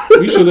honest,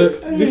 we should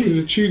have. This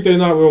is a Tuesday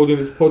night we're holding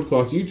this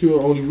podcast. You two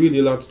are only really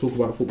allowed to talk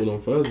about football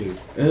on Thursdays.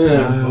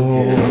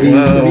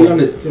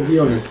 To be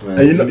honest, man.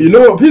 And you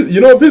know what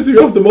pisses me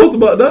off the most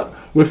about that?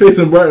 We're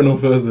facing Brighton on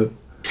Thursday.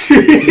 So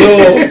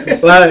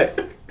like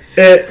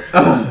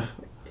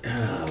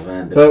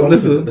Man, But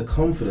listen, the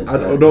confidence.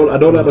 I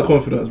don't like the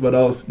confidence, but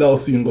that'll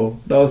soon go.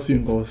 That'll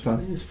soon go. It's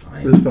fine. It's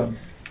fine. It's fine.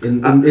 In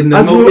the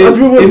As we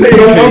were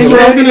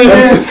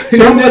saying,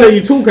 So I'm gonna let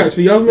you talk.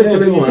 Actually, I'm meant to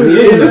let you talk.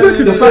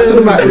 The fact of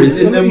the matter is,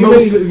 in the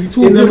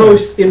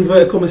most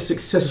inverted commas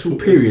successful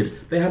period,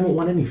 they haven't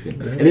won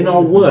anything, and in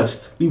our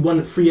worst, we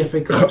won 3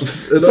 FA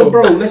Cups. So,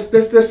 bro, let's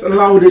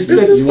allow this.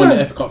 You won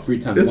the FA Cup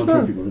 3 times, one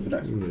trophy, but with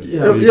that.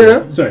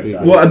 Yeah. Sorry.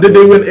 What? And did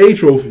they win a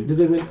trophy? Did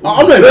they win?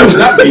 I'm not involved in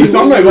that beef.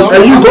 I'm not involved.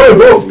 And you got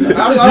involved.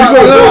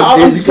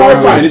 I'm just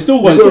clarifying. It's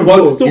still one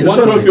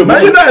trophy.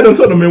 Man United and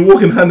Tottenham been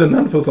walking hand in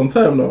hand for some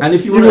time now. And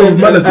if you even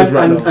with managers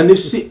right now. and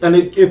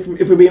if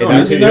we're being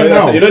honest, You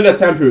know in that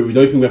time period, we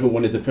don't think we haven't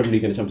won as a Premier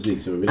League and the Champions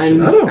League. So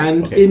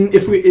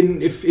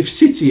if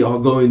City are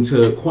going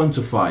to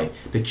quantify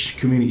the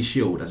Community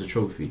Shield as a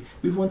trophy,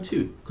 we've won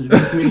 2 because we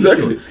won the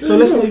Community Shield. So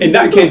let's in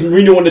that case,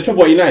 Mourinho won the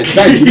treble at United.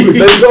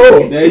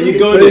 There you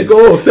go. There you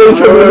go. Same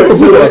trouble.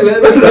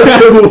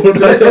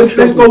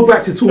 Let's go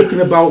back to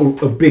talking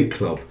about a big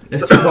club.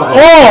 Let's talk about.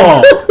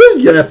 Oh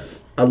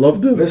yes, I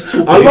love this. Let's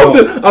talk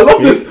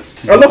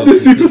I love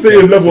this Super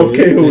Saiyan level of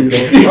Cahill. You know,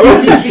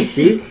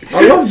 I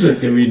love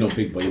this. They're really not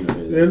big, but you know.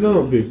 They're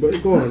not big,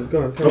 but go on.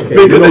 Okay,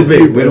 we're not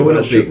big. We're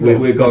not big.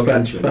 We're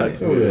gargantuan.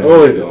 Facts.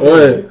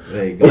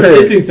 There you go.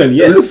 Islington,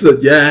 yes. Listen,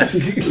 yes.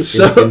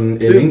 Shout out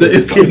the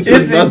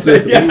Islington. That's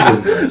it.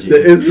 The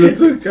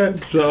Islington guy.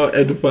 Shout out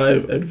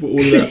Ed5, Ed for all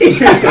that.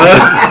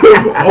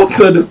 I'll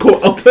turn this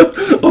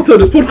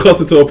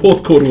podcast into a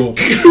postcode war.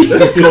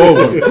 Let's go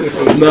over.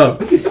 No.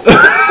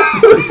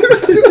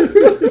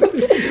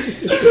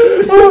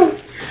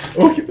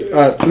 Okay,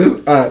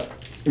 alright.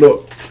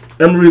 Look,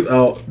 Emery's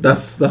out.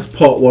 That's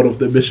part 1 of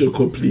the mission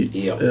complete.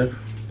 Yeah.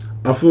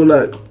 I feel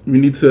like we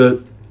need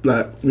to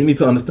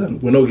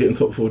understand we're not getting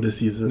top 4 this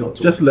season.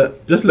 Just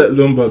let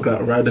Lundberg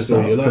ride us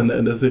out and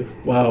then say,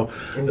 wow.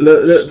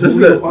 It's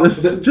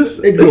fine.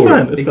 Just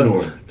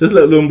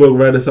let Lundberg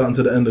ride us out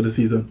until the end of the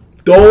season.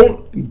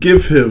 Don't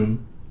give him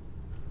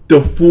the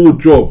full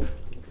job,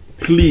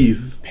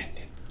 please.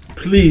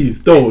 Please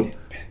don't.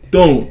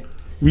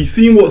 We've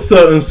seen what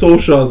certain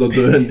Solskjaers are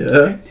doing,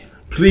 yeah?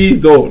 Please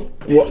don't.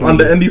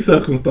 Under any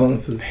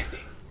circumstances.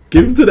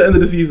 Give him to the end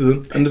of the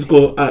season and just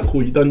go, alright,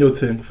 cool, you done your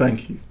thing,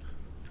 thank you.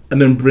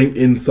 And then bring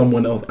in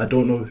someone else. I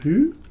don't know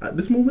who at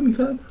this moment in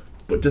time,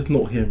 but just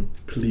not him,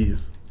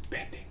 please.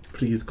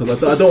 Please,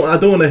 because I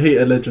don't want to hate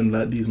a legend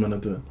like these men are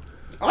doing.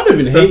 I don't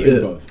even hate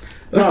him, bro.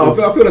 No,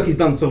 I feel like he's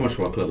done so much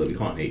for our club that we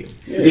can't hate him.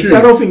 Yeah.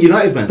 I don't think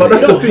United fans. But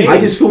that's the thing. I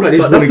just feel like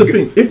that's the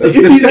thing.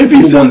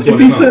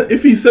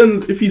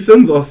 If he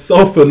sends us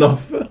south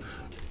enough,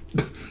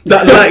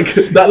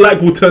 that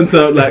will turn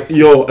to like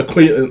your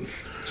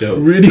acquaintance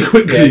really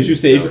quickly. Yeah, you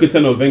say if you could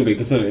turn on Wenger, you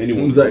can turn on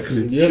anyone.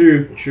 Exactly. Yeah.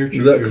 True.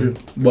 Exactly.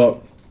 But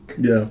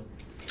yeah,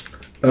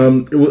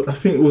 I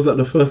think it was like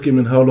the first game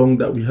in how long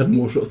that we had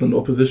more shots than the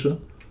opposition.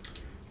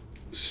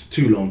 It's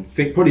too long. I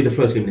think probably the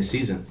first game this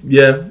season.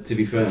 Yeah. To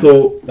be fair.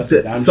 So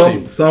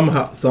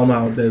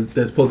somehow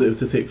there's positives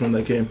to take from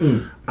that game.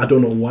 I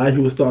don't know why he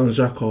was starting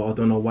Xhaka. I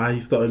don't know why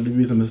he started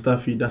Luiz and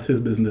Mustafi. That's his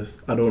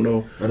business. I don't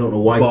know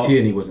why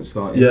Tierney wasn't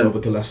starting over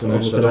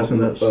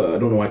Kolasinac. I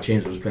don't know why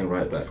James was playing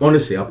right back.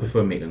 Honestly, I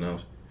prefer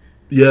Maitland-Niles.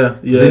 Yeah.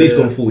 At least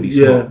going forward, he's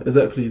smart.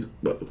 Exactly.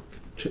 But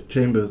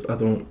Chambers, I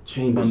don't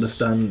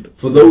understand.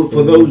 For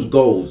those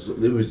goals,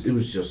 it was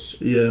just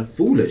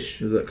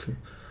foolish. Exactly.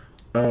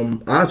 I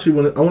actually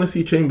want to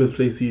see Chambers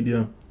play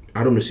CDM.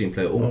 I don't want to see him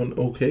play at all.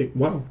 Okay,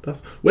 wow.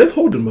 Where's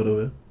Holden, by the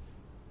way?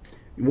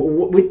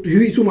 Who are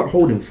you talking about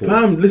Holding for?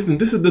 Fam, listen,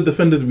 this is the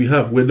defenders we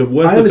have. We're the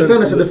worst. I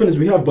understand that's the defenders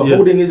we have, but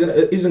Holding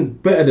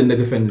isn't better than the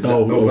defenders. He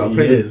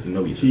is.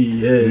 No,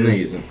 he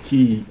isn't.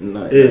 He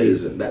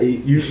is.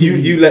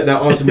 You let that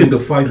Arsenal the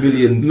 5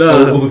 million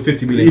over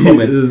 50 million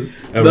comment. You're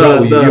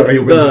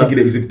thinking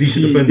that he's a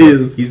decent defender.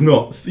 He's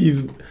not.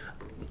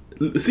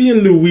 Seeing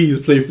Luiz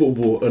play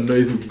football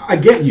annoys me. I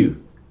get you,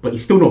 but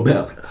he's still not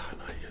better.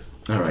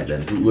 All right,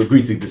 then we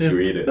agree to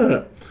disagree.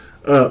 Yeah.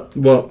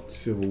 But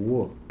Civil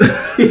War.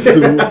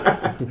 So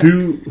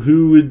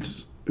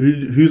who's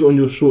on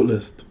your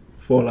shortlist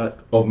for like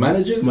of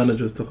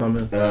managers to come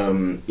in?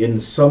 In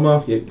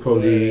summer, it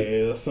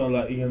probably. That sounds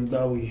like Ian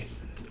Dowie.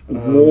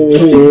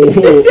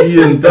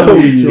 Ian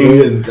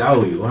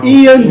Dowie. Wow.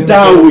 Ian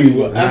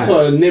Dowie. That's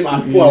what a name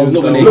I thought I was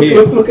not going to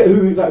hear. Look at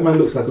who that man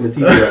looks like on the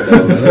TV right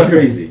now. Man. That's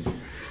crazy.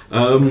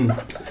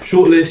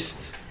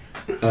 Shortlist.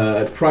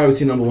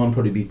 Priority number 1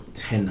 probably be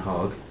Ten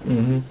Hag.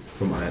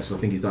 from Ajax. I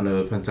think he's done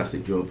a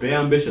fantastic job. Very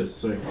ambitious.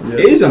 Sorry. Yeah.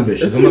 It is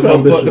ambitious. It's super But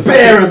ambitious. the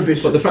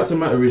fact But the fact of the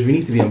matter is, we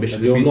need to be ambitious.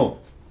 And you're If we- not.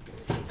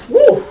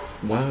 Woo!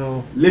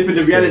 Wow. Live in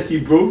the reality,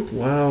 bro.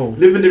 Wow.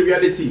 Live in the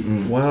reality.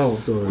 Wow.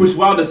 Sorry. Chris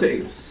Wilder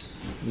said,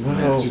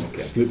 Wow. Just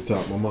slipped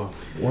out my mouth.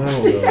 Wow.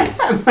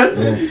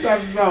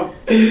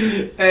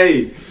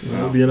 hey.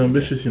 Being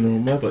ambitious, you know.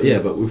 Mad. But yeah,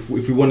 but if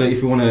we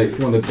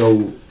wanna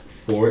go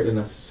for it, then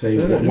I say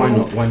Yeah,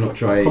 why not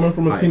try? Coming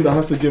from a team Ajax?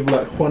 that has to give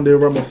like Juan de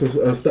Ramos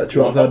a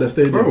statue outside their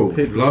stadium. Bro,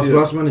 Hate to last see it.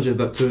 last manager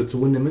that to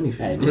win them Hey,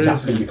 anything. this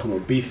has to become a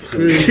beef.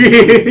 Like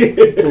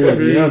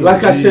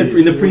I said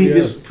in the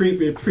Yes.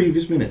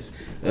 previous minutes,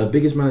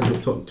 biggest manager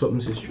of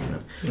Tottenham's history, man.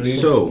 Me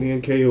So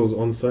and KO's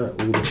on site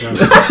all the time.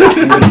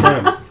 All the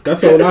time.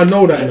 That's all. I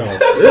know that now.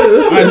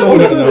 I know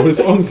that now.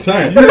 It's on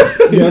site.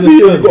 You see,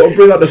 you got to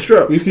bring out the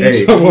strap. We see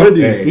Hey, each other.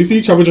 hey. We see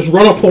each other just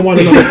run up on one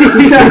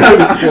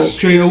another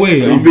straight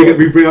away.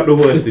 we bring up the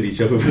worst in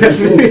each other.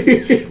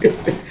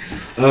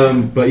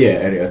 But yeah,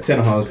 anyway,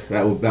 Ten Hag,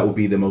 that will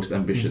be the most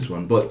ambitious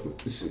one. But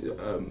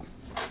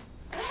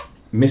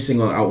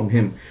missing out on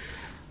him,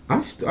 I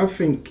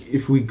think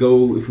if we're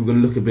going to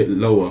look a bit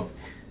lower,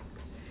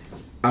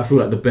 I feel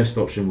like the best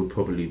option would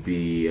probably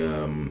be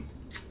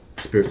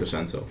Espirito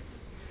Santo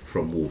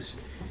from Wolves,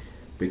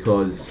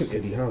 because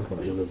Eddie Howe's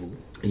about your level.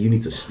 you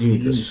need to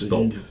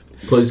stop,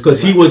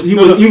 because he was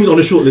on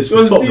the short list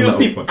for Tottenham. at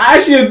one point. I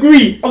actually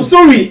agree. I'm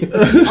sorry.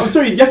 I'm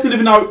sorry. You have to live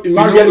in my you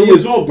know reality what?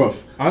 as well,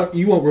 bruv.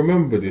 You won't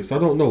remember this. I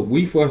don't know.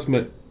 We first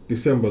met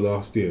December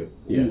last year.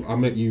 Yeah. I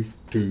met you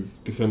through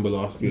December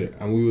last year,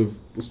 and we were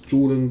was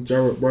Jordan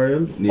Jarrett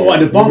Bryan. Yeah. Oh,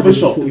 at the barber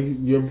shop.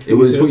 It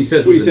was what he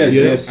said. What he said.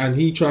 Yeah, Yes. and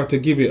he tried to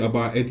give it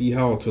about Eddie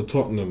Howe to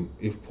Tottenham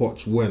if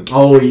Poch went.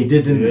 Oh, he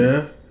didn't.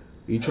 Yeah.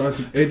 He tried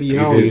to Eddie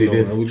Howe, did, he you know,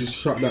 did. and we just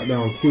shut that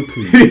down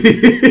quickly.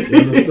 You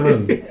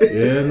understand?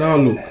 Yeah, now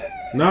look,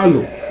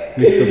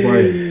 Mr.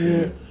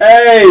 Bryan,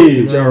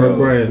 Hey. Jarrett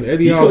Bryan,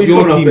 Eddie He's- Howe's he's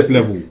your coming team's after-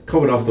 level.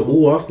 Coming after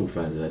all Arsenal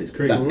fans, man. It's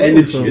crazy. That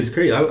energy. It's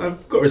crazy.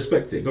 I've got to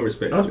respect it. Got to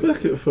respect I it.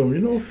 back it from, you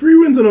know, 3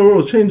 wins in a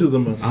row changes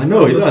them, man. I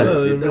know it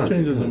does. Yeah, It does.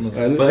 changes It does.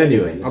 them, man. But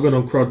anyway, I've been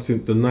on crud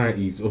since the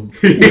 90s.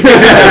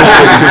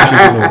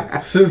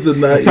 Since the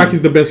night. Attack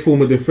is the best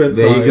form of defence.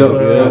 There you go.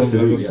 Yeah, as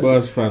Absolutely. a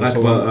Spurs fan. like,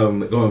 So,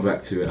 but going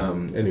back to it.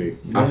 anyway,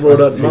 Man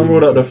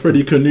rolled out the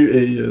Freddie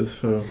Canute years,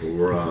 fam.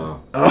 Rah.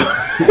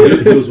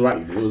 He was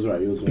right. He was right.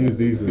 He was he was right.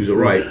 decent. He was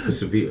alright for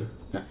Sevilla.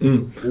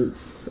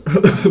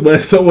 Where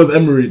so was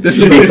Emery. This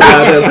is a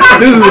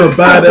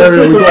bad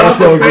area. We got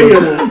ourselves in.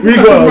 We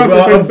got a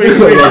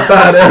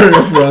bad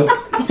area for us.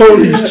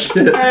 Holy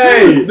shit.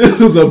 Hey. This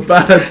was a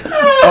bad.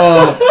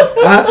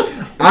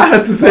 I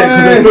had to say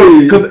it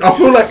because I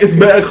feel like it's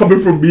better coming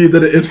from me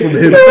than it is from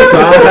him. So I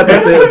had to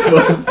say it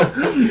first.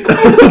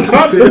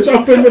 That's to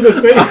jump in with the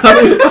same.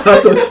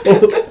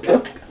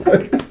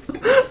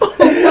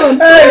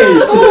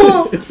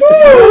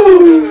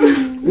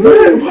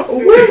 Where's my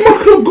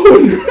club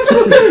going?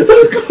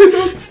 What's going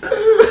on?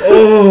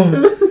 Oh,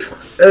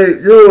 hey,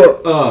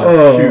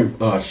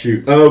 yo.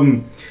 Shoot.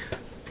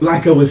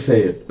 Like I was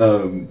saying,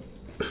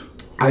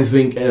 I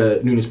think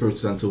Nuno Espirito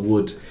Santo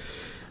would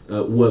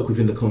work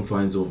within the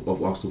confines of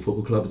Arsenal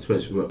Football Club,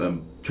 especially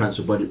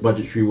transfer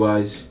budgetary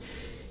wise.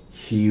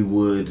 He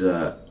would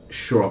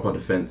shore up our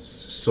defence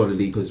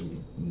solidly because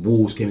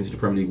Wolves came into the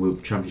Premier League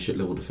with Championship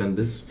level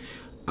defenders.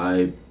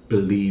 I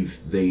believe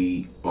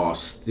they are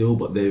still,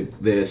 but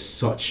they're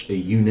such a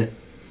unit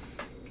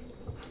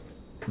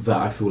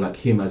that I feel like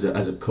him as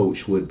a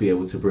coach would be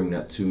able to bring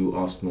that to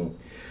Arsenal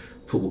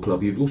Football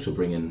Club. He'd also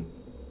bring in.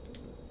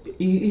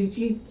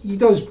 He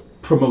does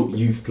promote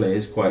youth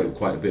players quite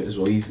a bit as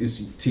well.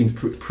 His team's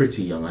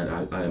pretty young,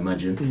 I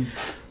imagine.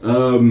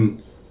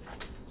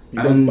 He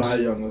does buy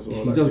young as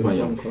well. He does buy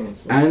young.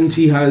 And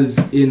he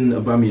has in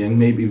Aubameyang,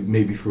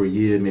 maybe for a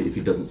year, maybe if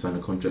he doesn't sign a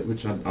contract,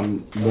 which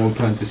I'm more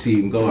inclined to see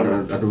him go. I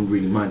don't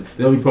really mind.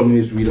 The only problem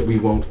is we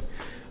won't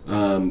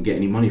get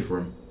any money for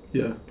him.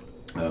 Yeah.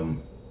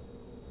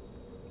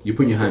 You're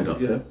putting your hand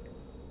up. Yeah.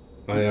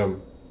 I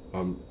am.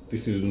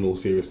 This is in all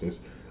seriousness.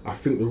 I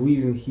think the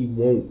reason he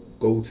won't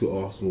go to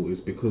Arsenal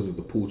is because of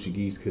the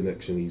Portuguese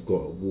connection he's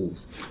got at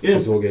Wolves. Yeah.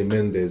 Because Jorge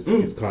Mendes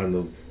is kind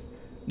of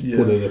Yeah.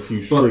 pulling a few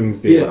But,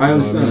 strings there. yeah, I you know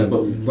understand. what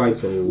I mean? But like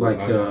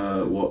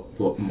So,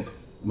 what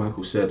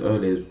Michael said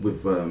earlier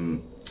with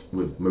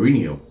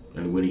Mourinho,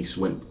 and when he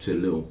went to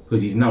Lille,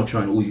 because he's now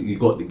trying. He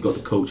got the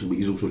coaching, but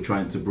he's also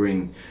trying to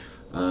bring.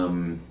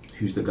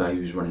 Who's the guy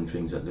who's running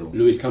things at Lille?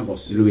 Luis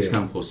Campos. Luis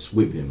Campos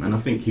with him, and I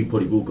think he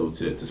probably will go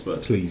to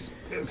Spurs. Please.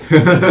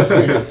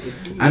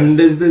 And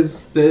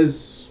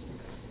there's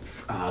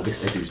I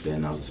guess Edu's there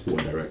now as a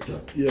sporting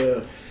director.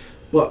 Yeah.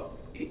 But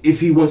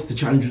if he wants to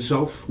challenge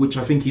himself, which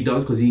I think he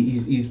does, because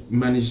he's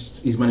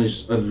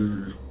managed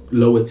a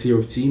lower tier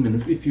of team,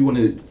 and if you want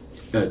to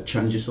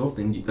challenge yourself,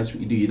 then that's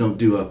what you do. You don't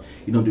do a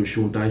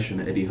Sean Dyche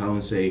and Eddie Howe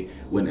and say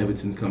when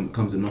Everton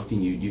comes a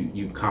knocking,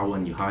 you cower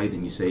and you hide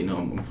and you say no,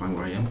 I'm fine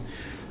where I am.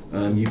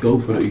 You go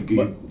for it.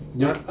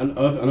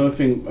 Another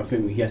thing I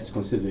think he has to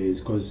consider is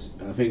because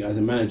I think as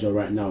a manager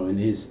right now,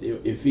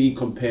 if he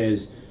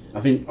compares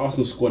I think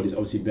Arsenal's squad is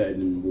obviously better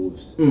than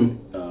Wolves.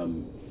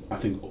 I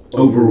think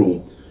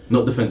Overall,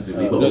 not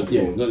defensively, but overall.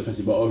 yeah, not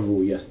defensively, but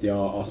overall, yes, they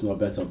are. Arsenal are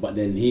better. But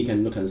then he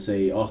can look and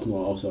say Arsenal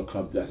are also a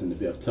club that's in a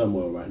bit of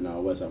turmoil right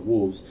now. Whereas at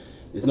Wolves,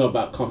 it's not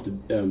about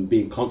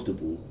being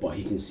comfortable, but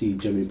he can see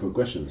genuine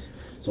progressions.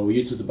 So what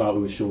you talked about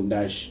with Sean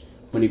Dyche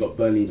when he got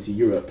Burnley into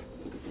Europe,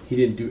 he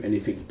didn't do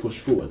anything to push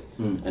forward,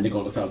 and they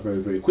got knocked out very,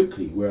 very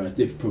quickly. Whereas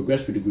they've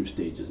progressed through the group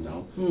stages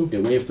now.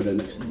 They're waiting for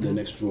the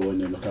next draw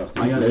and then knockout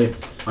stage.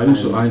 I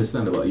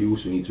understand that, but you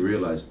also need to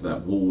realise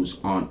that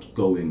Wolves aren't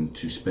going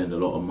to spend a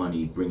lot of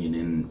money bringing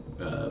in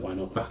Why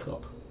not?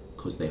 backup,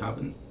 because they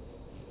haven't.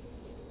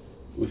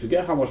 We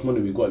forget how much money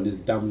we got in this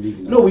damn league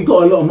now. No, we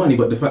got a lot of money,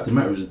 but the fact of the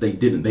matter is they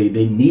didn't.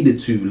 They needed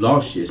to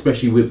last year,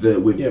 especially with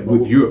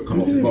Europe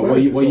coming. didn't But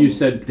buy what you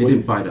said, They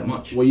didn't buy that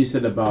much. what you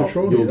said about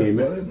Petroni, Jorge that's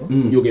about it,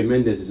 no? Jorge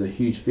Mendes is a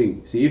huge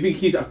thing. See, if he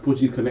keeps that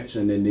Portuguese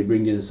connection, then they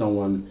bring in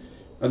someone.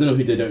 I don't know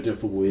who their director of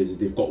football is.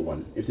 They've got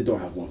one. If they don't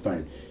have one,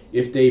 fine.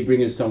 If they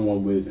bring in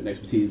someone with an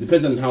expertise, it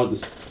depends on how the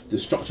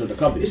structure of the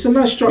club is. It's a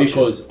nice structure.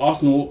 Because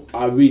Arsenal,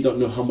 I really don't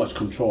know how much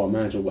control our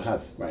manager will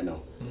have right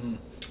now.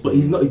 But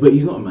he's not. But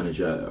he's not a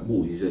manager at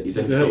Wolves. He's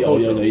a head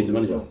coach. No, he's the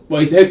manager. Well,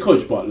 he's the head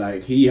coach, but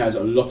like he has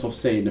a lot of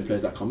say in the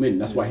players that come in.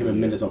 That's why him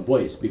and Mendes are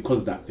boys, because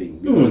of that thing.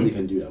 Because they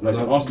can do that. Whereas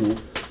Arsenal,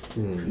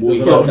 well,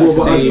 you have that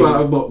same.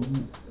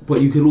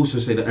 But you could also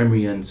say that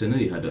Emery and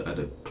Sinelli had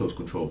a close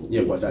control. Of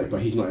Yeah, Wolves.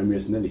 but he's not Emery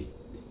Sinelli.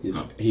 He's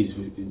Nuno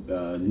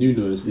and Sinelli.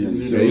 Nuno,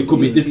 So it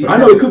could be different. I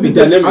know it could be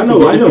different. I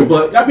know.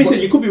 But that being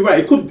said, you could be right.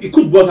 It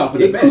could work out for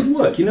the It best. could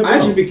work, you never I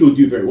actually know. think he'll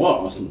do very well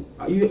at Arsenal.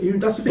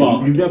 That's the thing.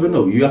 But- you never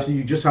know.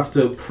 You just have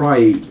to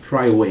pry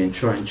away and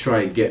try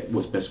and get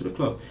what's best for the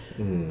club.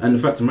 And the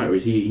fact of the matter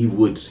is, he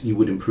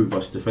would improve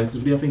us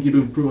defensively. I think he'd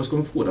improve us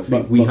going forward. I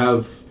think we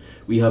have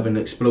an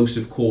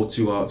explosive core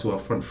to our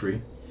front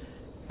three,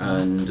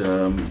 and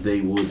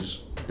they would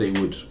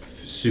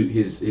suit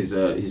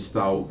his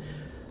style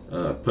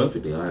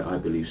perfectly. I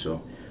believe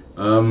so.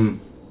 I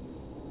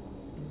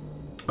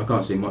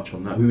can't say much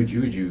on that. Who would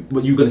you?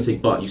 But you were going to say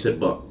but. You said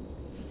but.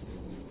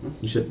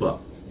 You said but.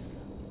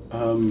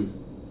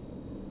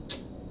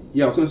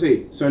 Yeah, I was gonna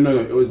say. So no,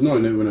 it was no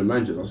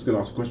manager. I was just gonna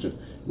ask a question.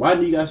 Why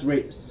do you guys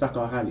rate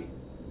Saka highly?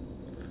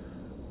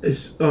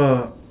 It's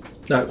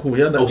like cool. We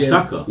had that game.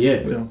 Saka.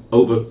 Yeah.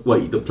 Over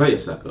the player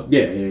Saka.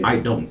 Yeah. I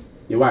don't.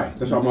 Yeah, why?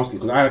 That's what I'm asking,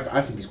 because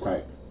I think he's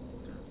quite.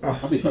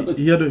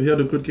 He had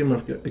a good game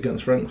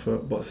against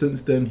Frankfurt, but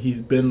since then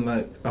he's been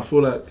like, I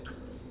feel like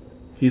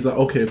he's like,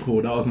 okay,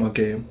 cool, that was my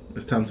game,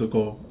 it's time to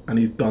go, and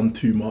he's done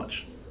too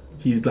much.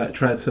 He's like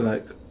trying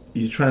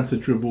to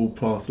dribble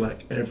past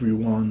like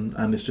everyone,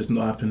 and it's just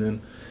not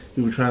happening.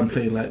 He will try and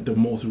play like the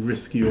most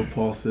risky of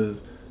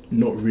passes,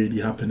 not really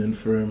happening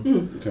for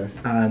him. Okay.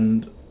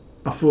 And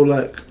I feel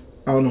like,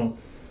 I don't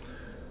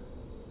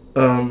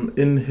know,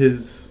 in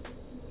his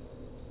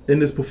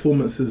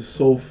performances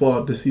so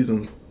far this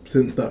season,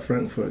 since that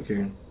Frankfurt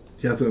game,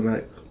 he hasn't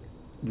like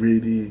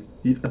really.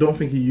 I don't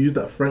think he used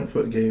that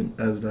Frankfurt game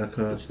as like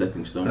a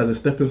stepping stone. As a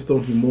stepping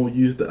stone, he more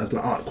used it as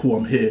like, alright, cool,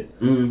 I'm here.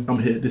 I'm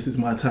here. This is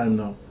my time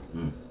now.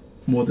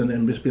 More than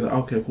him just being like,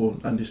 okay, cool,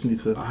 I just need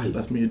to.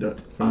 That's me.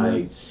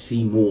 I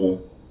see more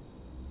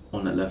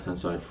on that left hand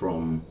side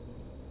from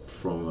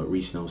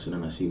Reece Nelson,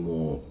 and I see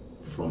more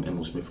from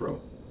Emil Smith Rowe.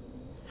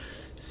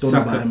 Don't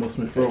know about Emil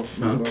Smith Rowe.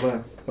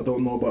 I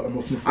don't know about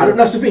Emil Smith Rowe.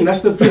 That's the thing.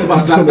 That's the thing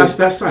about that. That's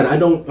that side. I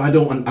don't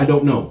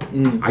know.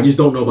 I just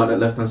don't know about that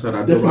left hand side.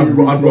 I'd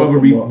rather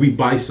we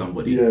buy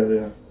somebody.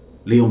 Yeah.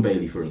 Leon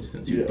Bailey, for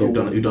instance, who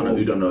done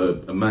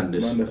a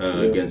madness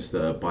yeah. against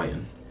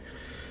Bayern.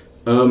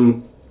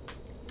 I'd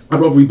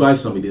rather we buy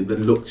somebody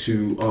than look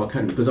to our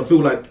academy, because I feel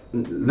like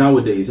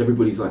nowadays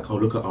everybody's like, oh,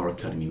 look at our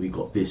academy. We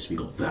got this. We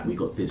got that. We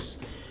got this.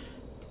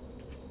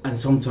 And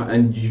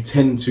sometimes, you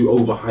tend to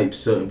overhype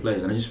certain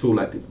players, and I just feel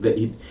like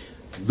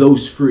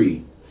those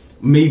three,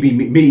 maybe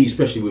me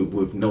especially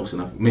with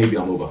Nelson, maybe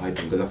I'm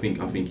overhyping, because I think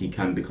he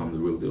can become the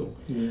real deal.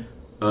 Yeah.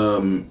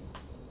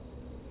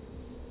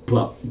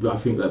 But I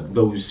think that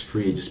those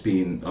three are just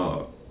being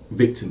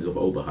victims of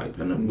overhype,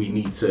 and we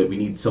need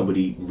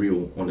somebody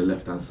real on the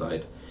left hand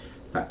side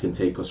that can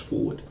take us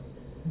forward.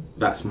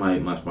 That's my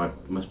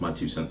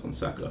 2 cents on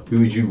Saka. Who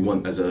would you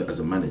want as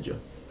a manager?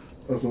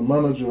 As a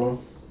manager,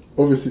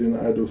 obviously in an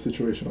ideal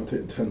situation, I'll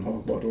take Ten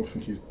Hag, but I don't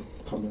think he's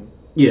coming.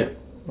 Yeah.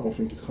 I don't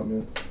think he's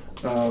coming.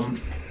 I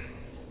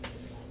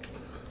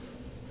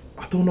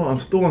don't know. I'm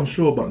still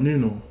unsure about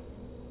Nuno.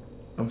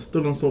 I'm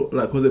still unsure,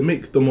 because it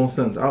makes the most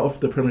sense out of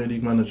the Premier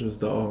League managers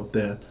that are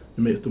there.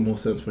 It makes the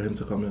most sense for him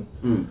to come in.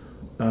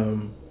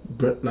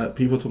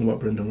 People talking about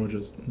Brendan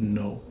Rodgers.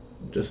 No,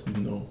 just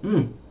no.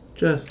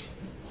 Just.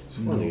 It's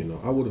funny, you know.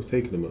 I would have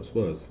taken him at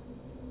Spurs.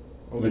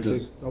 I would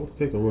have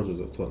taken Rodgers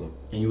at Tottenham.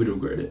 And you would have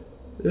regretted it.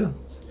 Yeah.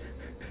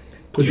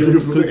 Because you're in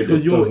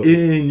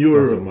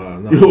Europe. Doesn't matter,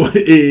 nah. You're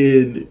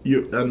in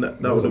Europe, and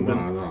that would have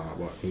been.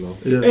 But you know.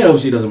 Yeah. It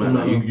obviously doesn't matter.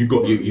 No. You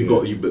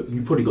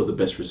probably got the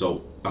best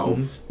result out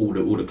of all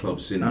the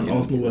clubs in. And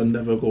Arsenal were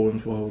never going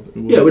for.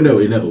 We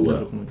never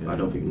were. come again. I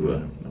don't think we were.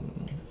 No.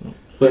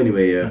 But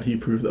anyway, yeah. And he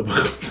proved that.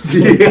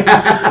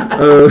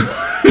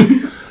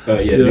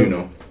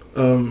 Nuno.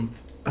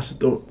 I just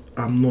don't.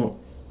 I'm not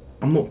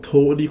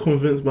totally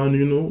convinced by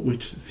Nuno,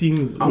 which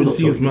seems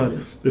totally mad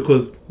convinced.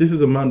 because this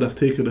is a man that's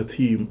taken a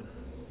team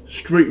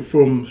straight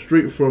from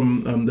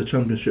the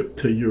Championship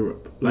to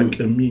Europe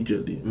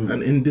immediately,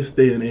 and in this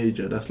day and age,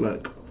 that's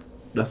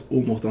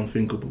almost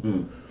unthinkable.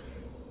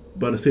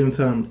 But at the same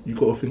time, you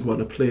got to think about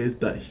the players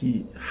that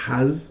he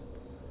has.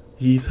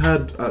 He's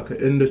had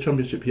in the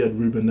Championship. He had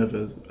Ruben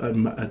Neves,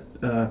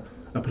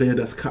 a player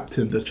that's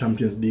captained the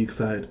Champions League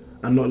side,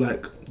 and not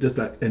just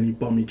any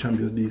bummy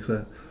Champions League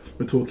side.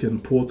 We're talking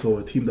Porto,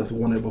 a team that's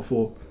won it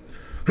before.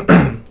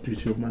 Due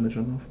to your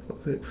manager now, for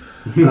fuck's sake.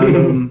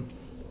 And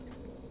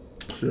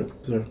sorry.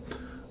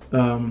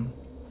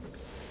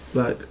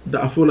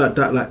 I feel like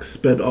that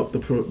sped up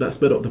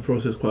the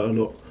process quite a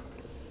lot.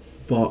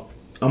 But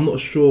I'm not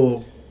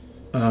sure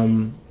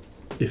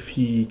if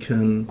he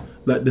can,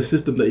 the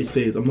system that he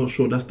plays, I'm not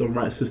sure that's the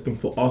right system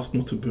for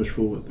Arsenal to push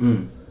forward.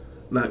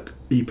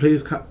 He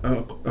plays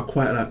a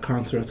quite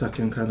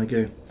counter-attacking kind of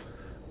game,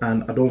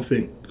 and I don't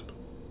think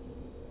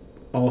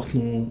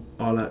Arsenal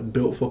are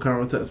built for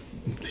counter-attacks.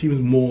 Teams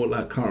more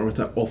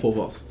counter-attack off of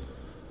us.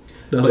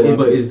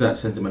 But is that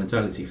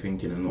sentimentality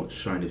thinking and not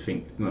trying to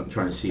see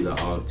that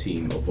our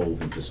team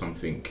evolve into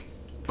something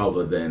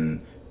other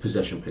than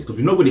possession plays?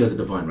 Because nobody has a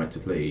divine right to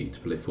play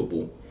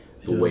football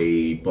the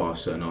way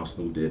Barca and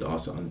Arsenal did,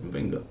 Arsenal and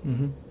Wenger.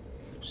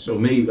 So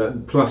maybe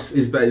plus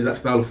is that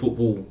style of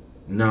football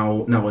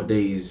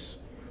nowadays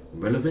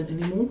relevant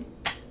anymore?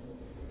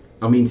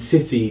 I mean,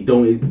 City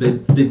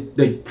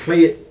they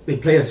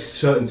play a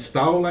certain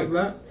style like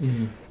that,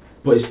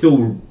 but it's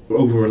still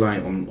over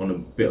reliant on a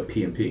bit of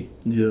P&P.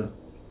 Yeah.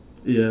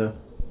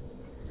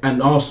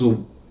 And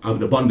Arsenal have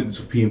an abundance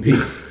of P&P.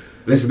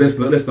 let's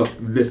not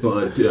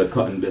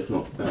cut and let's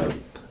not.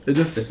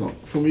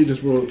 For me,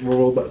 just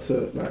roll back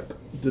to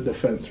the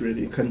defense.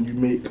 Really, can you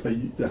make a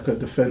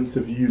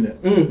defensive unit,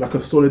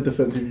 a solid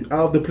defensive unit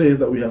out of the players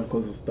that we have?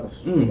 Because that's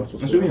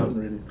what's going on,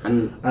 really.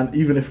 And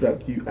even if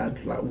you add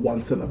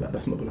one centre back,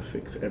 that's not going to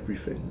fix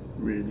everything,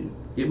 really.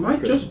 It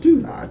might just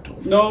do. Nah, I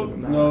don't. No.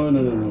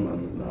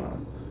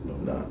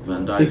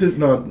 Van Dijk. This is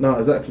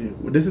exactly.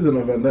 This isn't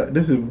a Van Dijk.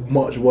 This is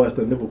much worse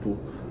than Liverpool.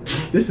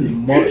 This is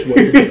much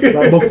worse.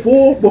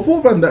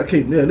 Before Van Dijk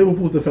came,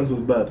 Liverpool's defense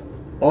was bad.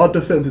 Our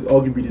defense is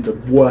arguably the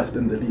worst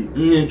in the league.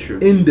 Yeah, true.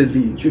 In the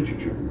league. True.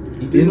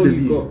 You do know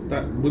you got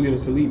that William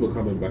Saliba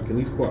coming back, and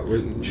he's quite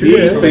rated.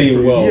 He's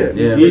playing well.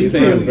 Yeah. He's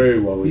playing very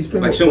well. He's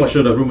playing so much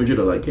so that Real Madrid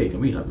are like, hey, can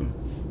we have him?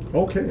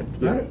 Okay.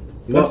 Yeah.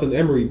 That's an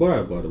Emery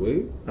buyer, by the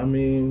way. I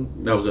mean,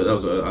 that was a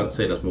I'd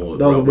say that's more.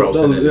 That was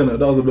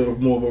a bit of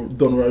more of a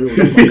Don Raiola.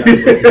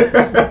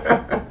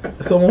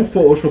 Someone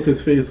photoshopped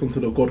his face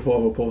onto the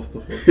Godfather poster.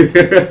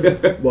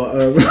 But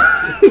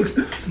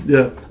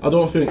I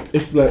don't think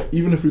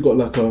even if we got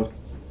I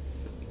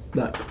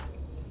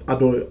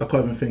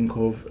can't even think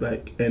of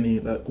any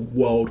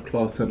world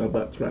class centre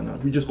backs right now.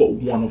 If we just got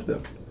one of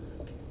them,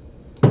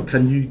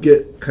 can you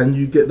get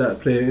that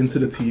player into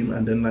the team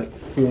and then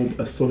form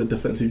a solid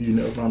defensive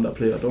unit around that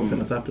player? I don't think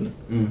that's happening.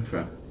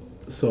 Fair.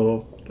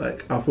 So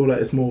I feel like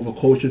it's more of a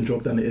coaching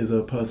job than it is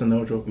a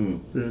personnel job.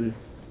 Really.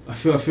 I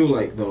feel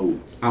like though,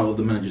 out of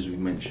the managers we've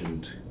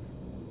mentioned,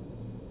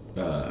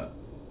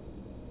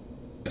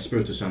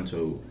 Espirito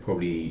Santo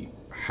probably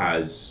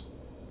has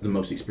the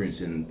most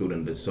experience in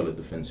building a solid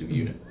defensive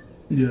unit.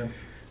 Yeah.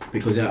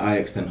 Because at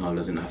Ajax, Ten Hag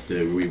doesn't have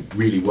to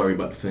really worry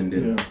about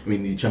defending. Yeah. I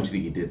mean, the Champions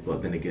League he did,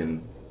 but then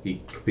again,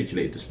 he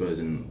capitulated to Spurs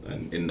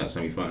in that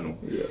semi-final.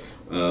 Yeah.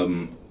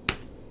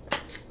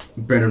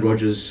 Brendan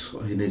Rodgers,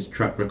 in his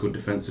track record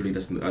defensively,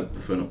 I'd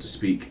prefer not to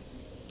speak.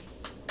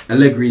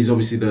 Allegri is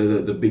obviously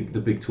the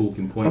big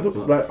talking point. I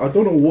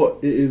don't know what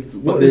it is.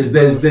 But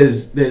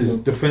there's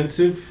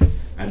defensive,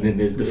 and then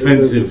there's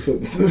defensive.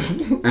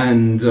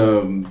 And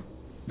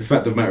the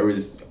fact of the matter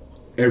is,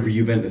 every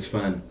Juventus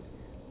fan,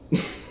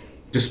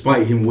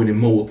 despite him winning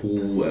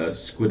multiple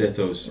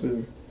Scudettos,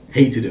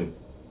 hated him.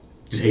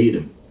 Just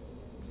hated him.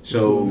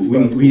 So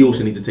we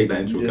also need to take that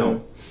into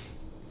account.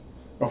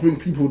 I think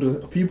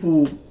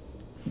people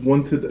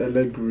wanted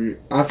Allegri.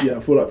 I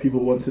feel like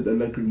people wanted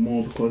Allegri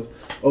more because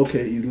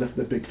he's left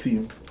a big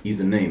team. He's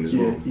the name as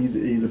well.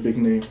 He's a big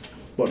name,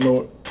 but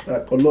no,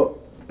 a lot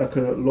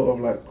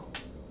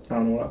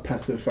of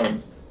passive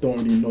fans don't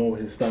really know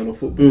his style of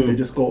football. They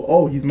just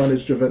go, he's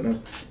managed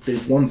Juventus,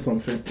 they've won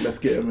something, let's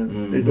get him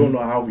in. They don't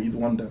know how he's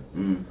won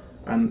them,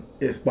 and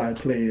it's by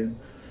playing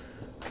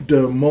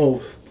the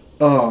most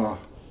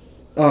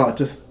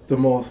just the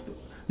most.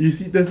 You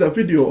see, there's that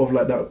video of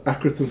that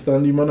Accrington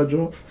Stanley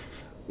manager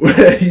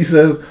where he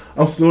says,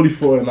 I'm slowly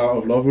falling out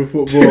of love with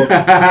football and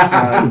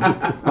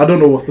I don't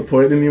know what's the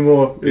point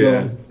anymore.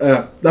 You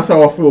know? That's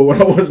how I feel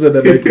when I watch the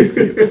Allegri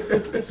team.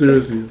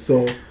 Seriously.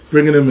 So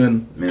bringing him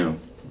in,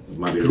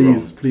 might be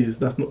please,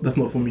 that's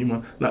not for me,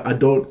 man. I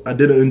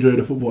didn't enjoy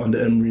the football under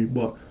Emery,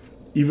 but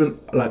even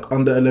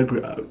under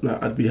Allegri,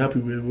 I'd be happy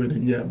with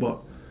winning, but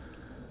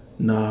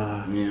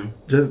nah. Yeah.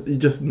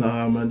 Just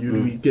nah, man.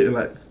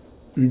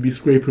 We'd be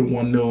scraping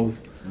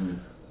 1-0s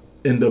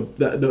in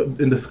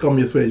the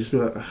scummiest way, just be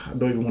like, I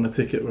don't even want to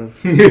take it, bro.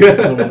 I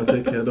don't want to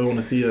take it. I don't want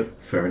to see it.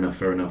 Fair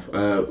enough.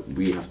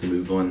 We have to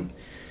move on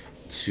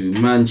to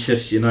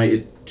Manchester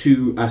United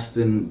 2,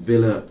 Aston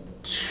Villa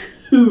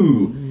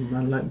 2.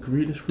 Man, like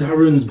Grealish.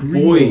 Darren's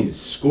boys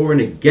scoring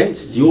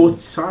against your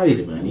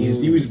side, man.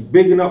 He was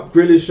bigging up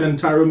Grealish and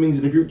Tyrone Mings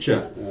in the group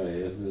chat. Oh,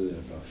 yes,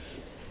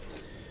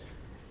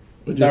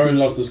 Darren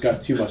loves those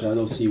guys too much, and I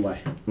don't see why.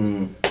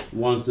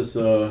 One's just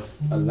a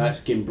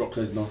light-skinned Brock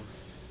Lesnar,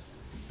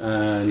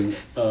 and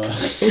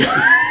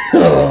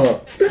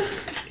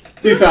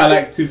to be fair, I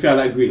like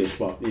Grealish,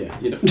 but yeah,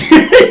 you know,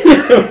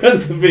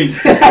 that's the thing.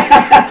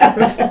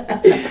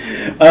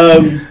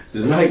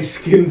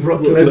 Light-skinned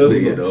Brock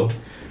Lesnar, you know.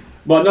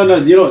 But no,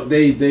 you know,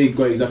 they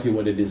got exactly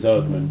what they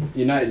deserved, man.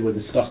 United were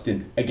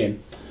disgusting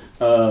again.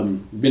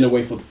 Been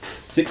away for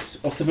 6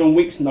 or 7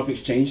 weeks,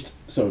 nothing's changed.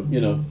 So,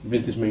 you know,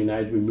 vintage Man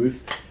United, we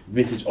move.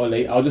 Vintage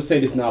Ole. I'll just say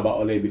this now about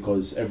Ole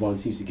because everyone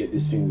seems to get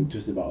this thing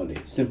twisted about Ole.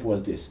 Simple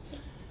as this.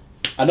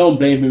 I don't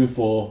blame him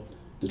for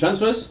the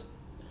transfers.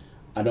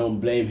 I don't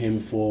blame him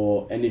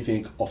for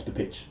anything off the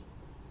pitch.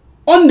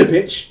 On the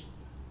pitch,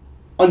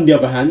 on the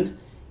other hand,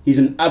 he's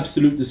an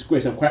absolute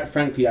disgrace. And quite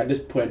frankly, at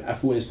this point, I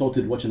feel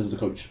insulted watching as a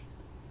coach.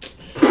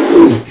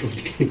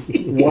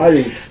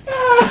 Wild.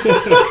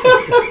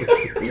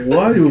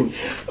 Wild.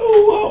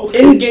 Oh, wow.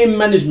 In-game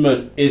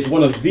management is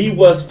one of the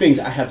worst things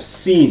I have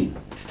seen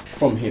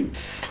from him.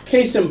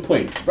 Case in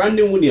point,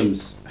 Brandon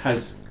Williams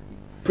has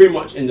pretty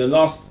much in the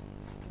last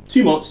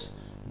 2 months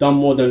done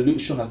more than Luke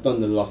Shaw has done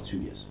in the last 2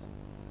 years.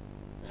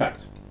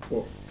 Fact.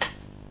 What?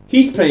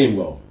 He's playing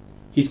well.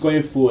 He's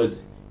going forward.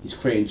 He's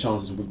creating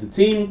chances with the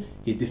team.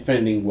 He's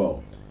defending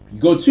well. You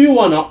go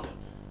 2-1 up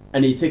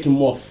and you take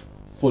him off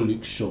for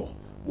Luke Shaw.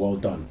 Well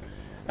done.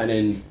 And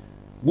then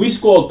we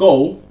score a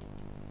goal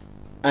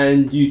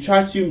and you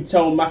try to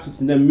tell Matters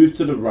to then move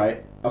to the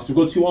right after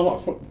we go 2-1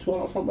 up front,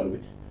 2-1 up front, by the way.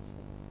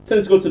 Tell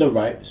him to go to the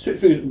right,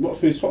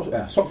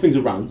 swap things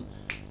around.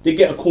 They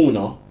get a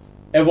corner.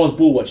 Everyone's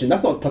ball watching.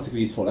 That's not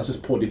particularly his fault. That's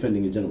just poor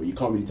defending in general. You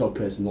can't really tell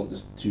players not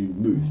just to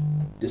move.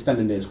 The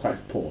standing there is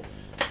quite poor.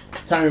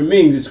 Tyrone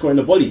Mings is scoring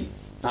a volley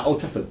at Old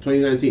Trafford,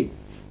 2019.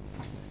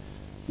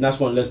 And that's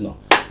one Lesnar.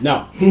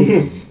 Now,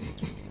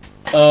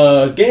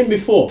 game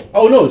before.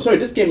 Oh no, sorry,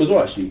 this game as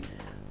well actually.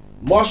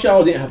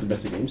 Martial didn't have the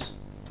best of games.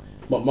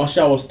 But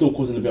Martial was still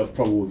causing a bit of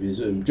trouble with his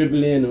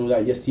dribbling and all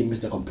that. Yes, he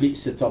missed a complete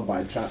sit-up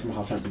by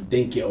somehow trying to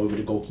dink it over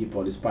the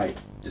goalkeeper despite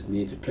just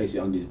needing to place it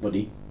under his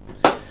body.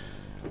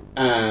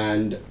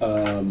 And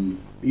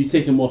you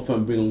take him off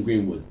and bring on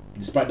Greenwood.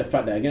 Despite the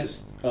fact that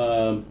against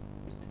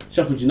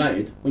Sheffield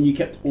United, when you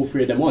kept all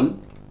 3 of them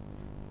on,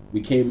 we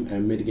came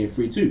and made the game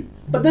 3-2.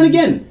 But then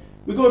again,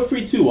 we go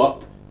 3-2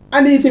 up,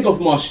 and then you take off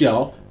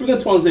Martial, bring on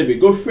Tuanzebe,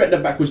 go 3 at the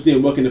back, which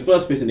didn't work in the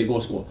first place, and they're going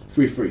to score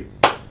 3-3.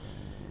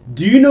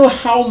 Do you know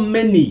how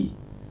many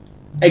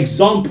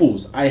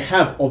examples I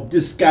have of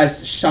this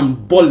guy's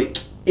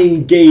shambolic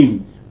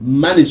in-game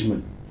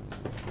management?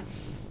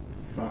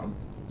 Fam.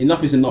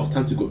 Enough is enough,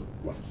 time to go.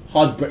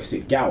 Hard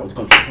Brexit, get out of the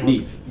country,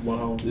 leave.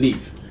 Wow.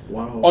 Leave.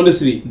 Wow.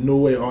 Honestly.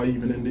 Norway are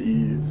even in the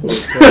EU. So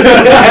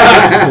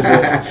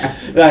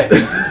Like,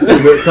 it's a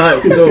bit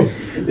tight still.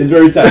 it's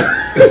very tight.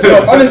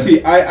 No,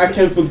 honestly, I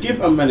can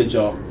forgive a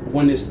manager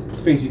when it's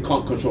things you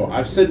can't control.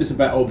 I've said this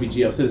about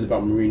LBG, I've said this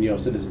about Mourinho,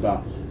 I've said this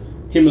about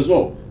him as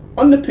well.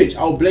 On the pitch,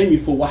 I'll blame you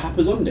for what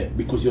happens on there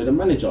because you're the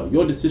manager.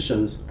 Your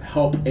decisions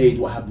help aid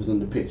what happens on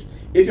the pitch.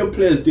 If your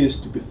player's doing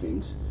stupid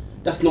things,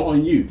 that's not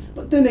on you.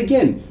 But then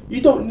again,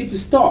 you don't need to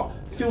start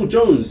Phil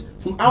Jones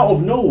from out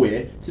of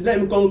nowhere to let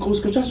him go and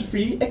cause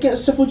catastrophe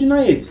against Sheffield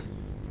United.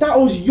 That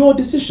was your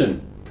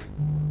decision.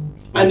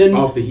 And then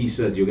After he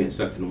said you're getting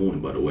sacked in the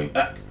morning, by the way.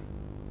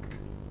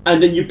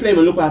 And then you play him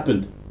and look what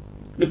happened.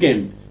 Look at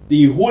him. Then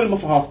you haul him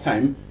off at half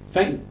time.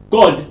 Thank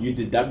God you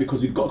did that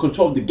because we got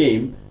control of the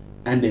game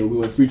and then we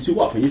went 3-2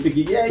 up. And you're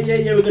thinking, yeah,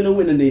 we're going to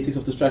win. And then he takes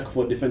off the striker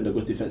for a defender,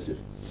 goes defensive.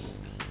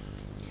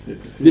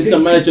 This is a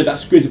manager that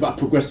screams about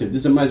progressive.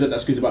 This is a manager that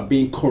screams about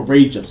being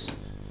courageous.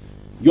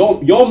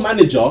 Your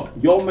manager,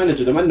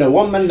 the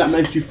one man that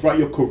managed you throughout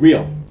your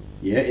career,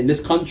 yeah, in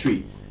this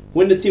country,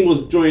 when the team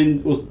was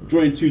drawing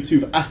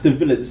 2-2 with Aston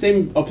Villa, the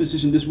same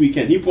opposition this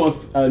weekend, he put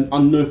an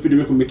unknown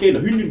Federico Michela.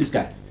 Who knew this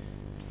guy?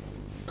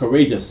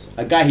 Courageous.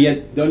 A guy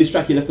the only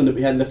striker he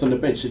had left on the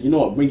bench. You know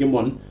what? Bring him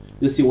on.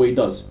 Let's see what he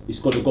does. He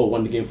scored a goal,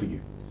 won the game for you.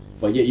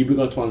 But yeah, you bring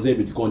on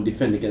Tuanzebe to go and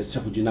defend against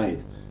Sheffield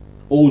United.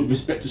 All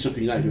respect to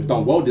Sheffield United, who've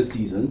done well this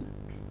season.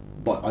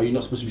 But are you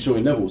not supposed to be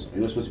showing levels? Are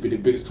you not supposed to be the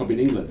biggest club in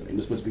England? Are you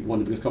not supposed to be one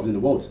of the biggest clubs in the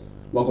world?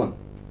 Well gone.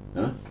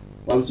 Huh?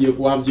 What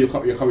happened to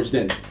your courage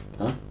then?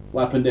 Huh?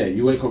 What happened there?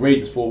 You were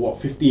courageous for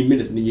 15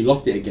 minutes and then you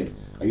lost it again.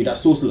 Are you that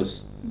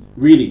sauceless?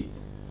 Really?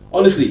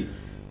 Honestly,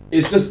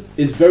 it's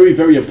very,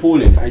 very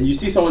appalling. And you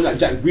see someone like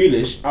Jack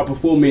Grealish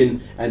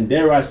outperforming, and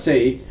dare I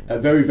say, a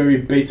very, very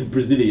beta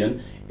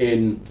Brazilian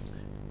in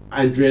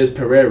Andres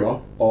Pereira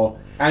or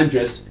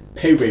Andres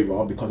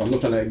Pereira, because I'm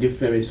not trying to give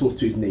him a source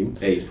to his name.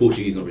 Hey, he's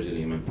Portuguese, not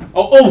Brazilian, man.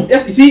 Oh,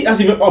 yes, you see, that's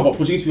even. Oh, but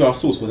Portuguese people have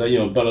source because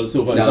Bernardo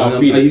Silva and João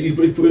Felix. He's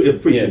pretty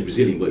Yeah.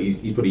 Brazilian, but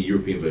he's probably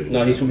European version.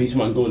 No, he's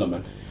from Angola,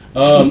 man.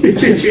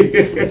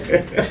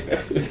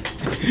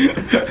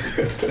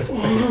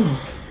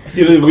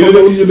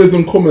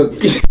 Colonialism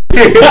comments.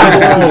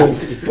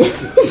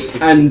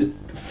 And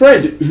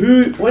Fred,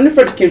 when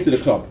Fred came to the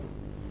club,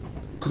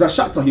 because at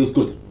Shakhtar he was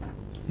good.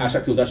 At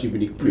Shakhtar he was actually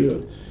really pretty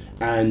good.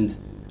 And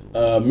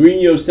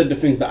Mourinho said the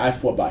things that I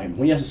thought about him.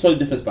 When he has a solid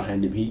defense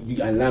behind him, he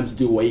allows him to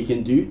do what he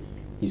can do.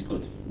 He's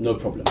good, no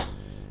problem.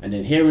 And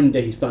then here and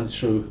there he's starting to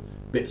show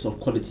bits of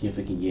quality and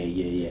thinking,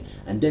 yeah.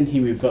 And then he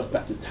reverts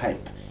back to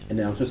type. And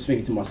then I'm just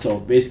thinking to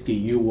myself, basically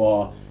you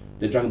are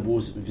the Dragon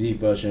Ball Z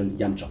version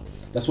Yamcha.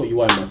 That's what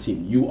you are in my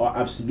team. You are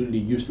absolutely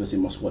useless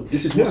in my squad.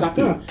 This is what's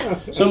happening.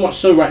 So much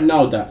so right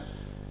now that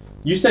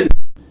you said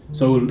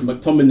so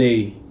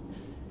McTominay.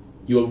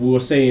 We were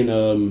saying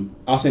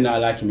I was saying that I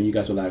like him, and you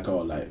guys were like, oh,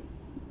 like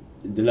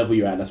the level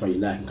you're at, that's why you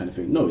like him, kind of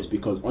thing. No, it's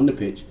because on the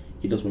pitch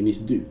he does what he needs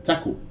to do.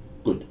 Tackle,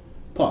 good.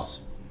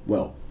 Pass,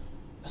 well.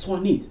 That's what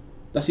I need.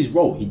 That's his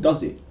role. He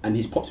does it, and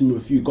he's popped him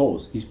with a few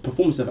goals. His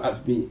performances have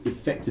actually been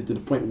effective to the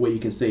point where you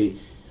can say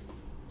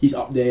he's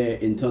up there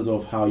in terms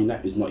of how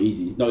United is not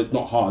easy. No, it's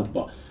not hard,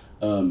 but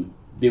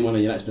being one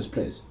of United's best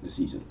players this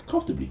season,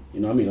 comfortably. You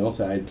know what I mean?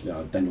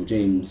 Alongside Daniel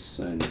James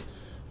and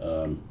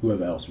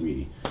whoever else,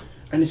 really.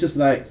 And it's just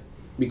like,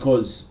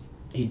 because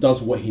he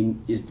does what he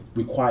is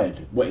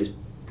required, what is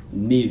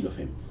needed of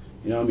him.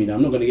 You know what I mean?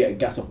 I'm not going to get a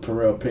gas of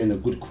Pereira playing a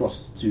good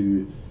cross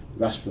to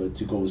Rashford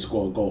to go and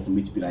score a goal for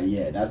me to be like,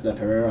 yeah, that's the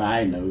Pereira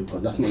I know,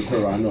 because that's not the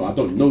Pereira I know. I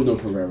don't know no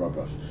Pereira,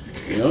 bruv.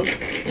 You know?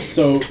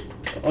 So,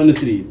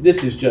 honestly,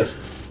 this is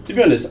just, to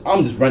be honest,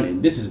 I'm just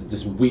ranting. This is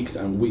just weeks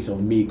and weeks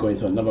of me going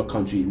to another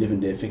country,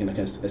 living there, thinking I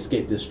can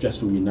escape this stress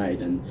from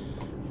United, and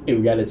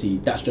in reality,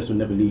 that stress will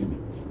never leave me,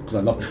 because I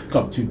love this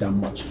club too damn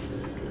much.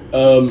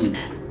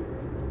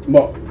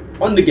 But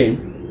on the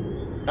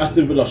game,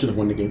 Aston Villa should have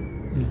won the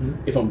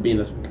game, if I'm being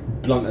as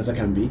blunt as I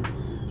can be.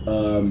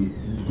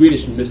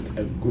 Grealish missed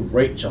a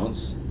great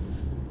chance,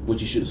 which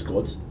he should have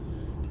scored,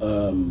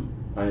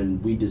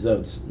 and we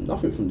deserved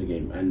nothing from the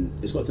game. And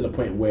it's got to the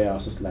point where I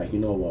was just like, you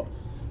know what,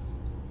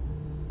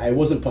 I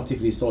wasn't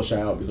particularly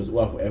Solskjaer out, because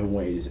what I ever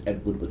wanted is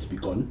Ed Woodward to be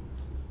gone.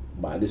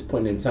 But at this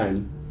point in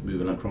time,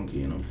 moving like Cronky,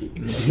 you know.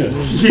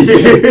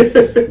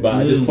 But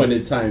at this point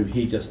in time,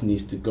 he just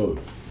needs to go,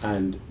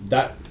 and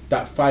that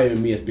fire in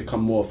me has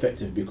become more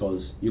effective,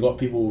 because you got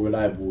people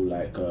reliable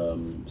like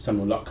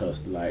Samuel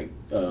Luckhurst, like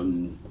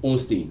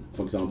Ornstein,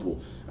 for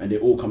example, and they're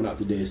all coming out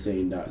today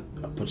saying that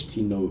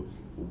Pochettino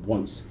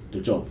wants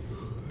the job,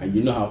 and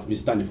you know how I've been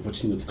standing for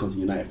Pochettino to come to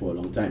United for a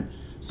long time.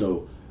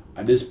 So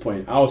at this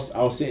point, I was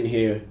sitting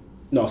here.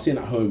 No, I was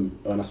sitting at home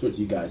and I spoke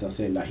to you guys. I was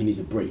saying that he needs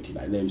a break,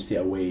 like let him sit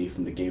away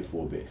from the game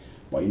for a bit.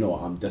 But you know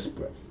what? I'm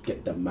desperate.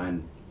 Get the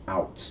man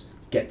out.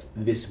 Get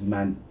this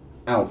man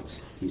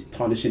out. He's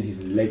tarnishing his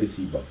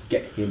legacy, bruv.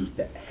 Get him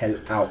the hell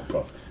out,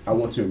 bruv. I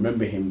want to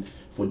remember him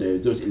for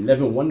those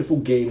 11 wonderful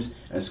games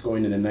and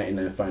scoring in the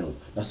 99 final.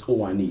 That's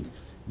all I need.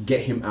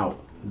 Get him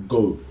out.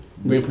 Go.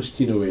 Bring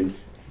Pochettino in.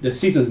 The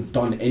season's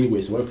done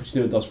anyway, so whatever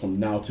Pochettino does from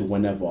now to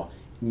whenever,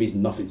 it means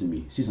nothing to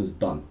me. Season's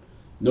done.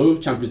 No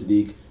Champions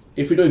League.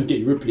 If we don't get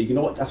Europa League, you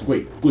know what? That's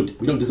great. Good.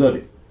 We don't deserve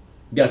it.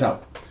 Get us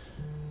out.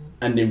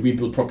 And then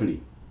rebuild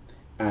properly.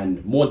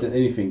 And more than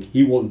anything,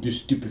 he won't do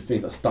stupid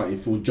things like starting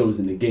Phil Jones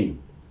in the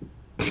game.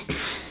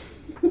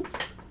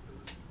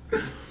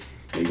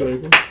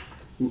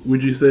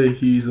 Would you say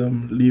he's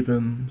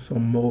leaving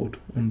some mold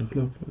on the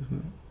club?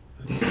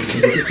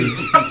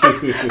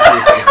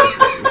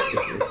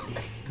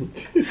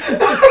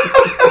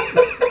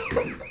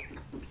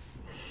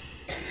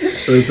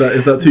 Is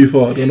that too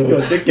far? I don't know.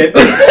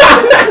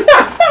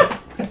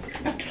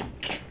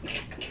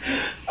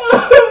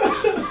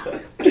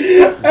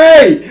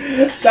 Hey,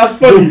 that's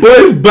funny. The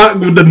boy's back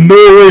with the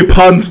Norway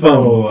puns,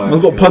 fam.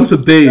 I've got puns for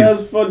days.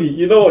 That's funny.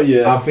 You know what?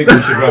 Yeah, I think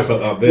we should wrap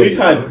it up there. We've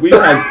had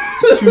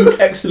two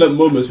excellent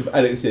moments with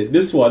Alex here.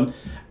 This one,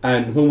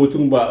 and when we're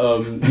talking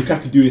about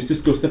Lukaku doing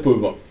Cisco step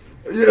over.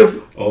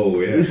 Yes. Oh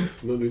yeah.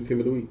 Not doing team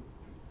of the week.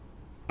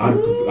 I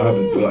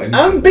haven't got any.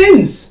 And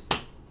Bins.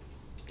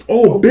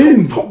 Oh,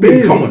 Bins. Top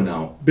Bins. Come on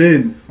now.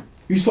 Bins.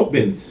 Who's top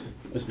Bins?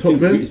 It's Top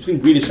Bins? between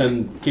Grealish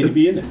and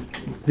KDB, isn't it?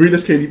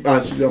 Grealish, KD.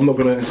 Actually, I'm not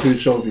gonna include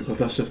Shelby because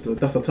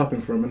that's a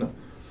tapping for him, innit?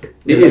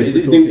 It Yeah, is.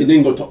 It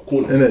didn't go top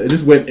corner. Innit? It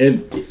just went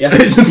in. It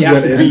has to be-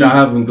 And I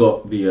haven't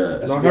got the.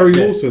 That's Now a Harry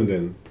good Wilson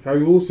then.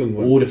 Harry Wilson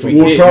won. All the free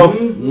Ward hits. Prowse.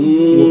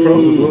 Ward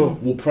Prowse as well.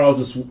 Ward Prowse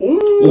as well.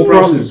 All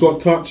process got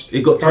touched.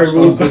 It got Harry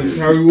touched.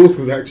 Harry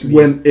Wilson actually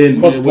Went in.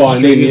 Crossbar Went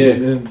straight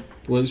in, in.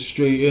 went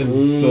straight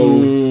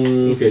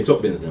in. Okay,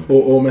 top Bins then.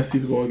 Or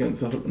Messi's goal against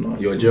Southampton.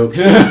 Your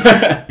jokes.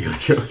 Your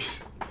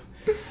jokes.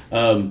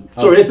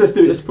 Sorry, let's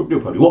do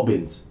probably. What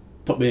Bins?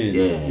 Top Bins.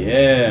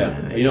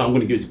 Yeah. You know, I'm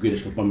going to give it to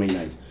Grealish because I'm Man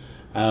United.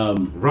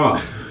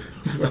 Right.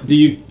 Do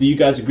you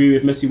guys agree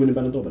with Messi winning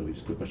Ballon d'Or? By the way,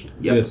 just a quick question.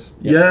 Yep. Yes.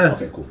 Yeah.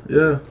 Okay, cool.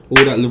 Yeah.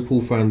 All that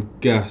Liverpool fan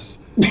gas.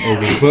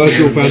 over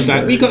Virgil van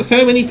Dijk. We got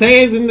so many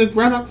players in the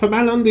run up for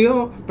Ballon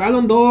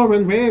d'Or,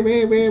 and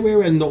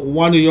where, and not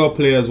one of your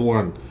players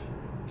won.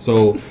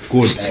 So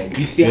good.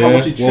 You see how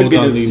much it triggered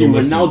done, them to see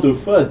Lionel Messi. Ronaldo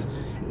third.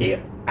 It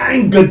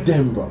angered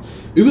them, bruv.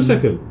 Who was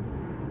second?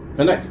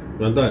 Van Dijk.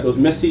 Van It Dijk. was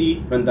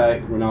Messi, Van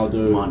Dijk,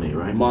 Ronaldo, Mane,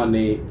 right?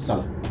 Mane,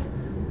 Salah.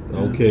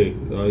 Okay.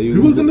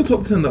 Who was in the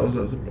top 10? That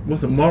was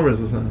it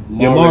Mahrez or something?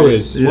 Yeah,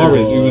 Mahrez. Yeah.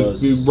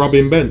 Mahrez. He was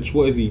rubbing bench.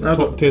 What is he? I Top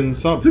don't- 10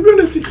 sub. To be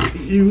honest,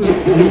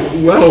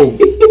 well.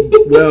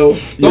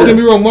 Don't get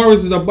me wrong. Mahrez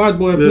is a bad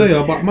boy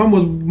player, but man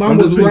was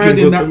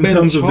riding that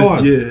bench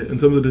hard. In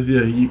terms of this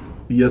year, he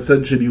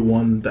essentially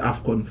won the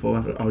AFCON for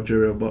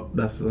Algeria, but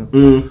that's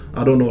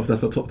I don't know if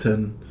that's a top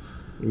 10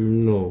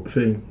 No.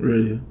 thing,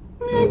 really.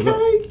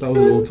 That was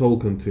a little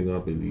token thing, I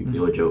believe.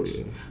 Your jokes.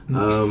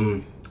 Yeah.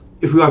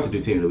 If we have to do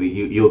team of the week,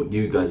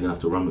 you guys are gonna have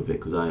to run with it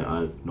because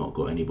I've not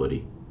got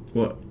anybody.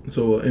 What?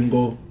 So in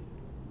goal,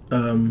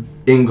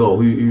 In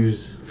goal,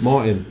 who's?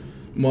 Martin.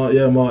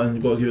 Martin.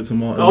 You gotta give it to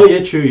Martin. Oh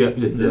yeah, true. Yeah.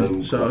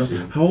 Yeah, shout out.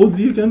 obviously. How old is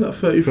he again? At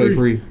 33.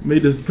 33.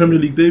 Made his Premier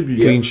League debut.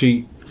 Clean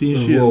sheet. Clean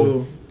sheet as Whoa.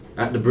 well.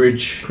 At the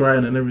bridge.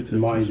 Crying and everything.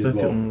 Martin did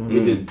Respect well. him, He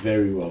man. did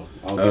very well.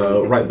 I'll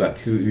give him Right back.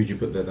 Who'd you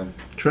put there then?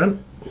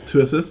 Trent, 2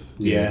 assists.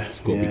 Yeah. It's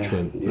got to be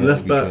Trent. Yeah.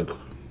 Left be back, Trent.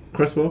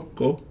 Cresswell,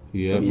 goal.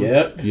 Yep.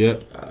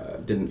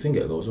 Didn't think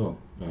it goal as well.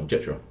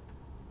 Jetro.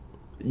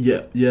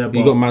 Yeah, but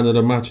He got man of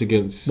the match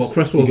against. But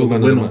Cresswell he got was a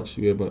man of the winner. match.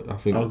 Yeah, but I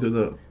think I'll give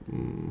that.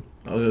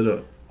 I'll give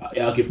that.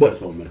 Yeah, I'll give But-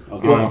 Cresswell, man. I'll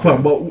give him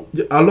Fam, but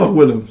I love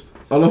Williams.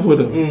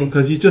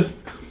 Because he just,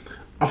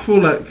 I feel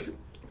like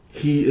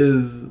he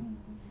is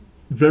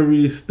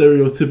very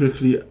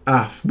stereotypically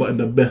AF, but in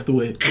the best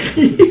way.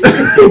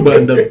 But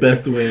in the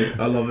best way.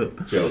 I love it.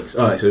 Jokes.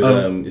 Alright, so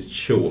it's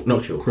Chilwell,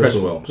 not Chilwell.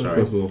 Cresswell.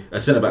 Sorry. Cresswell.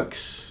 Centre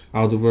backs.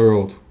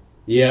 Alderweireld.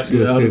 Yep. Two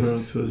Yeah,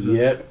 assists.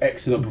 Yep.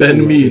 Excellent.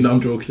 Ben Me. performance. No,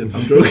 I'm joking.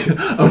 I'm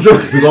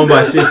joking. We're going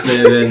by assists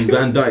there. Then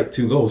Van Dijk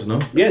 2 goals. No.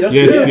 Yeah, that's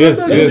Yes, true. yes,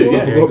 Those yes. two,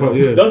 I forgot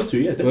about Those two,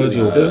 yeah, definitely.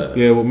 Virgil.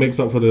 Yeah, what makes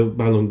up for the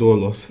Ballon d'Or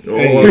loss. Oh,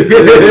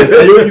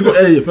 hey, you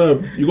got,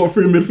 fam. You got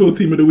 3 midfield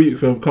team of the week,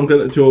 fam. Come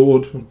get your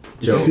award, fam.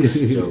 Jokes. I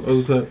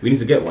was Jokes. like, We need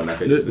to get one.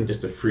 Actually,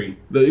 just a free.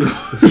 there you go.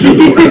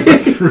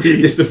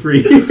 Free. Just a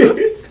free.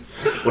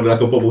 Or like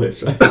a bobblehead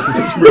shot.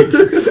 It's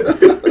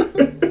free.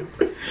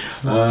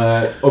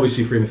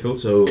 Obviously free midfield.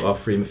 So our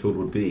free midfield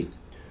would be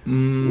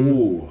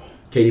Ooh.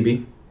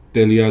 KDB,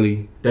 Dele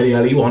Alli. Dele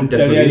Alli one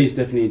Dele definitely. Alli's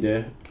definitely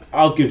there.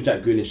 I'll give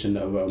Jack Grealish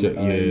another. Jack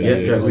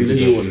Grealish.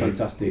 He was Yeah.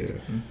 fantastic. Yeah.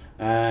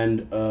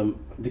 And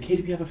did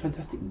KDB have a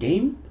fantastic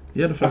game?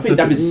 Yeah, the I think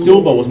David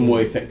Silva was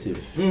more effective.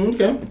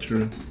 Okay.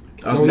 True.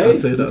 Oh, I'd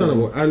say I don't know that.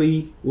 what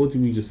Ali. What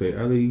did we just say?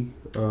 Ali.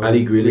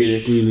 Ali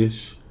Grealish.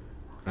 Grealish.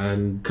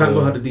 And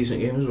Campbell had a decent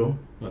game as well.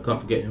 I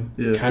can't forget him.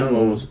 Yeah,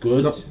 Cantwell was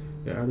good. No.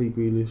 Yeah, Ali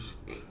Grealish.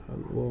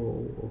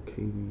 Cantwell or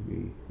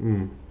KDB.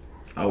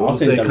 I I'll would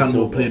say say David Campbell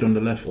Silva. played on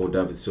the left. Or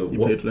David Silva. He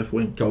What? played left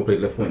wing. Campbell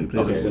played left wing. He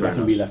played Okay, left so wing. that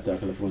can be left there,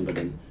 left winger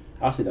then.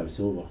 I'll say David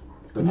Silva.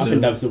 I Yeah.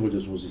 think David Silva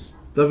was just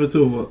David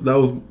Silva,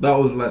 that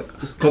was like,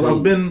 Just because clean.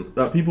 I've been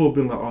like, people have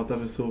been like, oh,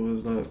 David Silva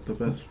is like the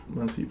best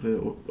Man City player,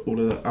 all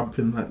of that. I've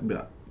been like,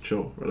 yeah,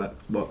 chill,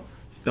 relax, but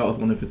that was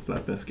one of his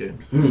like best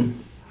games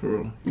for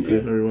real. He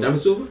played very well. David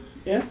Silva.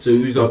 yeah. So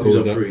who's our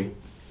Cool, that. three?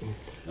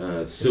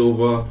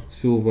 Silva,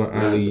 Silva,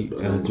 Ali,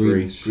 and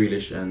Grealish.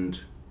 Grealish and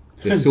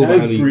Yeah, Silva, That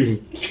is Ali,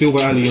 Grealish. Silva,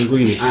 Ali, and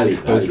Grealish. Ali.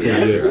 Those three, yeah.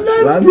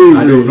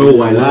 I don't know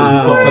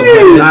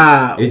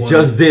why. It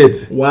just did.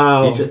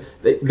 Wow.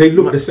 They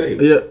look the same.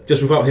 Yeah,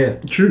 Just without hair.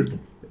 true.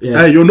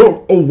 Yeah. Hey, you're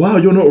not. Oh wow,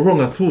 you're not wrong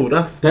at all. They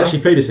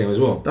actually play the same as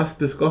well. That's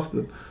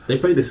disgusting. They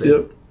play the same.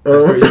 Yep.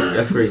 That's crazy.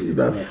 That's crazy.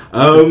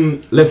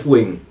 That's- Left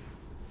wing.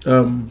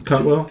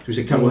 Cantwell. We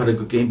said Campbell had a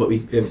good game, but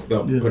they're Yeah.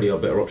 probably our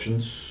better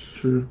options.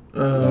 True.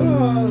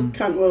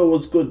 Cantwell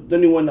was good. The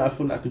only one that I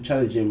thought that could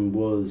challenge him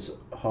was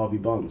Harvey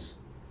Barnes.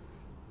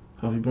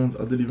 Harvey Barnes.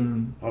 I didn't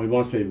even. Harvey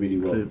Barnes played really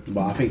well, Played.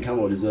 but I think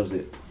Cantwell deserves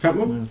it.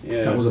 Campbell.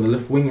 Yeah. Campbell's on the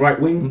left wing, right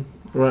wing.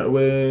 Right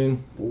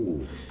wing.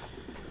 Ooh.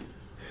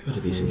 Had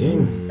a decent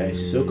game. Hey,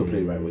 Sissoko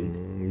played right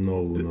wing. No.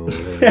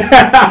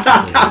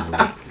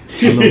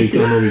 I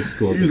know he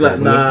scored. He's the like,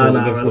 goal, but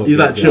let's nah. not He's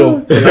do like, that.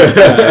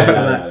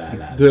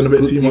 chill. Doing a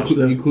bit too much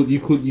there.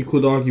 You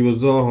could argue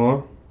with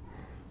Zaha.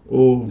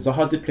 Oh,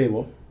 Zaha did play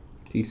well.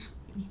 He's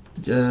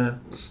yeah.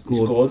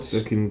 scored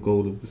second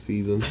goal of the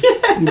season.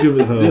 We'll give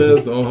it.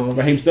 Yeah, so.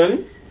 Raheem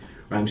Sterling?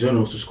 Raheem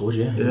also scored,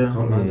 yeah. Yeah.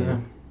 Can't lie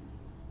there.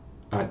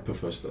 I'd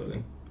prefer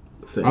Sterling.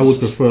 Same. I would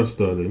prefer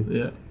Sterling.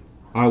 Yeah.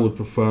 I would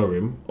prefer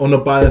him. On the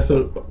bias,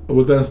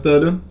 we're going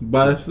Sterling.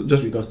 Bias, Should we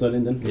just go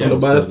Sterling then? on the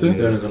bias thing.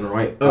 Sterling's on the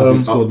right. He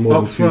scored more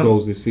up than 2 front.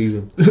 goals this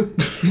season.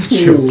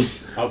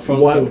 Up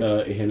front, Why-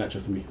 Iheanacho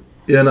for me.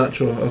 Yeah,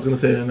 Nacho. I was gonna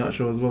say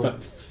Nacho as well.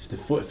 The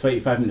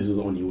 35 minutes he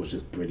was on, he was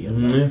just brilliant.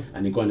 Yeah.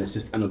 And he got an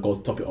assist and a goal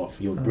to top it off.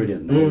 He was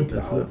brilliant.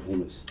 That's Our it.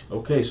 performance.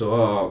 Okay,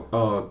 so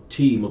our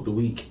team of the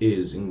week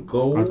is in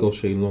goal. I'd go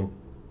Shane Long.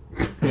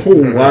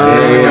 Oh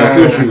Yeah,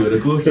 of course you would.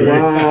 Of course you would.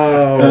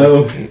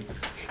 Wow.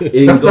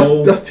 In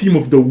goal. That's team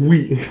of the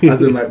week,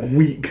 as in like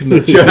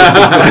weakness. Team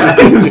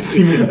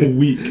of the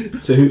week.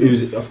 So who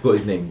was it? I forgot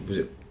his name. Was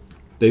it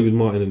David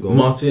Martin and goal.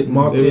 Martin,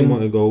 David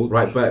Martin goal.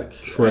 right back.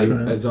 Trent.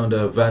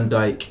 Alexander Van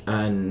Dijk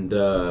and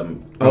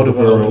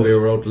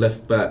Alderweireld.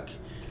 left back.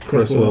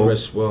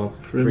 Cresswell.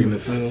 Free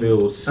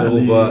midfield.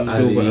 Ali.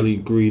 Silva, Ali,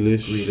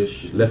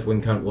 Grealish. left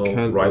wing Cantwell,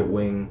 right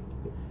wing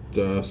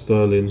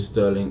Sterling.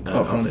 and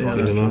Up front,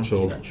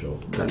 Iheanacho.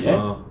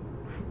 Yeah.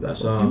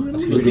 That's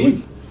That's good.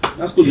 really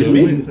That's good with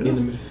me. in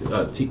the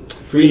midfield.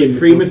 Free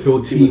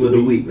midfield team of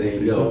the week. There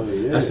you go. Oh,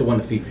 yeah. That's the one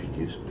that FIFA should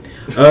use.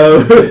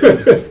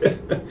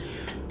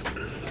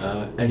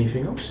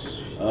 Anything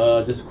else?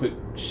 Just a quick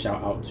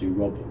shout out to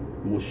Rob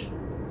Mush.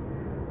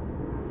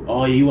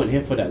 Oh, yeah, you weren't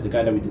here for that. The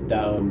guy that we did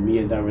that. Me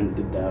and Darren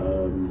did that.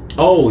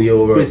 Oh,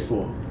 you're Quiz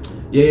for.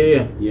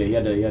 yeah.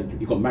 Yeah,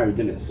 he got married,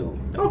 didn't it? So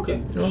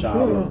Okay, shout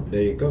out.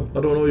 there you go. I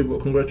don't know you, but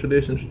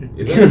congratulations to you.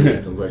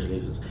 Exactly.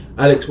 Congratulations,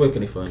 Alex. Where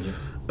can they find you?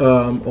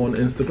 On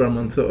Instagram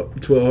and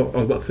Twitter. I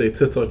was about to say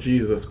Twitter.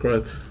 Jesus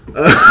Christ.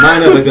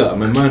 Mind out the gutter,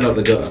 man. Mind out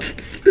the gutter.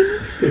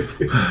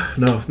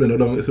 No, it's been a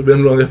long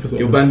episode.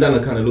 Your bandana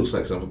kind of looks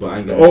like something, but I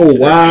ain't gonna. Oh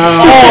mention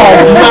wow!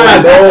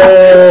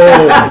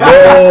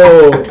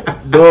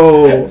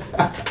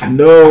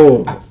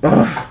 No.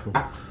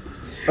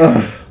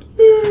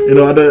 You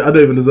know, I don't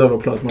even deserve a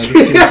plug, man.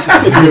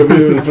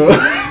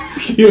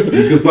 You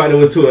can find them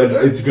on Twitter and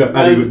Instagram.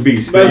 Ali with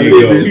Beast. There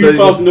you go.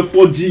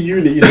 2004 G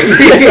unit. You know?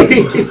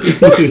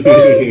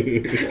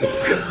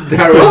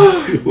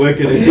 Darren, where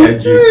can they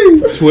find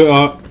you?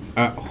 Twitter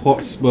at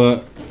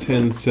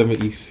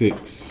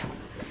Hotspur1076.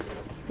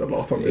 The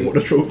last time they won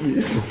the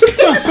trophies.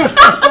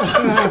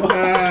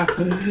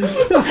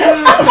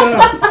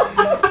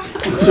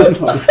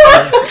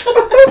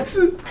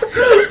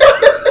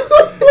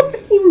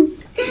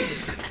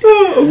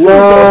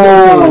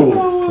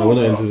 Wow. I want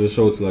to enter the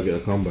show till I get a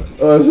comeback.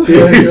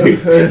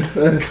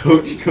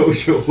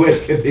 Coach, where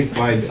can they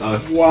find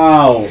us?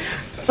 Wow.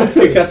 You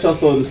can catch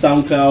us on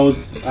SoundCloud,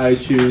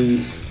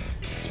 iTunes,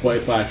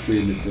 Spotify,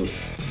 Free Midfield.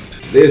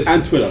 This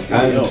And Twitter.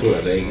 And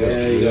Twitter. There you go.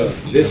 There you go.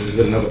 This has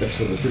been another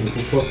episode of the Free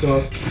Midfield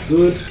Podcast.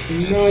 Good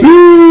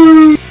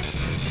night.